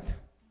 All right?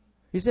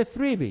 It's a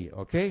freebie,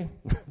 okay?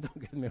 Don't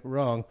get me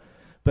wrong.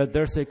 But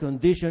there's a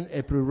condition,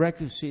 a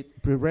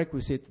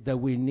prerequisite that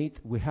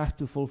we have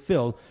to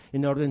fulfill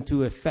in order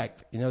to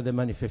effect, the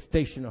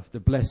manifestation of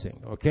the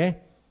blessing, okay?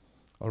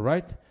 All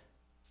right?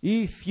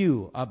 If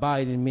you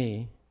abide in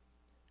me,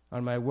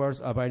 and my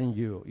words abide in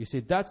you. You see,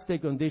 that's the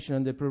condition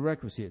and the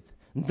prerequisite.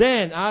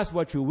 Then ask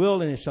what you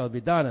will, and it shall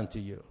be done unto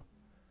you.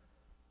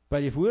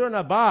 But if we don't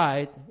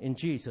abide in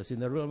Jesus, in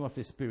the realm of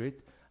the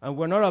Spirit, and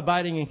we're not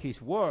abiding in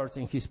His words,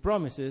 in His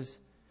promises,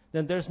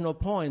 then there's no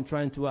point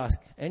trying to ask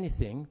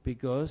anything,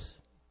 because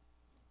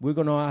we're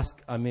going to ask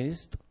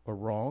amiss or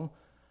wrong,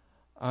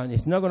 and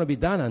it's not going to be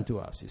done unto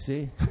us, you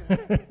see.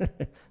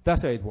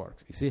 That's how it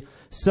works, you see.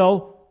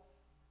 So,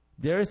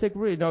 there is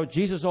a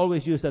Jesus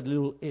always used that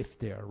little if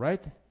there,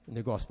 right? In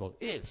the gospel.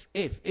 If,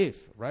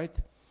 right?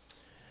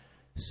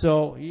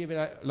 So,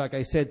 even like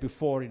I said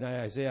before in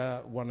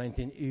Isaiah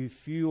 1:19,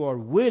 if you are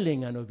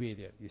willing and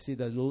obedient, you see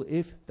that little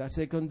if? That's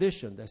a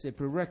condition, that's a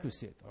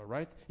prerequisite, all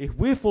right? If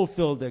we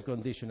fulfill the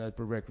condition and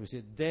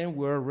prerequisite, then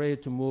we're ready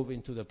to move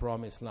into the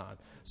promised land.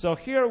 So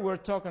here we're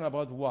talking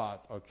about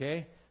what,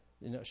 okay?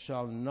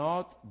 Shall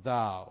not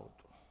doubt.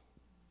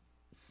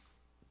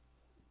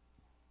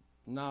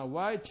 Now,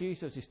 why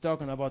Jesus is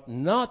talking about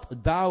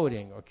not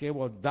doubting, okay?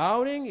 Well,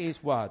 doubting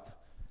is what?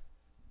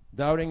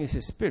 Doubting is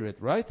a spirit,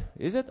 right?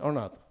 Is it or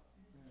not?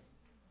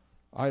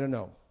 I don't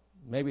know.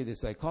 Maybe the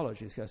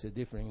psychologist has a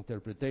different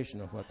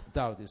interpretation of what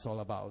doubt is all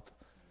about.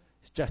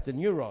 It's just a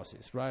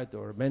neurosis, right?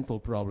 Or a mental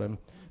problem.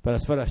 But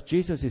as far as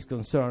Jesus is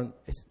concerned,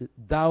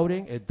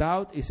 a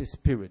doubt is a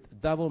spirit.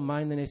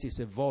 Double-mindedness is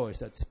a voice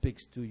that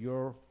speaks to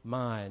your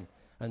mind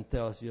and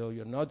tells you,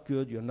 you're not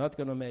good, you're not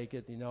going to make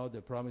it,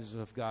 the promises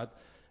of God.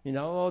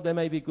 They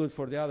may be good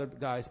for the other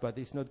guys, but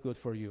it's not good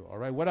for you, all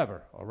right?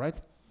 Whatever, all right?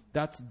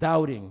 That's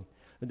doubting.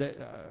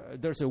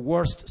 There's a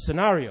worst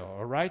scenario,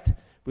 all right?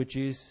 Which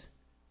is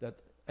that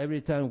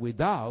every time we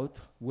doubt,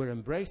 we're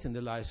embracing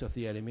the lies of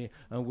the enemy,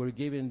 and we're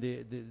giving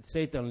the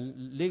Satan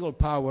legal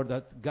power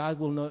that God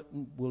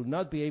will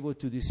not be able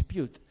to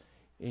dispute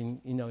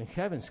in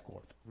heaven's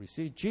court. We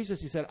see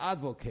Jesus is our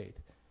advocate,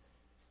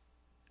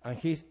 and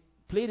he's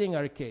pleading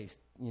our case,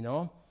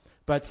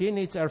 but he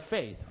needs our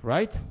faith,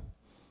 right?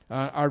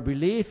 Our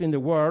belief in the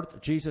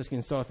word. Jesus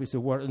himself is the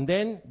word, and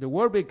then the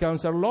word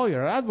becomes our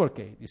lawyer, our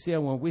advocate. You see,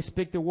 and when we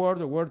speak the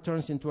word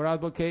turns into our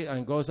advocate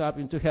and goes up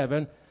into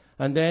heaven,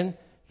 and then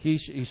he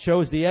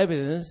shows the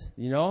evidence,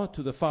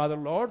 to the Father.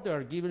 Lord, they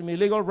are giving me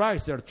legal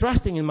rights. They are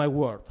trusting in my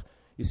word.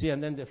 You see,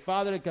 and then the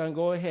Father can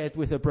go ahead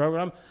with the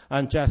program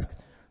and just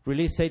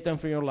release Satan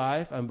from your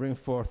life and bring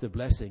forth the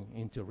blessing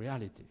into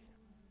reality.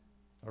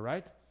 All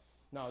right?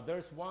 Now,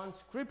 there's one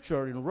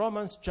scripture in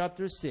Romans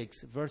chapter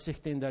 6, verse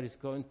 16, that is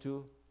going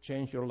to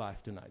change your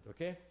life tonight,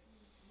 okay?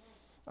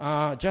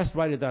 Just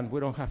write it down. We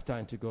don't have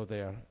time to go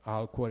there.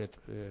 I'll quote it.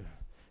 It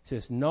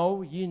says,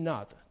 "Know ye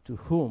not to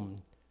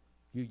whom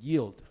you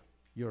yield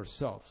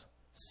yourselves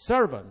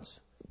servants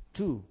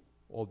to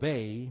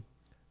obey?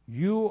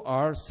 You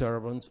are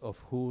servants of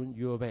whom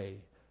you obey,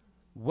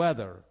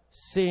 whether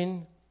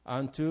sin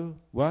unto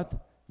what?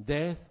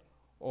 Death,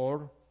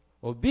 or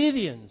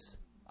obedience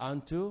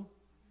unto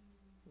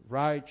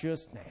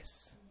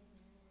righteousness."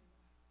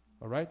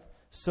 All right?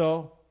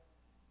 So,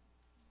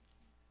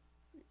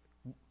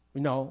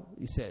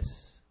 it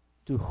says,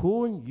 to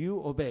whom you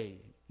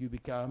obey, you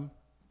become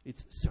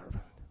its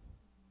servant.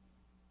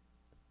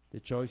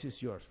 The choice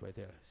is yours right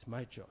there. It's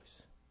my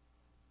choice.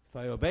 If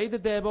I obey the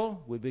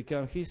devil, we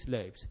become his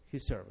slaves,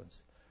 his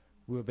servants.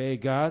 We obey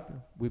God,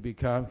 we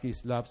become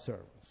his loved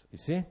servants. You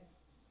see?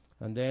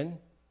 And then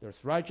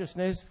there's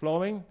righteousness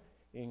flowing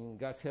in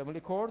God's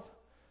heavenly court,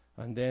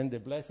 and then the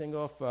blessing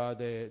of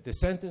the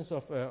sentence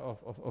of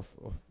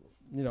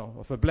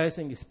a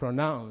blessing is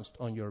pronounced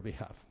on your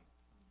behalf.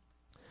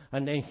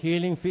 And then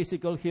healing,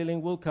 physical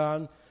healing will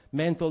come,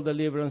 mental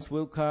deliverance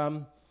will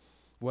come,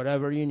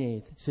 whatever you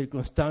need,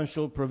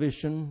 circumstantial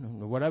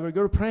provision, whatever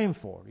you're praying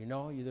for,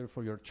 either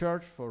for your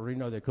church, for,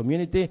 the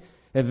community.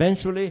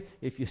 Eventually,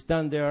 if you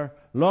stand there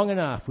long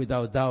enough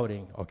without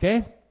doubting,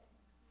 okay,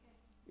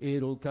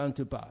 it'll come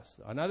to pass.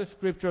 Another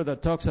scripture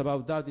that talks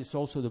about that is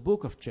also the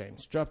book of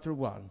James, chapter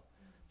 1.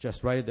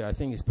 Just right there. I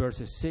think it's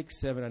verses 6,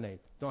 7, and 8.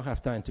 Don't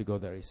have time to go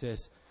there. It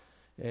says,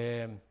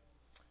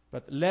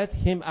 but let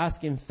him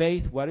ask in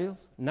faith, what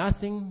else?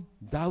 Nothing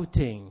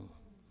doubting.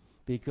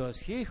 Because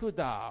he who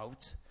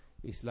doubts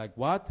is like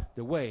what?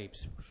 The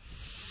waves.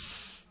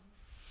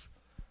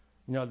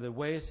 The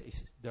waves,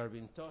 they're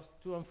being tossed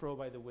to and fro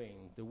by the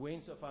wind. The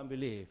winds of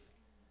unbelief.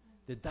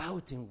 The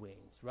doubting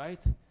winds,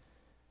 right?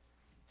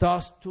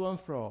 Tossed to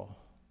and fro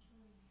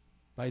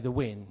by the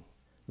wind.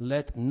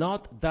 Let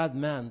not that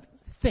man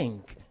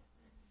think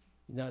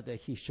that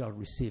he shall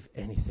receive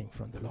anything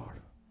from the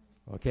Lord.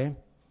 Okay?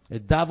 A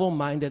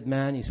double-minded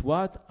man is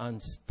what?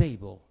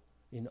 Unstable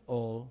in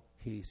all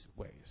his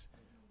ways.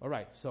 All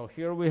right, so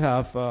here we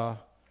have, let's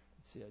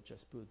see, I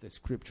just put the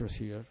scriptures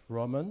here.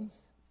 Romans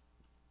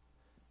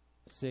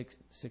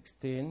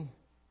 6:16,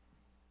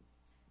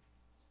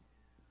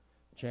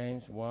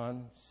 James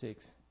 1,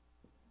 6,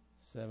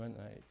 7,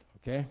 8.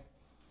 Okay?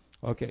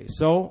 Okay,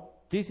 so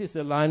this is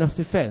the line of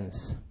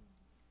defense.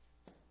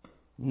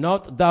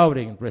 Not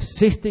doubting,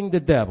 resisting the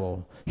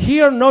devil.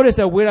 Here, notice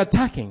that we're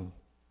attacking.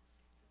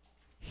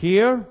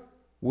 Here,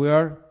 we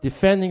are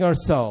defending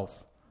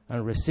ourselves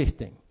and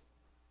resisting.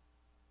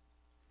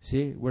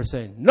 See, we're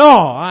saying,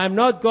 no, I'm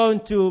not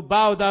going to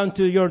bow down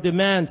to your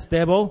demands,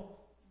 devil.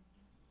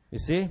 You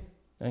see?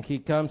 And he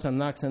comes and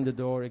knocks on the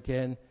door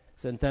again.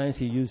 Sometimes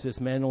he uses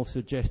mental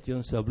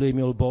suggestions,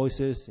 subliminal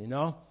voices,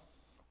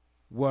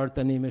 word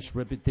and image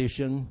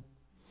repetition,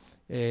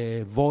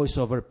 voice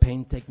over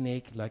pain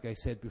technique, like I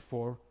said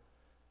before.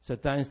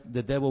 Sometimes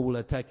the devil will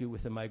attack you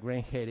with a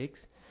migraine headache,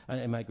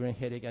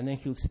 and then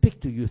he'll speak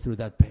to you through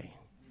that pain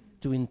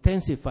to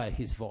intensify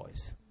his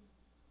voice.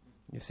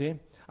 You see?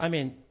 I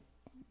mean,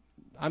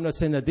 I'm not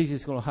saying that this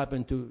is going to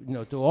happen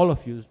to all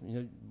of you.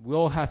 We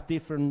all have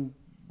different,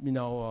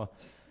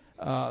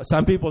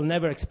 some people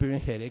never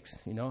experience headaches.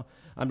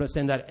 I'm not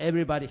saying that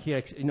everybody here,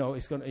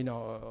 is going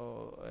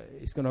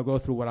to go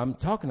through what I'm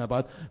talking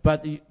about.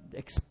 But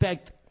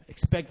expect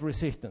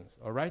resistance.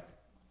 All right?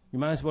 You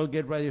might as well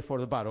get ready for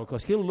the battle,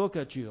 because he'll look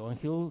at you and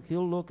he'll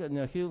look at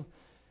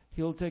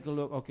he'll take a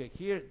look. Okay,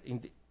 here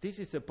this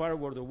is the part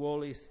where the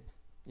wall is,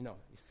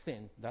 is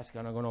thin. That's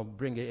going to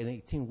bring an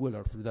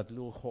 18-wheeler through that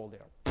little hole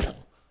there.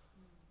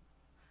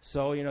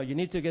 So, you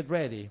need to get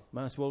ready.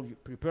 Might as well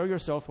prepare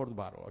yourself for the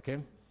battle, okay?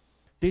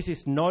 This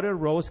is not a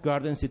rose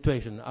garden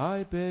situation.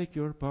 I beg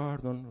your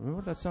pardon.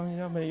 Remember that song,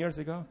 many years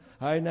ago?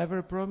 I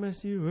never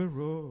promised you a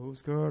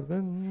rose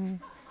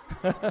garden.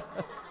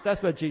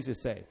 That's what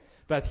Jesus said.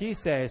 But he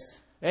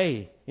says,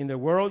 hey, in the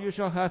world you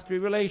shall have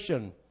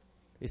tribulation.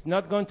 It's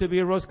not going to be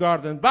a rose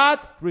garden,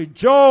 but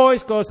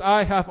rejoice because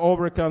I have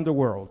overcome the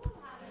world.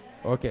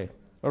 Okay.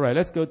 All right,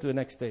 let's go to the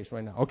next stage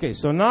right now. Okay,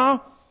 so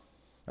now,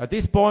 at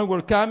this point,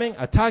 we're coming,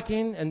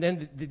 attacking, and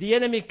then the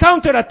enemy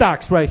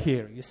counterattacks right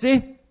here. You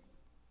see?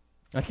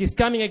 And he's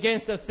coming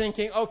against it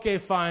thinking, okay,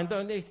 fine,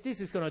 this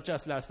is going to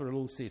just last for a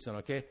little season,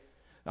 okay?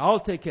 I'll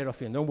take care of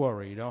him, don't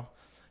worry, you know.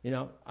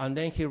 And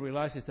then he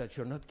realizes that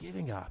you're not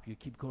giving up. You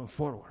keep going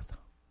forward.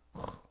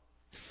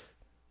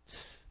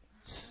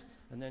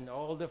 And then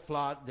all the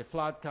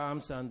flood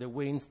comes and the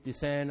winds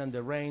descend and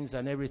the rains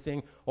and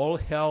everything, all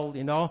hell,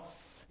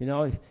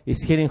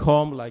 is hitting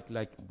home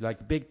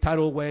like big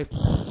tidal wave.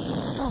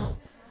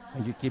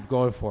 And you keep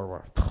going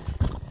forward.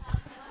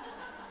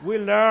 We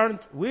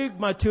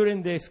matured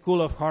in the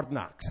school of hard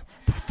knocks.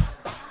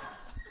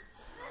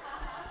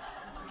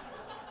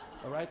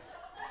 All right?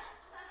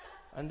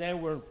 And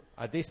then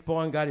at this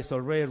point, God is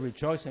already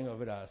rejoicing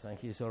over us. And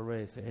he's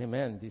already saying, hey,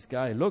 man, this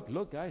guy,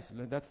 look, guys,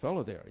 look that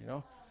fellow there,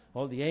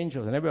 All the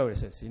angels and everybody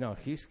says,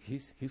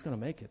 he's going to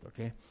make it,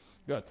 okay?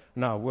 Good.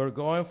 Now, we're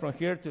going from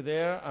here to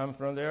there and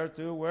from there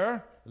to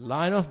where?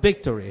 Line of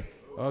victory.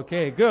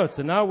 Okay, good.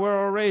 So now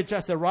we're already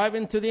just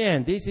arriving to the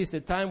end. This is the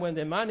time when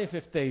the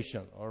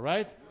manifestation, all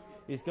right,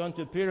 is going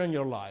to appear in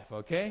your life,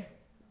 okay?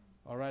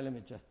 All right, let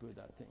me just put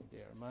that thing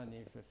there,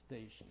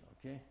 manifestation,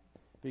 okay?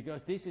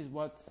 Because this is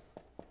what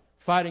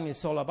fighting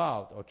is all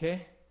about,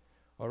 okay?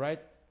 All right?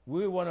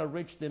 We want to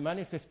reach the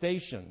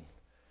manifestation.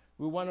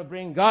 We want to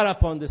bring God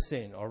upon the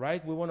scene, all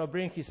right? We want to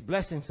bring his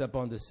blessings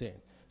upon the scene.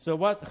 So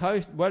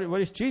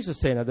what is Jesus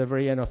saying at the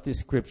very end of this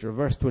scripture,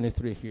 verse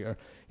 23 here?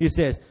 He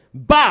says,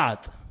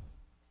 but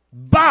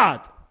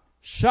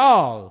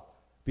shall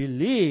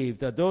believe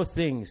that those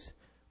things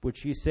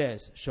which he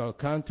says shall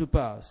come to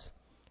pass.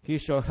 He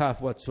shall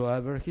have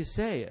whatsoever he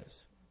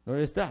says.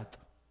 Notice that.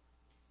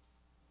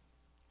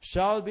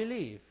 Shall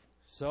believe.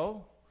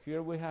 So,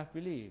 here we have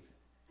believe.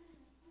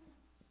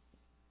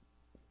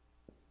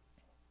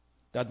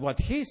 That what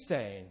he's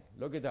saying,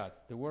 look at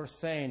that, the word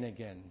saying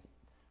again.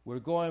 We're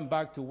going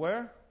back to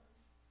where?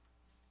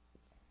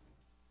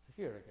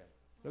 Here again.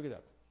 Look at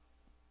that.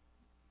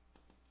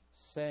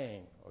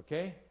 Saying,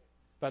 okay?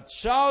 But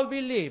shall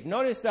believe.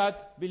 Notice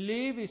that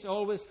believe is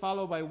always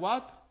followed by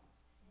what?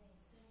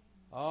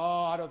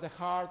 Oh, out of the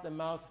heart the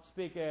mouth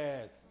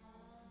speaketh.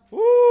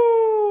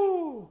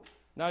 Woo!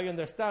 Now you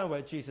understand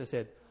what Jesus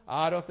said.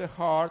 Out of the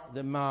heart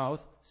the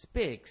mouth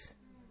speaks.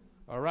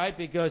 All right?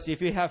 Because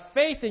if you have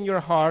faith in your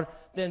heart,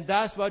 then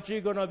that's what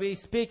you're going to be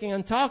speaking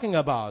and talking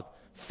about.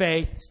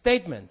 Faith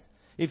statements.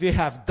 If you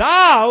have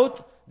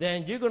doubt,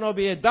 then you're going to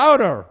be a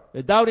doubter,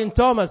 a doubting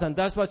Thomas, and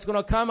that's what's going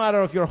to come out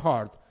of your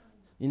heart.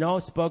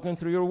 Spoken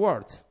through your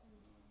words.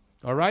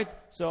 All right?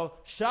 So,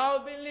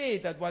 shall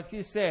believe that what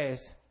he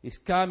says is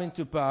coming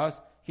to pass,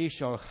 he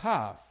shall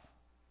have.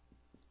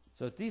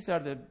 So, these are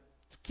the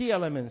key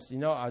elements,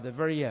 at the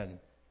very end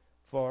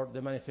for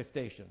the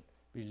manifestation.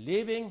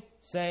 Believing,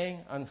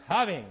 saying, and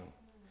having.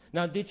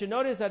 Now, did you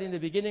notice that in the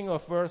beginning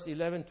of verse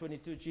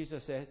 11:22,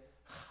 Jesus says,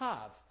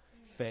 have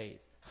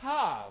faith.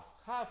 Have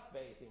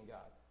faith in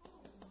God.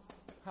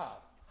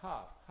 Have.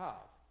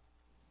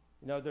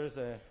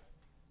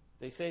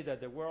 They say that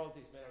the world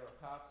is made of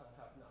haves and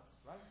have-nots,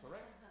 right?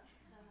 Correct?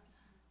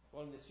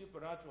 Well, in the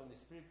supernatural and the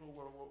spiritual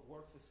world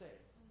works the same.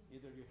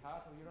 Either you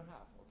have or you don't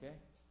have, okay?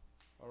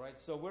 All right,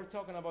 so we're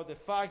talking about the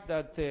fact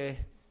that,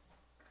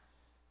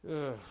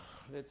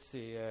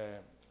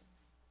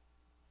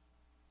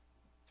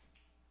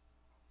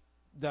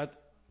 that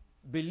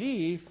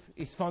belief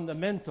is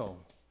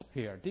fundamental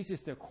here. This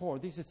is the core.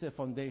 This is the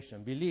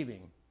foundation,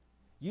 believing.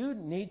 You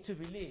need to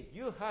believe.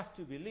 You have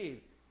to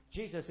believe.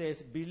 Jesus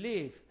says,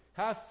 believe,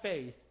 have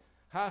faith,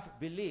 have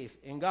belief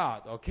in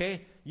God,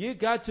 okay? You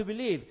got to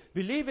believe.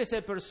 Believe is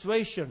a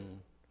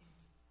persuasion.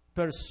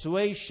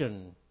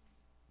 Persuasion.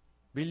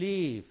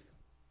 Believe.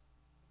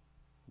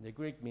 The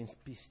Greek means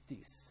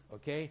pistis,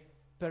 okay?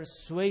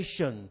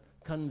 Persuasion,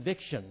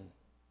 conviction.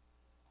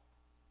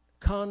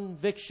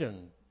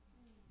 Conviction.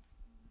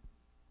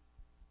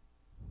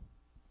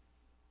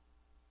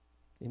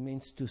 It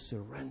means to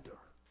surrender.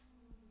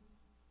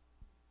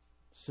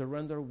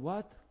 Surrender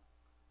what?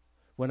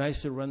 When I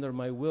surrender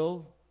my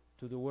will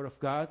to the Word of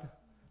God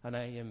and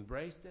I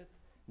embraced it,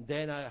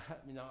 then Lord, I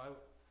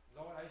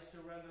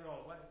surrender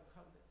all.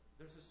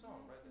 There's a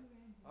song, right?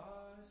 I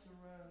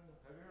surrender.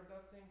 Have you heard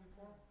that thing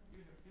before?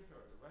 You've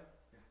heard it, right?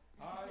 Yeah.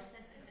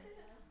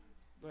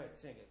 Go ahead,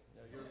 sing it.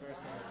 No, you're very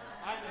singer.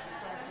 I'm a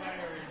guitar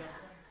player,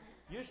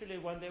 Usually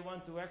when they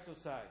want to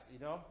exercise,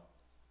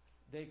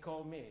 they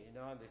call me,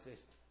 and they say,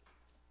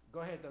 go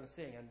ahead and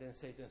sing. And then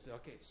Satan says,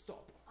 okay,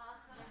 stop.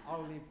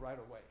 I'll leave right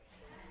away.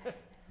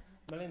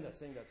 Melinda,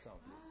 sing that song,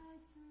 please.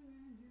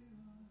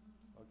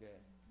 Okay.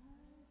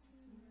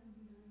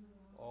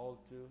 All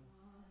to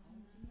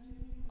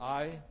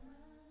I.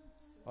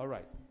 All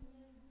right.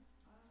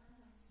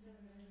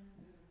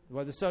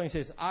 Well, the song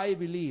says, I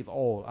believe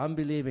all. I'm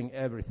believing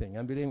everything.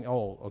 I'm believing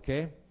all.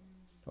 Okay?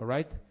 All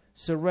right?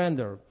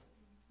 Surrender.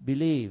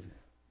 Believe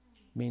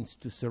means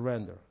to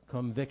surrender.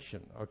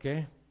 Conviction.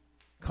 Okay?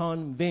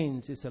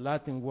 Convince is a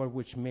Latin word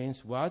which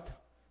means what?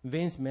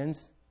 Vince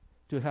means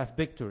to have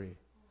victory.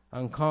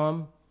 And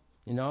to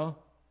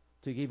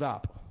give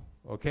up.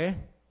 Okay?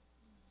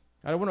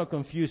 I don't want to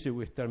confuse you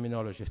with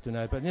terminologies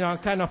tonight, but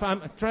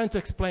I'm trying to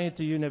explain it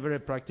to you in a very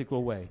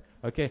practical way.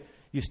 Okay?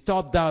 You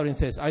stop doubting and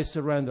says, I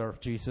surrender,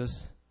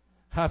 Jesus.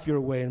 Have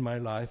your way in my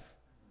life.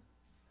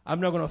 I'm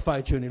not going to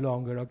fight you any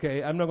longer,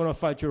 okay? I'm not going to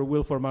fight your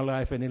will for my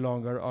life any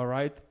longer, all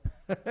right?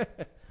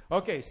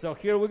 Okay, so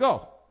here we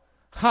go.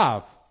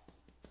 Have.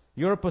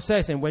 You're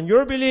possessing. When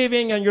you're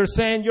believing and you're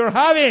saying you're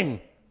having,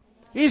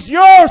 it's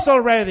yours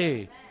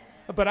already.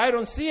 But I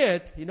don't see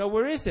it.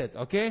 Where is it,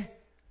 okay?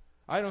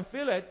 I don't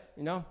feel it,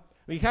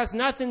 It has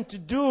nothing to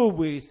do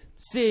with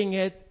seeing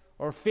it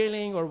or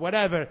feeling or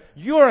whatever.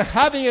 You're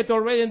having it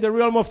already in the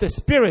realm of the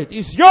Spirit.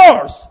 It's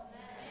yours.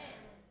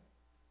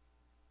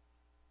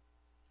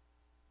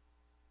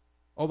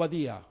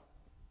 Obadiah,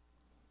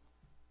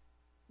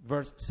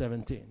 verse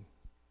 17.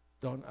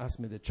 Don't ask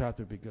me the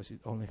chapter because it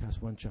only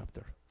has one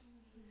chapter.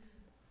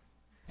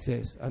 It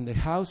says, and the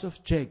house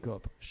of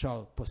Jacob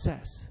shall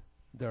possess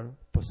their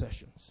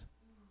possessions.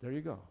 There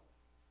you go.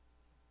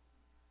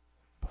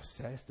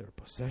 Possess their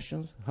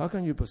possessions? How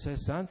can you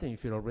possess something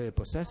if you're already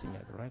possessing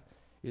it, right?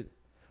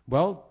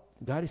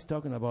 God is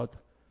talking about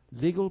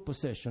legal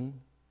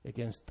possession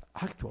against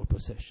actual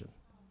possession.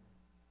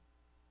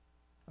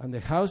 And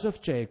the house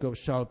of Jacob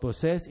shall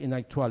possess in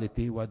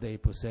actuality what they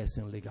possess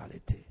in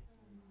legality.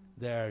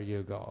 There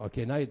you go.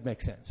 Okay, now it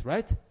makes sense,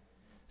 right?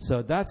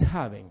 So that's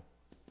having.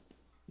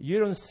 You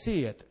don't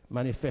see it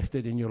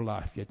manifested in your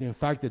life yet. In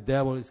fact, the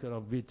devil is going to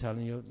be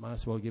telling you, might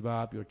as well give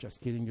up. You're just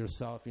kidding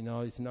yourself.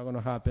 It's not going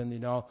to happen.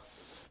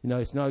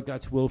 It's not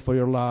God's will for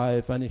your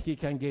life. And if he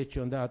can get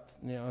you on that,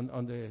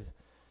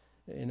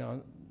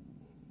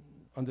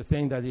 on the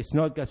thing that it's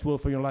not God's will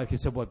for your life, he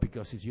said,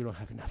 because you don't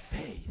have enough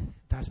faith.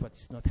 That's what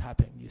is not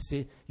happening, you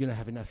see. You don't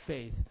have enough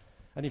faith.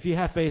 And if you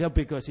have faith,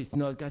 because it's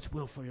not God's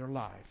will for your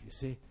life, you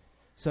see.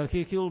 So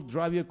he'll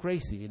drive you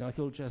crazy,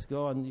 He'll just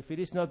go, and if it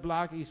is not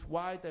black, it's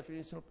white. If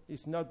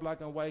it's not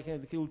black and white,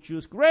 he'll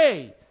choose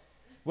gray.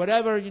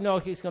 Whatever,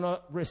 he's going to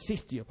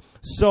resist you.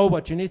 So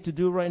what you need to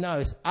do right now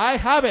is, I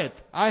have it.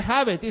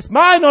 It's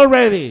mine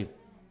already.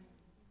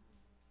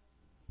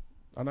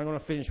 And I'm going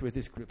to finish with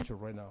this scripture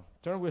right now.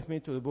 Turn with me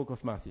to the book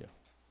of Matthew.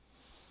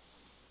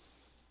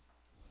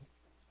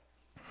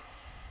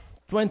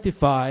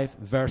 25,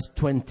 verse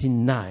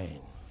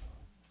 29.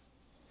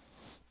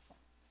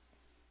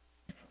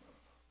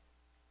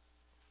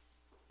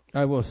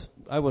 I was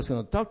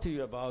going to talk to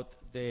you about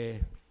the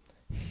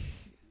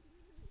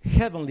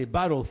heavenly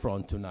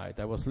battlefront tonight.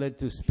 I was led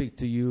to speak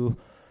to you.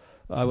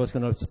 I was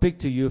going to speak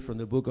to you from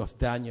the book of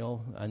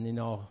Daniel, and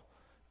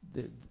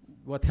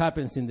what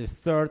happens in the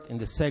third, in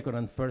the second,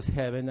 and first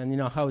heaven,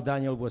 and how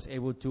Daniel was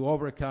able to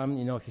overcome,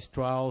 his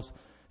trials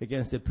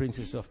against the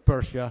princes of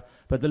Persia.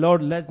 But the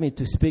Lord led me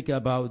to speak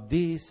about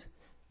this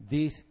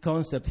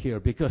concept here,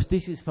 because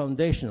this is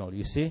foundational,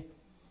 you see.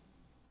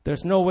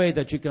 There's no way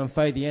that you can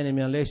fight the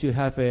enemy unless you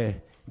have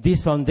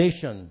this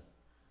foundation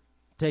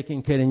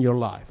taking care in your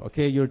life,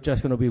 okay? You're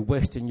just going to be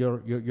wasting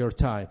your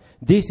time.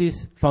 This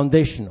is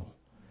foundational.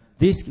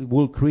 This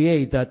will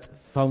create that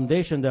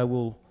foundation that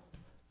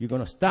you're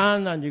going to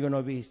stand and you're going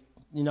to be,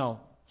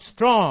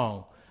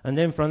 strong. And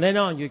then from then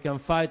on, you can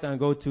fight and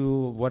go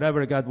to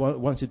whatever God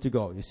wants you to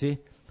go, you see?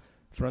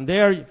 From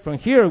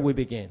here we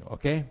begin,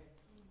 okay?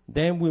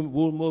 Then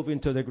we'll move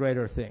into the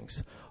greater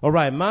things. All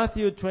right,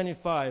 Matthew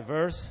 25,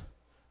 verse,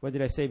 what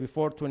did I say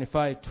before?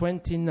 25,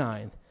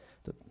 29.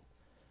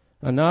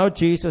 And now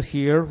Jesus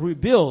here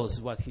reveals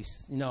what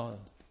he's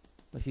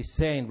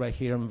saying right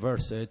here in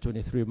verse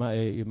 23,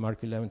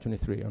 Mark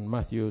 11:23, and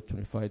Matthew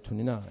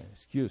 25:29.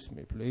 Excuse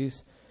me,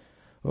 please.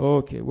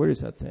 Okay, where is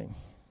that thing?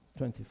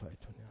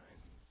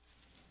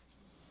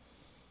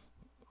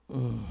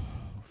 25:29.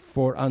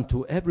 For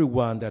unto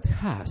everyone that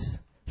has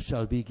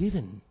shall be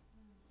given,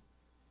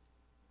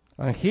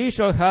 and he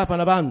shall have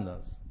an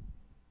abundance.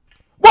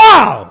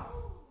 Wow!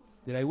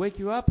 Did I wake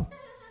you up?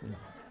 No.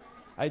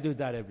 I do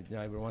that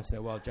every once in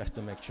a while just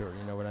to make sure,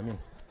 you know what I mean?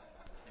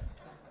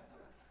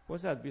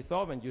 What's that?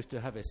 Beethoven used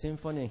to have a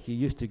symphony, and he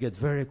used to get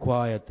very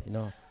quiet, I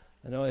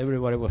know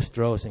everybody was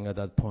drowsing at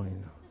that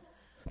point.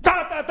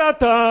 Da, da, da,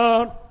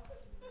 da.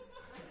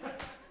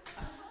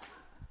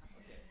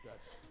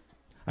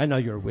 I know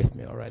you're with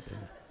me, all right?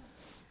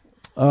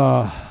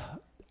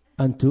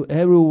 And to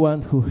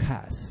everyone who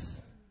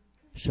has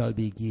shall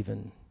be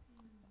given.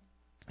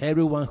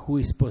 Everyone who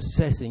is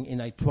possessing in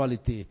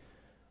actuality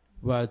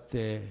what,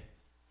 the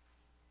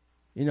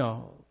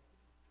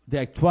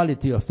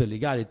actuality of the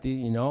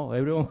legality,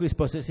 everyone who is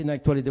possessing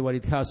actuality what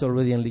it has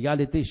already in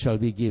legality shall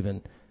be given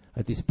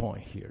at this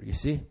point here, you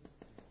see?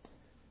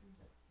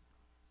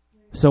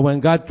 So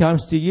when God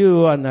comes to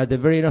you and at the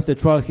very end of the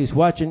trial he's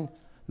watching,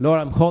 Lord,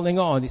 I'm holding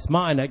on. It's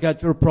mine. I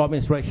got your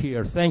promise right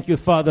here. Thank you,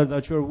 Father,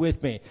 that you're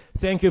with me.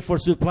 Thank you for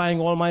supplying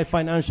all my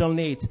financial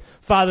needs.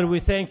 Father, we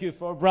thank you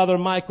for Brother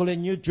Michael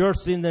in New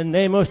Jersey in the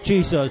name of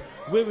Jesus.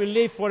 We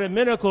believe for a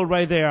miracle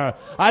right there.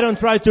 I don't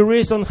try to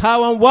reason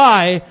how and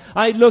why.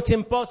 It looks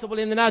impossible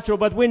in the natural,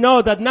 but we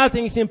know that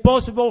nothing is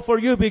impossible for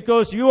you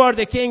because you are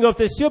the King of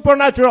the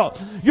supernatural.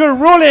 You're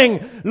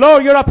ruling.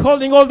 Lord, you're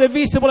upholding all the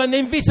visible and the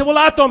invisible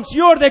atoms.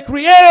 You're the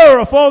creator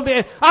of all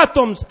the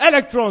atoms,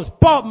 electrons,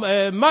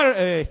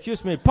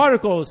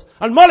 particles,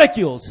 and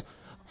molecules.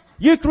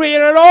 You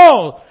created it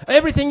all.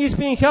 Everything is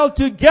being held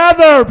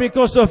together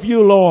because of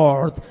you,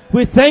 Lord.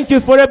 We thank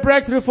you for a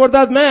breakthrough for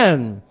that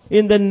man.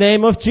 In the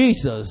name of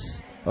Jesus.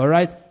 All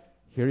right?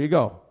 Here you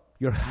go.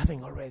 You're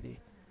having already.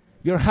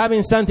 You're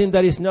having something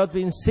that is not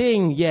been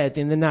seen yet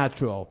in the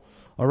natural.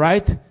 All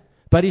right?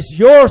 But it's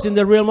yours in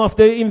the realm of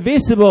the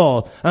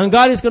invisible. And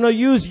God is going to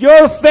use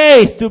your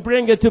faith to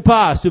bring it to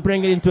pass, to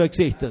bring it into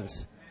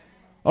existence.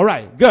 All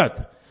right,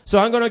 good. So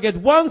I'm going to get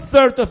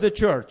 1/3 of the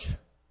church.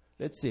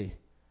 Let's see.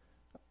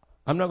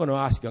 I'm not going to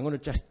ask you. I'm going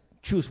to just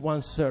choose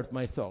 1/3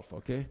 myself,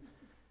 okay?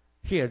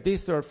 Here,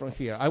 this third from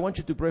here. I want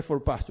you to pray for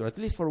pastor, at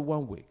least for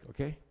 1 week,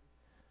 okay?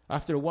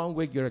 After 1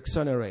 week, you're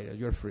exonerated.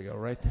 You're free, all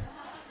right?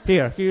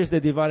 Here's the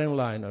dividing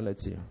line.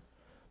 Let's see.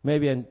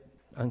 Maybe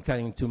I'm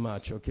cutting too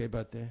much, okay?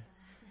 But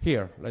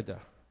here, like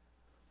that.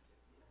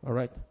 All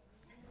right?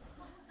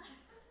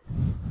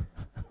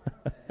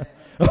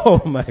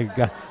 Oh, my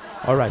God.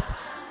 All right.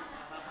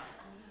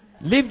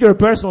 Leave your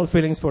personal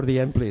feelings for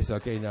the end, please.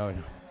 Okay, no.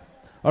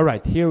 All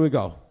right, here we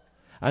go.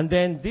 And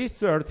then this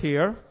third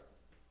here,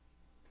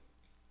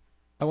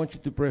 I want you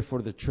to pray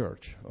for the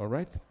church, all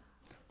right?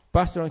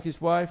 Pastor and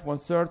his wife,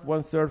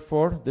 1/3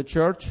 for the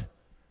church.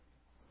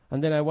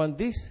 And then I want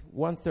this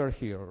 1/3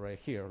 here, right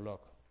here,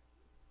 look.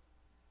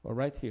 All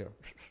right, here.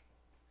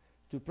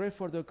 To pray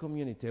for the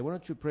community. I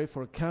want you to pray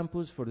for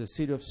campus, for the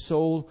city of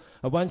Seoul.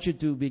 I want you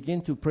to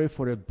begin to pray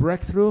for a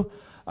breakthrough.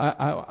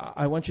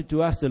 I want you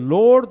to ask the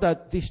Lord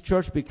that this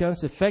church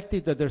becomes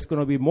effective, that there's going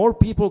to be more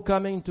people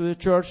coming to the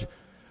church.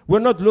 We're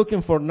not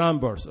looking for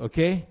numbers,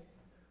 okay?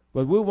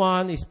 What we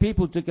want is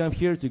people to come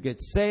here to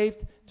get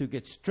saved, to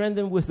get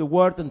strengthened with the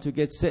word, and to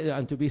get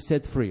and to be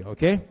set free,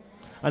 okay?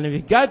 And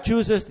if God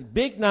chooses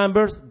big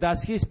numbers,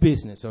 that's his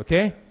business,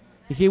 okay?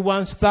 If he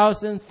wants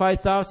 1,000,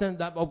 5,000,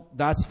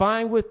 that's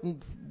fine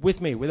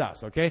with me, with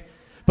us, okay?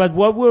 But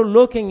what we're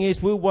looking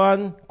is we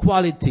want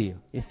quality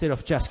instead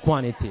of just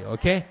quantity,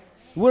 okay?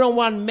 We don't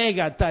want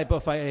mega type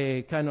of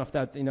kind of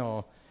that,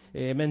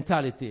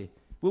 mentality.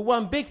 We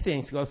want big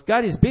things because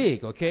God is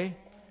big, okay?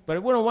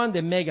 But we don't want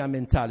the mega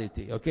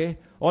mentality, okay?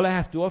 All I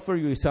have to offer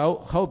you is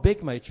how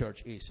big my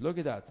church is. Look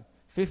at that,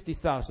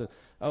 50,000.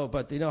 Oh,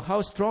 but,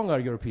 how strong are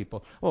your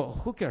people? Oh,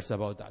 who cares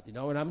about that?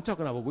 When I'm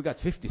talking about we got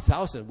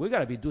 50,000, we got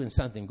to be doing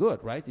something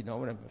good, right?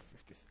 When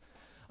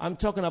I'm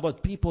talking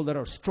about people that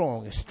are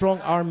strong, a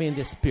strong army in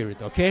the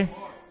spirit, okay?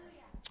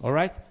 All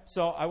right?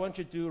 So I want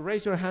you to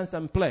raise your hands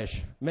and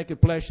pledge. Make a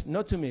pledge,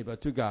 not to me,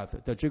 but to God,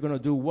 that you're going to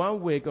do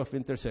 1 week of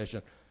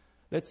intercession.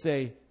 Let's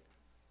say,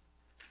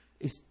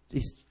 is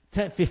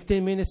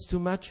 15 minutes too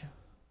much?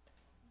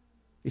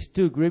 It's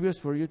too grievous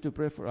for you to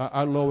pray for?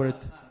 I'll lower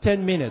it.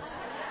 10 minutes.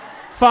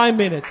 5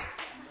 minutes.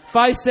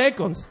 5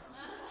 seconds.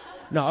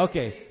 No,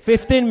 okay.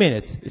 15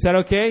 minutes. Is that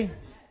okay?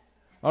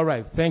 All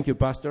right. Thank you,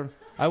 Pastor.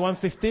 I want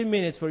 15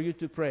 minutes for you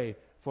to pray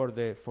for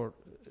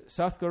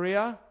South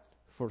Korea,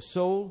 for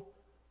Seoul,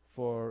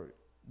 for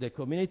the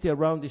community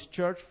around this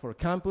church, for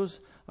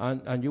campus,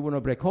 and you want to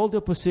break all the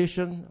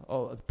opposition,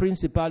 the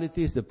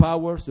principalities, the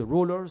powers, the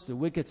rulers, the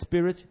wicked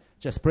spirits.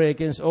 Just pray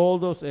against all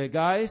those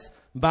guys,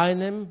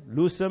 bind them,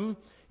 loose them.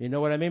 You know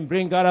what I mean?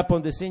 Bring God up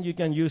on the scene. You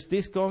can use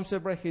this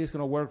concept right here. It's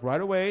going to work right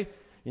away.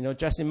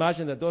 Just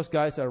imagine that those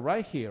guys are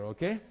right here,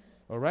 okay?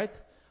 All right?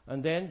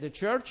 And then the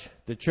church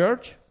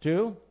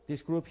too,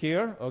 this group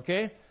here,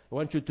 okay? I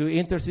want you to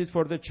intercede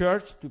for the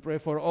church, to pray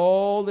for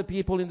all the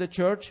people in the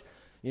church,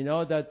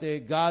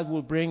 that God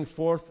will bring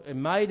forth a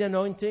mighty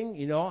anointing,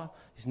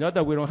 It's not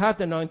that we don't have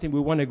the anointing. We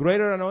want a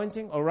greater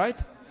anointing, all right?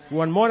 We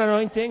want more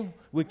anointing.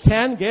 We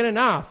can't get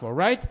enough, all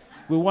right?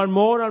 We want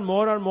more and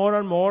more and more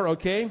and more,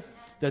 okay?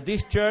 That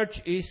this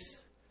church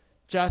is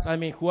just,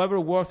 whoever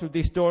walks through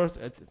this door,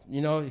 it's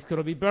going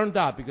to be burned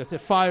up because the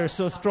fire is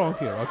so strong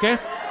here, okay?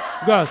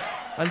 Good.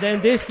 And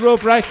then this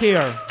group right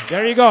here.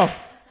 There you go.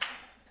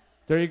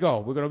 There you go.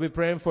 We're going to be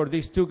praying for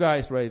these two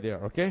guys right there,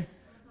 okay?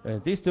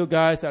 These two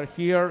guys are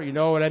here, you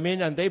know what I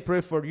mean? And they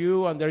pray for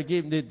you, and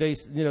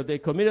they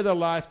committed their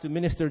life to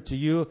minister to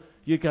you.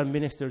 You can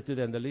minister to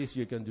them, the least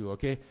you can do,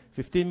 okay?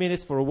 15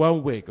 minutes for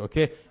 1 week,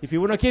 okay? If you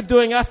want to keep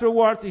doing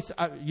afterwards,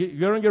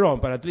 you're on your own,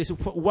 but at least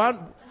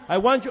I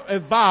want you a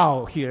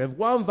vow here,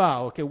 one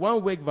vow, okay?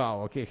 1 week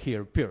vow, okay,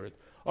 here, period.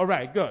 All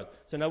right, good.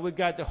 So now we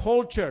got the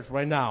whole church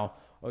right now,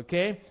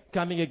 okay,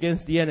 coming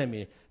against the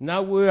enemy.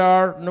 Now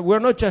we're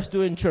not just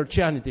doing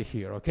churchianity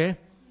here, okay?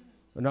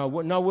 Now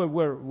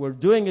we're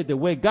doing it the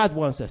way God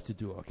wants us to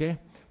do, okay?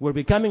 We're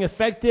becoming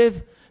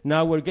effective.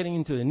 Now we're getting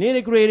into the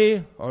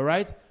nitty-gritty, all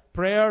right?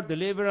 Prayer,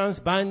 deliverance,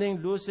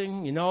 binding,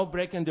 loosing,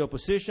 breaking the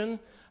opposition,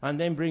 and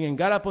then bringing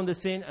God up on the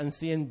scene and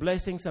seeing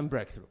blessings and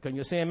breakthrough. Can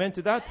you say amen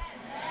to that?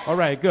 Amen. All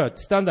right, good.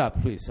 Stand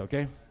up, please,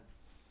 okay?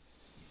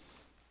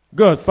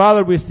 Good.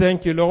 Father, we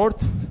thank you, Lord.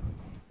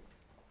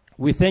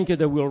 We thank you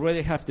that we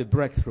already have the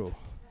breakthrough.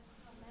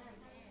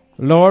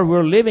 Lord,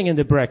 we're living in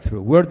the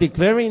breakthrough. We're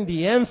declaring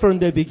the end from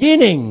the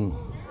beginning.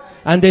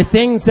 and the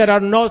things that are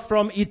not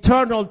from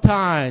eternal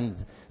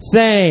times,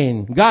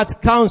 saying, God's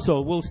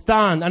counsel will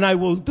stand, and I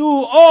will do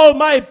all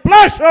my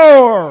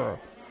pleasure.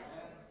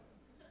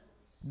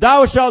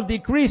 Thou shalt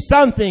decree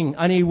something,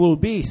 and it will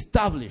be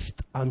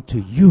established unto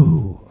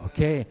you.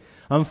 Okay?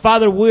 And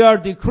Father, we are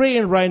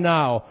decreeing right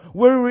now.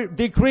 We're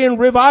decreeing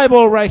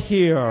revival right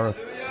here.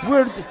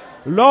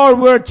 Lord,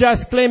 we're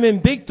just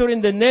claiming victory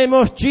in the name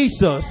of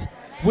Jesus.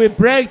 We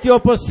break the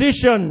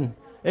opposition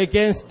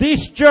against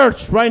this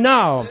church right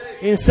now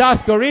in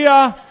South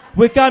Korea.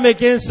 We come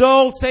against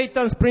all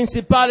Satan's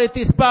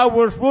principalities,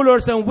 powers,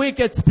 rulers, and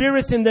wicked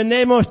spirits in the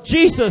name of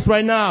Jesus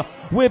right now.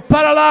 We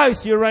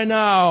paralyze you right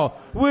now.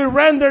 We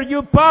render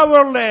you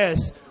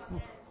powerless.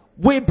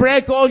 We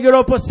break all your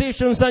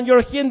oppositions and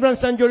your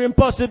hindrance and your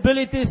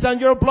impossibilities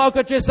and your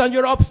blockages and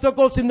your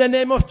obstacles in the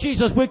name of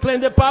Jesus. We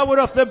claim the power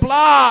of the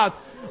blood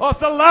of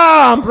the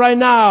Lamb right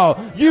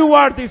now. You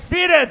are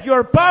defeated.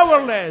 You're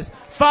powerless.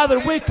 Father,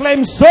 we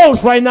claim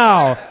souls right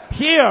now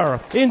here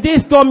in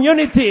this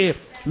community.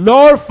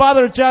 Lord,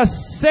 Father,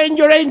 just send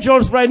your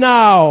angels right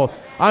now,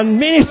 and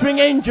ministering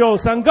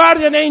angels and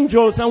guardian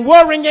angels and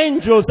warring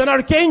angels and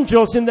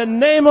archangels in the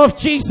name of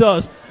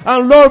Jesus.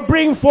 And Lord,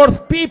 bring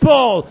forth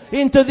people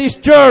into this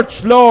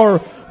church, Lord.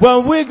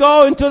 When we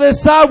go into the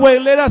subway,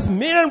 let us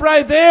meet them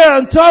right there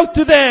and talk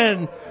to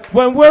them.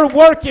 When we're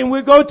working,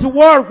 we go to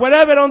work,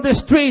 whatever on the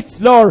streets,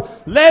 Lord.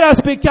 Let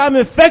us become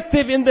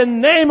effective in the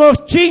name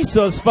of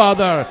Jesus,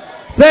 Father.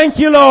 Thank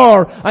you,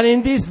 Lord. And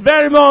in this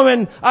very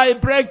moment, I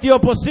break the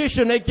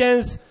opposition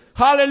against,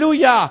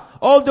 hallelujah,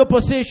 all the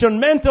opposition,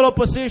 mental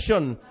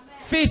opposition,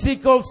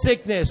 physical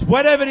sickness,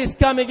 whatever is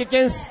coming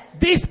against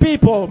these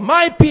people,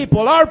 my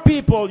people, our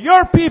people,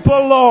 your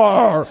people,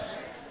 Lord.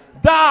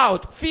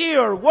 Doubt,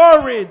 fear,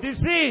 worry,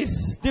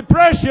 disease,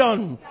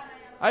 depression.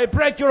 I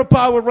break your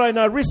power right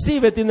now.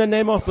 Receive it in the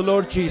name of the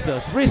Lord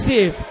Jesus.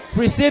 Receive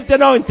the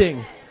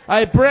anointing.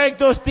 I break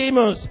those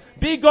demons.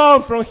 Be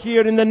gone from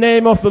here in the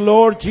name of the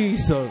Lord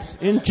Jesus.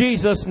 In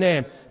Jesus'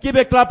 name. Give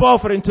a clap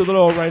offering to the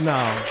Lord right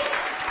now.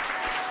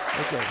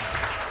 Okay.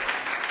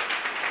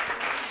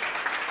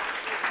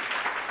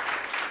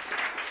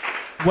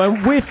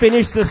 When we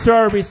finish the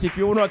service, if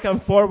you want to come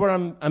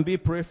forward and be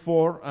prayed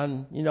for,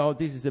 and,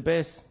 this is the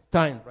best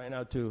time right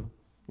now to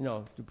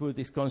put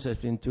this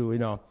concept into,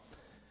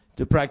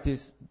 to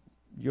practice,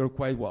 you're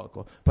quite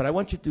welcome. But I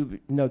want you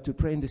to, to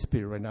pray in the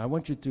Spirit right now. I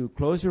want you to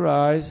close your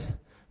eyes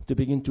to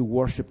begin to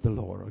worship the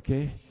Lord,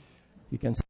 okay? You can